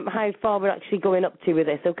how far we're actually going up to with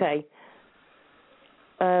this, okay?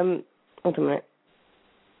 Hold on a minute.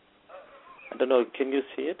 I don't know, can you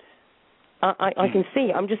see it? I can see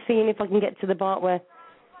it. I'm just seeing if I can get to the part where...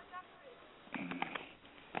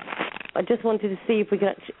 I just wanted to see if we can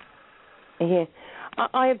actually hear.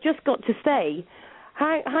 I have just got to say,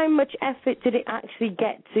 how much effort did it actually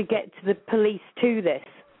get to the police to this?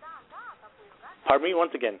 Pardon me,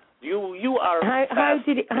 once again. You are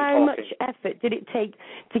how much effort did it take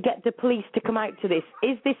to get the police to come out to this?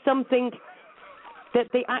 Is this something that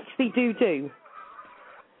they actually do?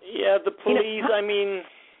 Yeah, the police. I mean,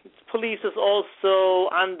 police is also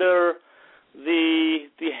under the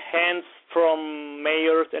hands from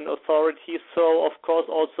mayors and authorities. So of course,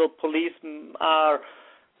 also police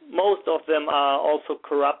most of them are also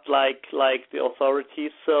corrupt, like the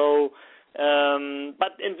authorities. So,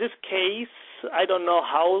 but in this case, I don't know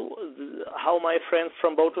how my friends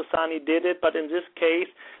from Botosani did it, but in this case,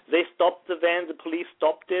 they stopped the van. The police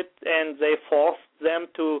stopped it, and they forced them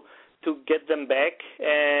to get them back.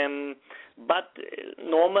 But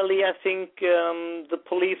normally, I think the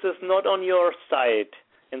police is not on your side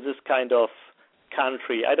in this kind of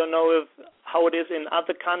country. I don't know how it is in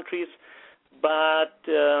other countries, but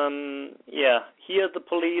here the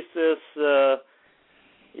police is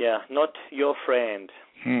not your friend.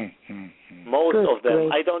 Most Good of them.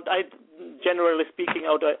 grief. I generally speaking,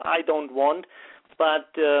 I don't want, but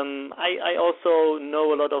I also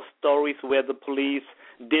know a lot of stories where the police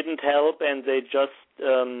didn't help and they just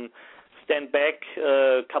stand back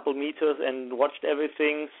a couple meters and watched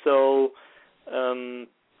everything. So,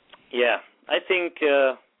 I think,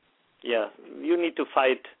 you need to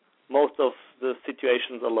fight most of the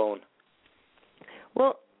situations alone.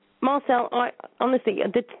 Well, Marcel, honestly,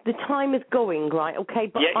 the time is going, right?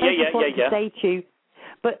 Okay, but I just want to say to you,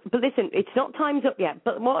 but listen, it's not time's up yet.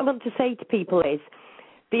 But what I want to say to people is,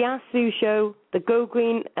 the Ask Sue show, the Go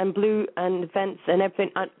Green and Blue and events and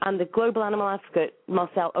everything, and the Global Animal Advocate,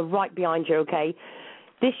 Marcel, are right behind you, okay?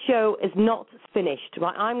 This show is not finished,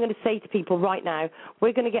 right? I'm going to say to people right now,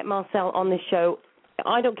 we're going to get Marcel on this show.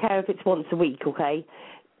 I don't care if it's once a week, okay?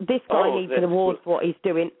 This guy needs an award for what he's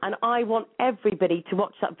doing, and I want everybody to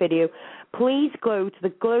watch that video. Please go to the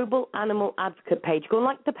Global Animal Advocate page. Go and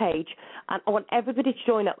like the page, and I want everybody to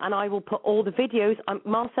join up, and I will put all the videos.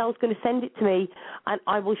 Marcel's going to send it to me, and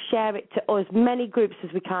I will share it to as many groups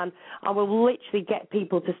as we can. I will literally get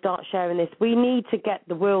people to start sharing this. We need to get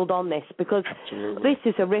the world on this, because this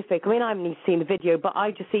is horrific. I mean, I haven't even seen the video, but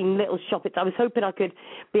I've just seen little shoppets. I was hoping I could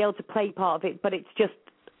be able to play part of it, but it's just...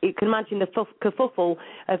 You can imagine the kerfuffle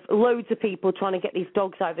of loads of people trying to get these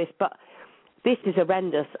dogs out of this, but this is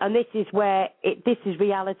horrendous, and this is where this is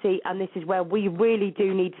reality, and this is where we really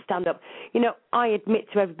do need to stand up. You know, I admit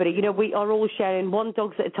to everybody, you know, we are all sharing one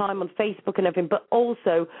dogs at a time on Facebook and everything, but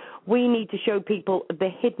also we need to show people the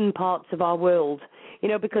hidden parts of our world, you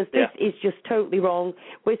know, because this is just totally wrong.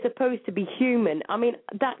 We're supposed to be human. I mean,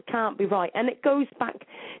 that can't be right, and it goes back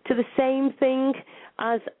to the same thing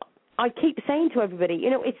as... I keep saying to everybody, you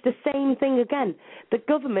know, it's the same thing again. The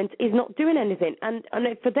government is not doing anything. And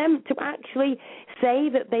for them to actually say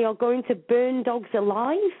that they are going to burn dogs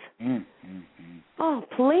alive, oh,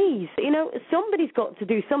 please. You know, somebody's got to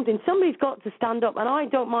do something. Somebody's got to stand up. And I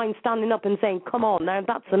don't mind standing up and saying, come on, now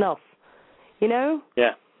that's enough. You know?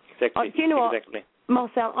 Yeah, exactly. Do you know exactly.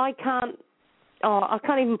 what, Marcel, I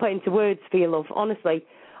can't even put into words for you, love, honestly.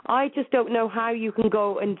 I just don't know how you can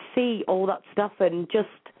go and see all that stuff and just...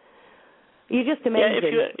 You're just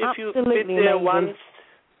amazing. Yeah, if you been there once,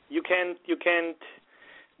 you can't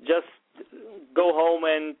just go home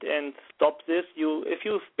and stop this. If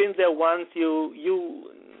you've been there once, you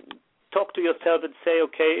talk to yourself and say,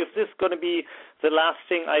 okay, if this is going to be the last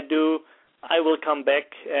thing I do, I will come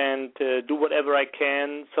back and do whatever I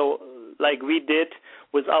can. So, like we did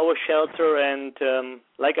with our shelter, and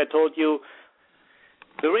like I told you,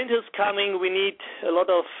 the winter's coming. We need a lot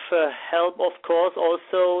of help, of course,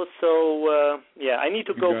 also. So, I need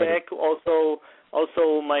to go back.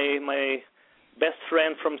 Also, my best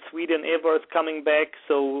friend from Sweden, Eva, is coming back.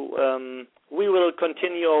 So, we will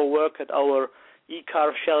continue our work at our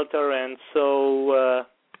e-car shelter. And so,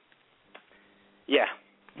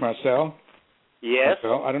 Marcel? Yes.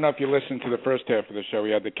 Marcel, I don't know if you listened to the first half of the show. We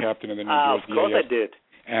had the captain of the New Jersey. Of course I did.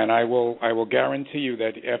 And I will guarantee you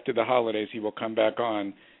that after the holidays he will come back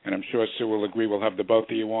on, and I'm sure Sue will agree. We'll have the both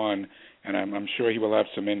of you on, and I'm sure he will have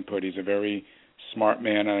some input. He's a very smart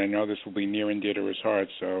man, and I know this will be near and dear to his heart.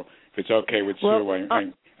 So if it's okay with Sue,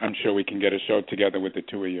 I'm sure we can get a show together with the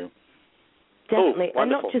two of you. Definitely. Oh,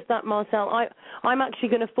 and not just that, Marcel. I'm actually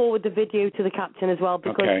going to forward the video to the captain as well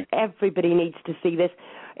because everybody needs to see this.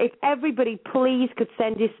 If everybody, please, could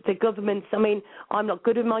send this to governments. I mean, I'm not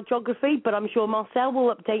good at my geography, but I'm sure Marcel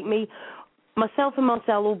will update me. Myself and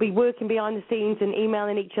Marcel will be working behind the scenes and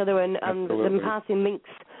emailing each other and passing links.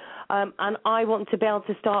 And I want to be able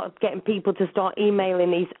to start getting people to start emailing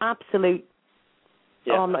these absolute...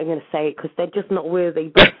 Yeah. Oh, I'm not even going to say it because they're just not worthy.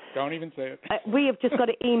 But don't even say it. We have just got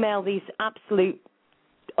to email these absolute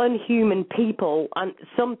unhuman people, and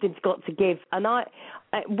something's got to give. And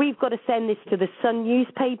we've got to send this to the Sun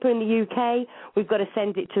newspaper in the UK. We've got to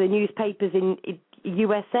send it to the newspapers in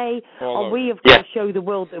USA. And we have got to show the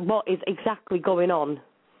world what is exactly going on.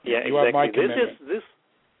 Yeah, you exactly. Have my commitment.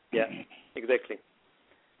 Yeah, exactly.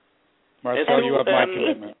 Marcel, you have my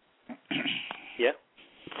commitment. Yeah.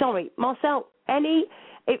 Sorry, Marcel.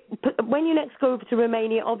 When you next go over to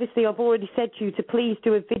Romania, obviously I've already said to you to please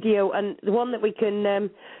do a video, and the one that we can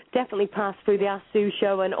definitely pass through the Ask Sue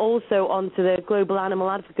show and also onto the Global Animal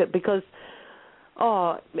Advocate because,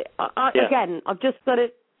 again, I've just got to,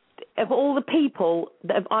 of all the people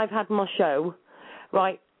that I've had on my show,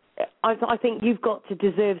 right, I think you've got to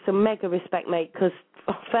deserve some mega respect, mate, because,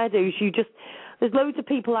 fair dues, there's loads of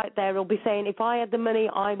people out there who'll be saying, if I had the money,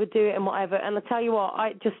 I would do it and whatever, and I tell you what,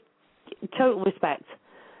 total respect.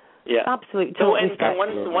 Yeah, absolute total respect.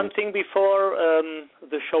 And one thing before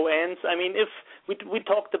the show ends. I mean, if we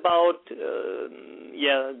talked about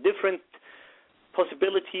different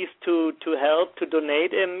possibilities to help, to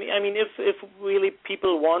donate. I mean, if really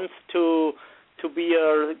people want to be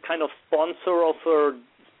a kind of sponsor of a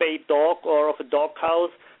spayed dog or of a dog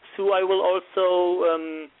house, Sue, I will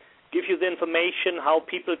also give you the information how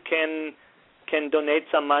people can donate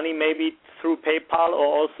some money, maybe through PayPal or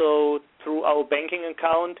also through our banking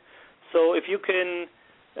account. So if you can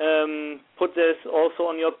put this also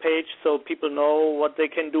on your page so people know what they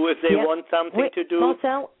can do if they want something to do,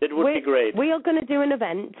 Marcel, that would be great. We are going to do an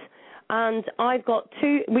event, and I've got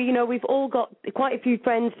we've all got quite a few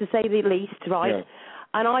friends, to say the least, right? Yeah.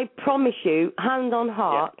 And I promise you, hand on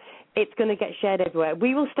heart, it's going to get shared everywhere.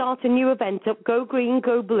 We will start a new event up, Go Green,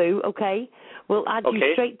 Go Blue, okay? We'll add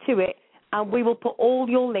you straight to it. And we will put all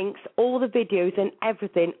your links, all the videos and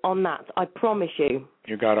everything on that. I promise you.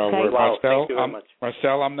 You got our word. Wow, Marcel, thank you very much.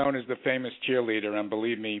 Marcel, I'm known as the famous cheerleader, and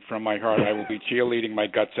believe me, from my heart, I will be cheerleading my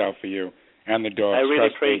guts out for you and the dogs. I really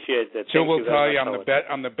appreciate that. Sue will tell you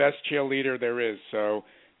I'm the best cheerleader there is. So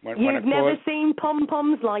You've never seen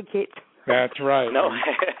pom-poms like it. That's right. No.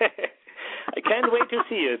 I can't wait to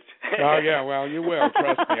see it. Oh, yeah, well, you will.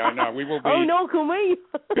 Trust me, I know. We will be. Oh, no, can we?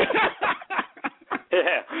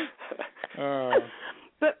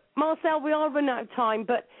 But, Marcel, we are running out of time,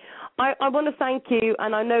 but I want to thank you,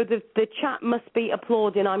 and I know the chat must be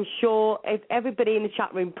applauding. I'm sure if everybody in the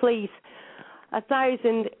chat room, please,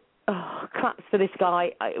 1,000 claps for this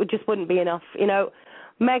guy. It just wouldn't be enough,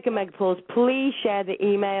 Mega applause. Please share the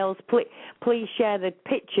emails. Please share the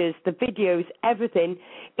pictures, the videos, everything.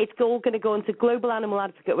 It's all going to go into Global Animal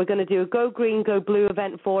Advocate. We're going to do a Go Green, Go Blue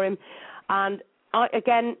event for him. And I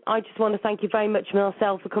just want to thank you very much,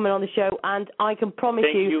 Marcel, for coming on the show. And I can promise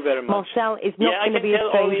thank you very much. Marcel is not going to be a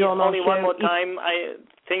stranger on our show. Only one more time. I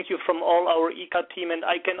thank you from all our ICA team. And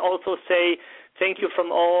I can also say thank you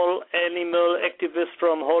from all animal activists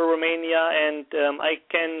from whole Romania. And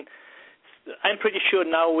I'm pretty sure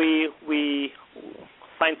now we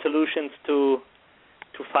find solutions to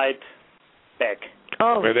fight back.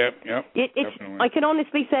 Oh, I can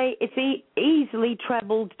honestly say it's easily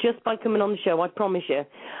trebled just by coming on the show. I promise you.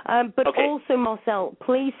 But also, Marcel,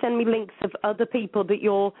 please send me links of other people that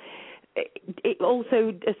you're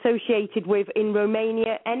also associated with in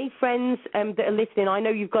Romania. Any friends that are listening? I know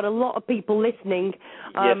you've got a lot of people listening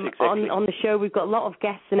yes, exactly. on the show. We've got a lot of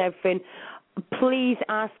guests and everything. Please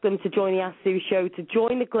ask them to join the Ask Sue show, to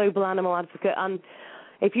join the Global Animal Advocate, and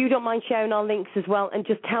if you don't mind sharing our links as well, and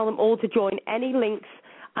just tell them all to join any links.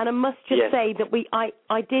 And I must just say that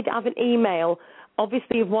I did have an email,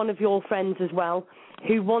 obviously of one of your friends as well,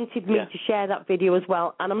 who wanted me to share that video as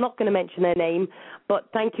well, and I'm not going to mention their name, but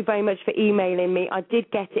thank you very much for emailing me. I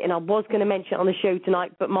did get it, and I was going to mention it on the show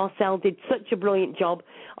tonight, but Marcel did such a brilliant job,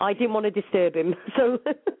 I didn't want to disturb him, so...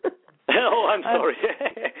 Oh, I'm sorry.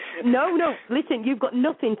 No, listen, you've got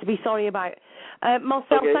nothing to be sorry about.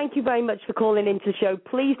 Marcel, thank you very much for calling into the show.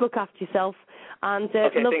 Please look after yourself, And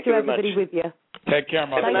Okay, love thank to you very everybody much. with you. Take care,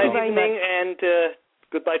 Marcel. Have a Thank you nice very evening, much. and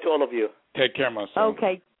goodbye to all of you. Take care, Marcel.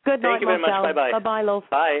 Okay. Good night, Thank you very much. Marcel. Bye-bye. Bye-bye, love.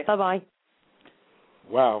 Bye. Bye-bye.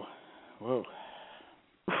 Wow. Whoa.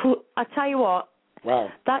 I tell you what. Wow.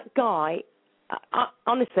 That guy,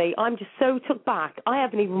 honestly, I'm just so took back. I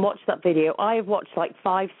haven't even watched that video. I have watched like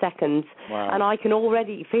 5 seconds. Wow. And I can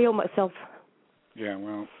already feel myself. Yeah,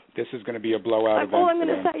 well, this is going to be a blowout event. All I'm going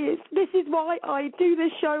to for them. say is this is why I do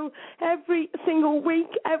this show every single week,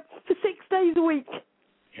 for 6 days a week.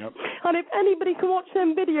 Yep. And if anybody can watch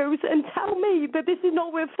them videos and tell me that this is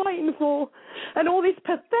not what we're fighting for, and all this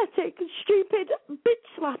pathetic, stupid bitch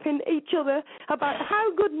slapping each other about how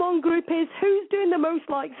good one group is, who's doing the most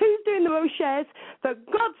likes, who's doing the most shares, for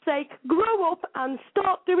God's sake, grow up and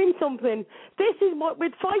start doing something. This is what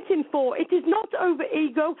we're fighting for. It is not over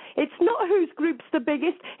ego. It's not whose group's the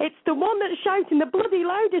biggest. It's the one that's shouting the bloody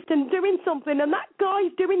loudest and doing something, and that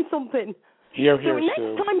guy's doing something. Here, So next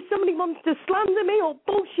Sue. time somebody wants to slander me or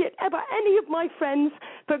bullshit about any of my friends,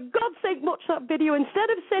 for God's sake, watch that video. Instead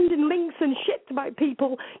of sending links and shit about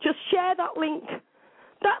people, just share that link.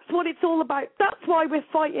 That's what it's all about. That's why we're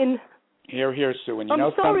fighting. Here, Sue. And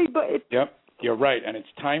I'm sorry, but it... Yep, you're right. And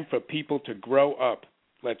it's time for people to grow up.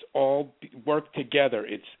 Let's all work together.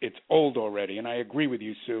 It's old already. And I agree with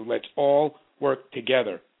you, Sue. Let's all work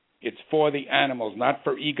together. It's for the animals, not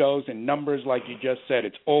for egos and numbers like you just said.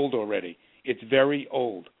 It's old already. It's very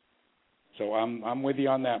old. So I'm with you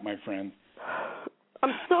on that, my friend. I'm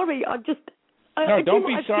sorry. Don't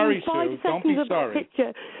be sorry, Sue. Don't be sorry.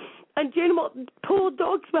 Picture. And do you know what? Poor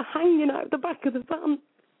dogs were hanging out the back of the van.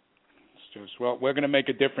 Well, we're going to make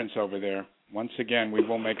a difference over there. Once again, we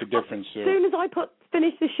will make a difference, Sue. As soon as I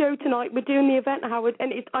finish the show tonight, we're doing the event, Howard,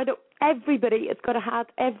 and everybody has got to have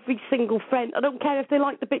every single friend. I don't care if they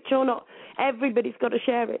like the picture or not. Everybody's got to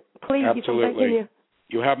share it. Please, absolutely. I'm begging you.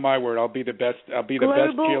 You have my word. I'll be the best. I'll be the Global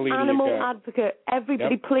best cheerleader animal you got. advocate.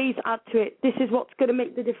 Everybody, please add to it. This is what's going to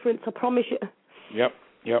make the difference. I promise you.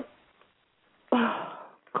 Yep.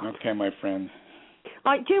 Okay, my friend.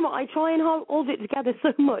 Do you know what? I try and hold it together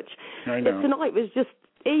so much. I know. But tonight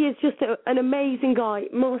he is just an amazing guy.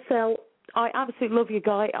 Marcel, I absolutely love you,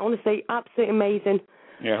 guy. Honestly, absolutely amazing.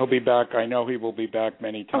 Yeah, he'll be back. I know he will be back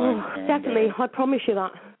many times. Oh, definitely. I promise you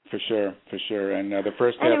that. For sure. And the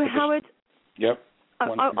first half anyway, of Howard. Yep. I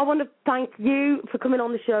want to thank you for coming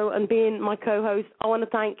on the show and being my co-host. I want to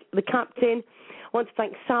thank the captain. I want to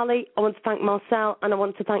thank Sally. I want to thank Marcel. And I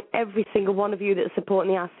want to thank every single one of you that's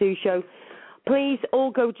supporting the Ask Sue show. Please all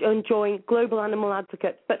go and join Global Animal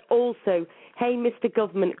Advocate, but also Hey Mr.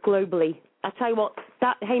 Government globally. I tell you what,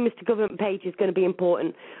 that Hey Mr. Government page is going to be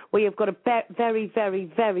important. We have got a very,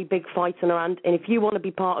 very, very big fight on our hand. And if you want to be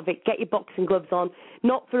part of it, get your boxing gloves on.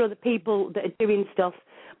 Not for other people that are doing stuff,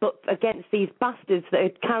 but against these bastards that are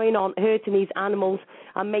carrying on, hurting these animals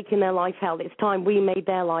and making their life hell. It's time we made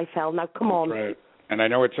their life hell. Now, come on. Right. And I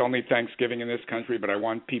know it's only Thanksgiving in this country, but I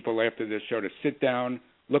want people after this show to sit down,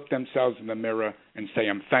 look themselves in the mirror, and say,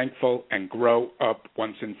 I'm thankful, and grow up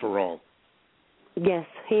once and for all. Yes,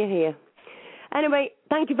 hear. Anyway,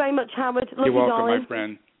 thank you very much, Howard. Love You're welcome, darling. my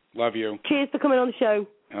friend. Love you. Cheers for coming on the show.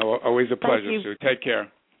 Always a pleasure, Sue. Take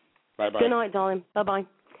care. Bye-bye. Good night, darling. Bye-bye.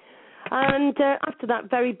 And after that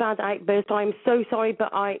very bad outburst, I'm so sorry,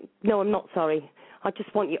 but no, I'm not sorry. I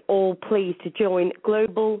just want you all, please, to join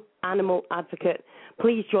Global Animal Advocate.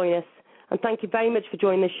 Please join us. And thank you very much for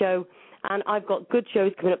joining the show. And I've got good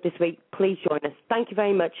shows coming up this week. Please join us. Thank you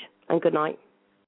very much, and good night.